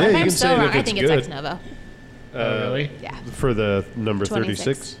it? Yeah, you If can I'm say so it wrong, if I it's think good. it's Ex Novo. Really? Yeah. For the number 26.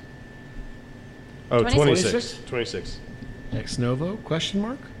 36? Oh, 26. 26. 26. Ex novo? Question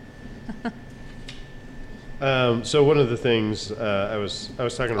mark? So one of the things I was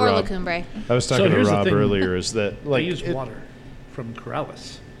talking to Or Rob. Lacumbre. I was talking to here's the Rob thing. earlier is that They like use water from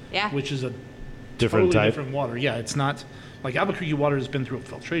Corrales, Yeah. which is a different totally type. different water. Yeah, it's not like Albuquerque water has been through a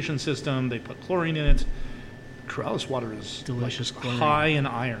filtration system. They put chlorine in it. Corrales water is Delicious like chlorine. high in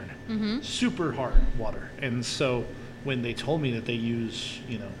iron, super hard water. And so when they told me that they use,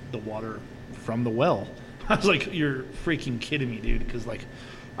 the water from the well, I was like, "You're freaking kidding me, dude!" Because like,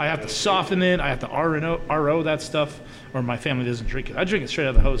 I have to soften it, I have to RO that stuff, or my family doesn't drink it. I drink it straight out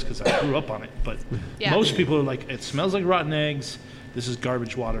of the hose because I grew up on it. But Yeah. most people are like, "It smells like rotten eggs. This is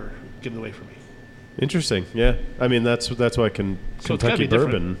garbage water. Get it away from me." Interesting. Yeah. I mean that's why So it's got to Kentucky be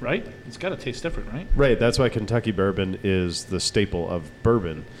bourbon. different, right? It's got to taste different, right? Right, that's why Kentucky bourbon is the staple of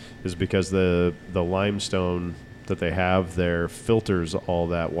bourbon, is because the limestone that they have there filters all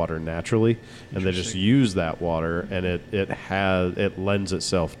that water naturally, and they just use that water, and it lends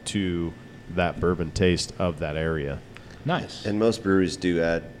itself to that bourbon taste of that area. Nice. And most breweries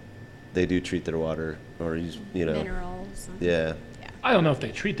they do treat their water or use, Minerals. And yeah. I don't know if they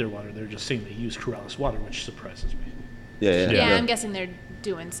treat their water. They're just saying they use Corrales water, which surprises me. Yeah. Yeah, I'm guessing they're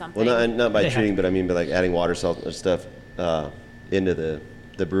doing something. Well, not by They treating, have- but I mean by like adding water, salt, and stuff into the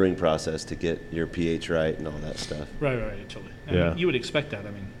brewing process to get your pH right and all that stuff. Right, totally. I Yeah. mean, you would expect that. I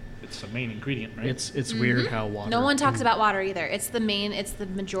mean, it's a main ingredient, right? It's weird how water. No one talks about water either. It's the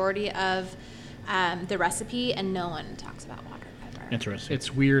majority of the recipe, and no one talks about water ever. Interesting.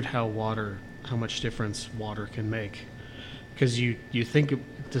 It's weird how much difference water can make. Because you think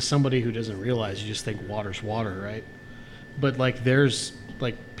to somebody who doesn't realize, you just think water's water, right? But like there's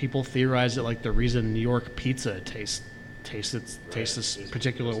like people theorize that like the reason New York pizza tastes this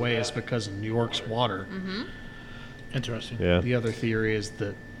particular way is because of New York's water. Interesting. Yeah. The other theory is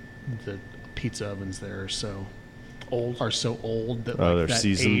that the pizza ovens there are so old that Oh, they're like that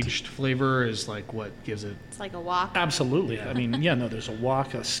seasoned. aged flavor is like what gives it. It's like a walk. Absolutely. I mean, no, there's a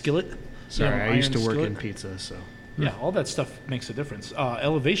wok, a skillet. Sorry, I used to iron work in skillet. pizza, so Yeah, all that stuff makes a difference.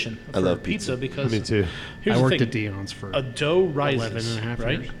 Elevation for I love pizza pizza. because Me too. here's I the worked thing. at Dion's for A dough rises, 11 and a half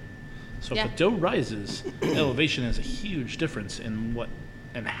right? years. So Yeah. if a dough rises, elevation has a huge difference in what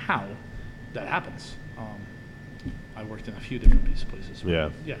and how that happens. I worked in a few different pizza places. Yeah.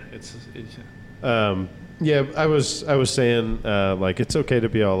 Yeah, it's Yeah, I was saying like it's okay to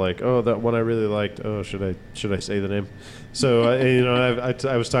be all like, oh, that one I really liked. Oh, should I say the name? So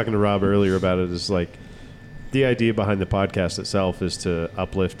I was talking to Rob earlier about it. Is like the idea behind the podcast itself is to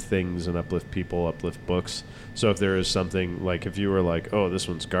uplift things and uplift people, uplift books. So if there is something like if you were like, oh, this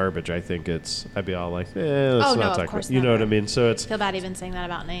one's garbage, I'd be all like, let's Oh, not no, of talk course about. You know what I never. mean? So it's I feel bad even saying that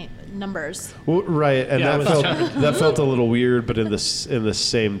about numbers. well, right, and Yeah, I was that felt a little weird. But in the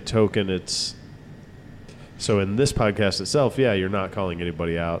same token, it's so in this podcast itself, yeah, you're not calling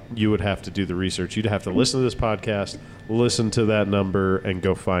anybody out. You would have to do the research. You'd have to listen to this podcast, listen to that number, and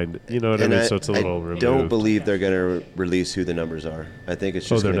go find it. You know what I mean? So it's a little removed. don't believe they're going to release who the numbers are. I think it's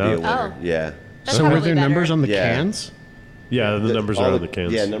just they're going to be a not? winner. Oh. Yeah. That's so were probably there better. numbers on the Yeah. cans? Yeah, the numbers all are on the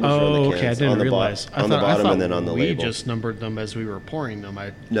cans. Yeah, numbers are on the Oh, cans. okay. I didn't on the realize. on the bottom and then on the we label. just numbered them as we were pouring them.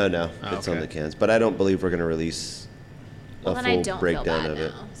 No, it's okay. on the cans. But I don't believe we're going to release Well, then I full don't feel breakdown bad of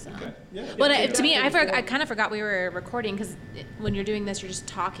it. now. So. But to me, I kind of forgot we were recording because when you're doing this, you're just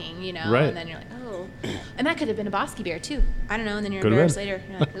talking, you know, Right. and then you're like, oh, and that could have been a Bosky beer too. I don't know, and then you're Could've embarrassed been. later.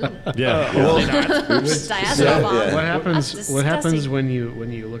 You're like, ooh, Yeah. diacetyl bomb. Yeah. What happens? That's What happens disgusting.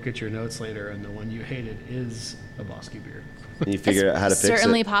 when you look at your notes later and the one you hated is a Bosky beer? And you figure out how to fix it.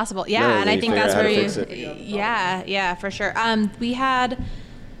 Certainly possible. Yeah, No, and then I you think figure that's out how where to you. fix it. Yeah, for sure. We had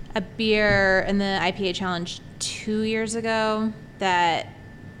a beer in the IPA challenge 2 years ago that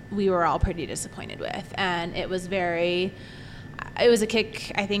we were all pretty disappointed with, and it was a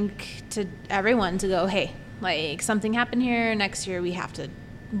kick, I think, to everyone to go, hey, like something happened here. Next year we have to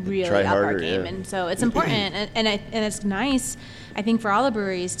really Try up our harder, game, yeah. and so it's important, and it's nice, I think, for all the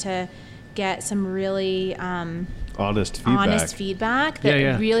breweries to get some really Honest feedback. that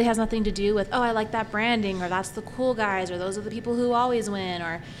Yeah. really has nothing to do with, oh, I like that branding, or that's the cool guys, or those are the people who always win,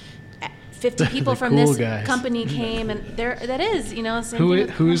 or 50 people The from cool this guys. company came, and that is, you know, same Who thing is,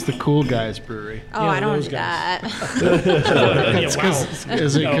 with- who's the cool guys brewery? Oh, Yeah, I don't want those to do guys. that. Yeah, wow.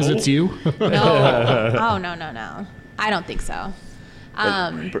 Is it because No. it's you? No. Oh, no. I don't think so.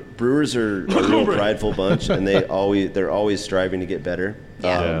 Brewers are a real prideful bunch, and they're always striving to get better.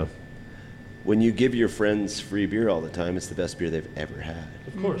 Yeah. Yeah. When you give your friends free beer all the time, it's the best beer they've ever had.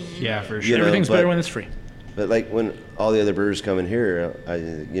 Of course. Yeah, for You sure. know, Everything's but- better when it's free. But like when all the other brewers come in here,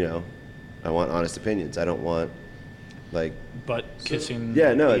 I want honest opinions. I don't want like But kissing.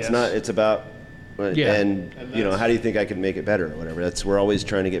 yeah, no, it's BS. not. It's about Yeah. and you know, how do you think I can make it better or whatever? We're always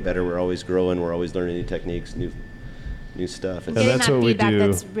trying to get better. We're always growing. We're always learning new techniques, new stuff. And Getting that's that what we feedback do.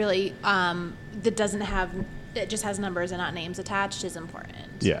 that's really that doesn't have, it just has numbers and not names attached is important.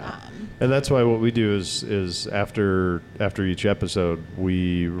 Yeah, and that's why what we do is after each episode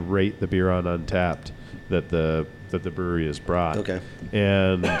we rate the beer on Untapped that the brewery has brought. Okay.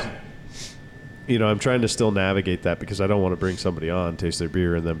 And you know, I'm trying to still navigate that because I don't want to bring somebody on, taste their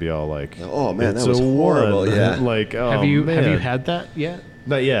beer, and then be all like, Oh, man, "It's that was a horrible." one." Yeah. Like, oh, Have you man. had that yet?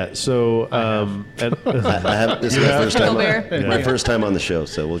 Not yet. So, and I have this is my first time. Beer. My first time on the show,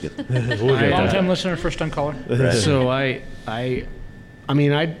 so we'll get. we'll get Long that. time listener, first time caller. So I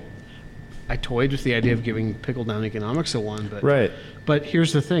mean, I toyed with the idea of giving Pickle Down Economics a 1, but Right. But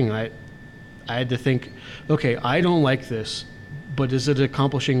here's the thing: I had to think, okay, I don't like this, but is it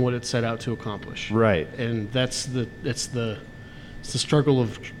accomplishing what it set out to accomplish? Right. And it's the struggle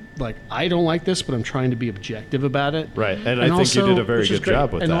of like, I don't like this, but I'm trying to be objective about it. Right. And I think also- you did a very which is good great.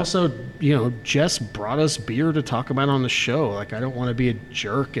 job with and that. also, you know, Jess brought us beer to talk about on the show. Like, I don't want to be a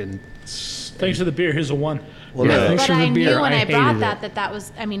jerk and. Thanks for the beer. Here's a 1. Well, Yeah, no. thanks But for the I beer. knew when I hated brought it. that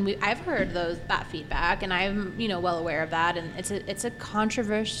was. I mean, I've heard that feedback, and I'm well aware of that. And it's a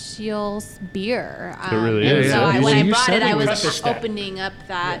controversial beer. It really and is. So Yeah. when I You brought said it, I it was- was opening up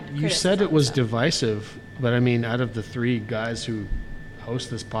that. You said it was criticism, so. divisive, but I mean, out of the 3 guys who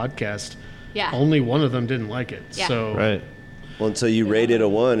host this podcast, Yeah. only one of them didn't like it. Yeah. So Right. Well, and so you rate it a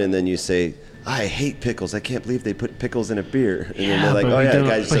 1, and then you say, "I hate pickles. I can't believe they put pickles in a beer." And then they're like, but "Oh we yeah, don't- the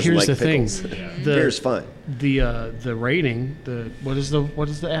guy just but doesn't here's like the thing. pickles." The- Beer's fine. the rating, what is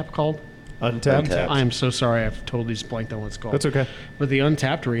the app called? Untapped. Untapped. I am so sorry, I've totally blanked on what it's called. That's okay. But the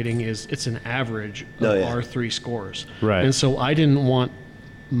Untapped rating it's an average of Oh, yeah. our 3 scores. Right. And so I didn't want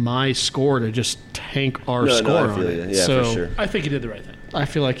my score to just tank our No, score I feel on you. it. Yeah, so for sure. I think you did the right thing. I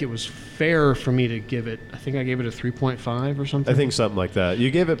feel like it was fair for me to give it. I think I gave it a 3.5 or something. I think something like that.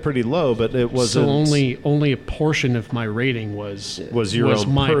 You gave it pretty low, but it wasn't. so. Only a portion of my rating was your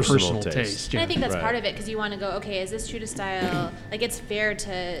own my personal personal taste. taste. And I Yeah. think that's Right. part of it because you want to go, okay, is this true to style? Like, it's fair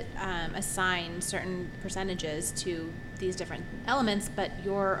to assign certain percentages to these different elements, but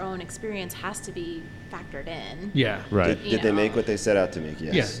your own experience has to be factored in. Yeah. Right. Did they make what they set out to make?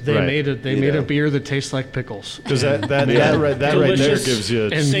 Yes. Yeah, they Right. made a You made know. a beer that tastes like pickles. Because that right there Delicious gives you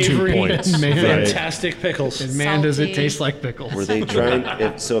and 2 Savory, points. Man. Right. fantastic pickles. And man, does it Salty. taste like pickles. Were they trying?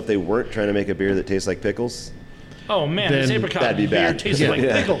 If they weren't trying to make a beer that tastes like pickles, Oh man, this Then apricot that'd be beer bad. tastes Yeah. like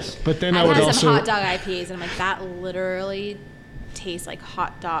Yeah. pickles. But then I I've would had also some hot dog IPAs, and I'm like, that literally tastes like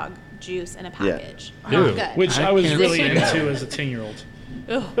hot dog juice in a Yeah. package. Ew. Not good. Which I I was can't really say that. into as a 10-year-old.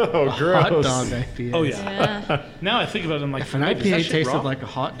 Oh, gross. hot dog IPA. Oh yeah. Yeah. Now I think about it, I'm like, If an wait, is that IPA shit tasted raw? like a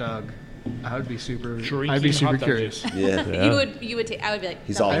hot dog, I would be super. Drinking I'd be super hot dog curious. juice. yeah. You would take. I would be like,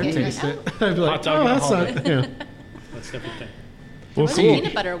 He's "Don't all like I'd it taste right it. now?" I'd be like, Hot dog oh, and a that's holiday. not. Yeah. That's a different thing. Well, What's the cool.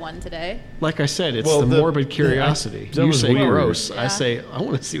 peanut butter one today? Like I said, it's Well, the the- morbid curiosity. that You was say weird. gross. I Yeah. say I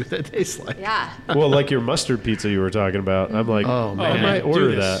want to see what that tastes like. Yeah. Well, like your mustard pizza you were talking about. I'm like, Oh, Oh, man. I might do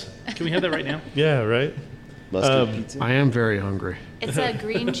order this. that. Can we have that right now? Yeah, right? Mustard pizza. I am very hungry. It's a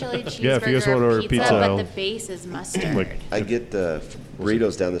green chili cheeseburger Yeah, if you guys wanna order pizza, pizza, but I'll- the base is mustard. Like, I get the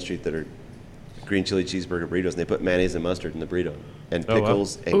burritos down the street that are green chili cheeseburger burritos, and they put mayonnaise and mustard in the burrito, and Oh, wow.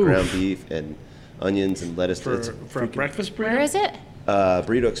 pickles and ground beef and onions and lettuce. For It's a freaking- breakfast burrito? Where is it?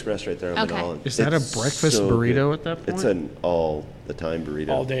 Burrito Express right there on Okay. Manala. Is that a It's breakfast so burrito good. at that It's point? an all the time burrito.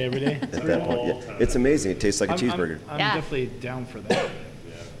 All day, every day? At that point, yeah. It's amazing. It tastes like a cheeseburger. I'm Yeah. definitely down for that.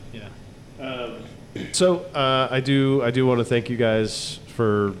 Yeah. So I do want to thank you guys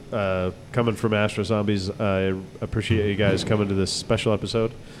for coming from Astro Zombies. I appreciate you guys coming to this special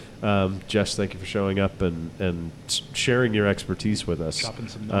episode. Jess, thank you for showing up and sharing your expertise with us. Dropping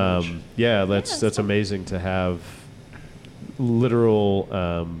some knowledge. Yeah, that's amazing to have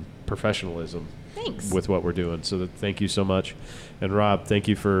literal professionalism Thanks. with what we're doing. So thank you so much. And Rob, thank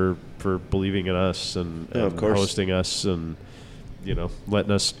you for believing in us and of course. hosting us and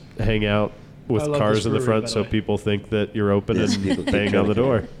letting us hang out with I love cars this in the brewery, front by the so way. people think that you're open Yes, and people keep bang trying on the to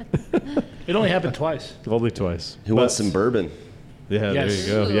door. It only happened twice. Only twice. Who wants some bourbon? Yeah, Yes.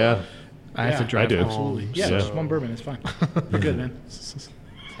 there you go. Yeah. I have to Yeah, drive do. home. Yeah, Yeah. just one bourbon. It's fine. You're good, man.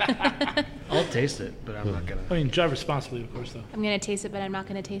 I'll taste it, but I'm not gonna. I mean, drive responsibly, of course, though. I'm going to taste it, but I'm not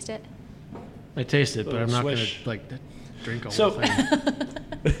going to taste it. I taste it, but Little I'm not swish. gonna drink all So-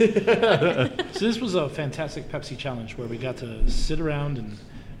 the thing. So this was a fantastic Pepsi challenge where we got to sit around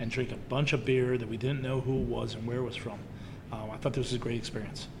and drink a bunch of beer that we didn't know who it was and where it was from. I thought this was a great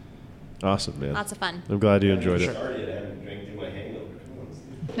experience. Awesome, man. Lots of fun. I'm glad you enjoyed it. Sorry, I haven't drank through my hangover.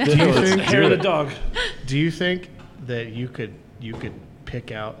 Do you The think? hair of the dog. Do you think that you could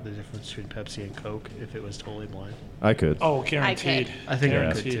pick out the difference between Pepsi and Coke if it was totally blind? I could. Oh, guaranteed. I think I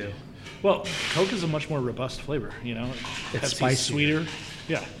could Guaranteed. too. Well, Coke is a much more robust flavor, you know. It's Pepsi's spicier. sweeter.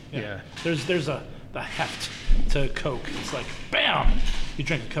 Yeah, yeah. Yeah. There's the heft to Coke. It's like, bam, you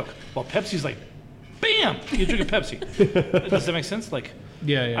drink a Coke. While Pepsi's like, bam, you drink a Pepsi. Does that make sense? Like,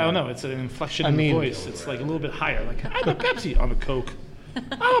 Yeah, yeah. I don't know. It's an inflection I in mean- the voice. It's like a little bit higher. Like, I'm a Pepsi. I'm a Coke.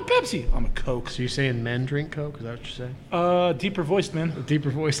 I'm a Pepsi. I'm a Coke. So you're saying men drink Coke? Is that what you're saying? Deeper voiced, man. Deeper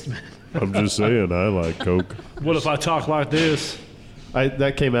voiced men. I'm just saying, I like Coke. What if I talk like this?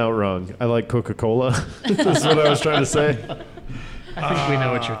 That came out wrong. I like Coca-Cola. That's what I was trying to say. I think we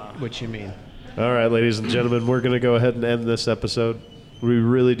know what you mean. All right, ladies and gentlemen, we're going to go ahead and end this episode. We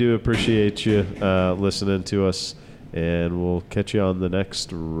really do appreciate you listening to us, and we'll catch you on the next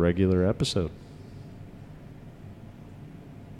regular episode.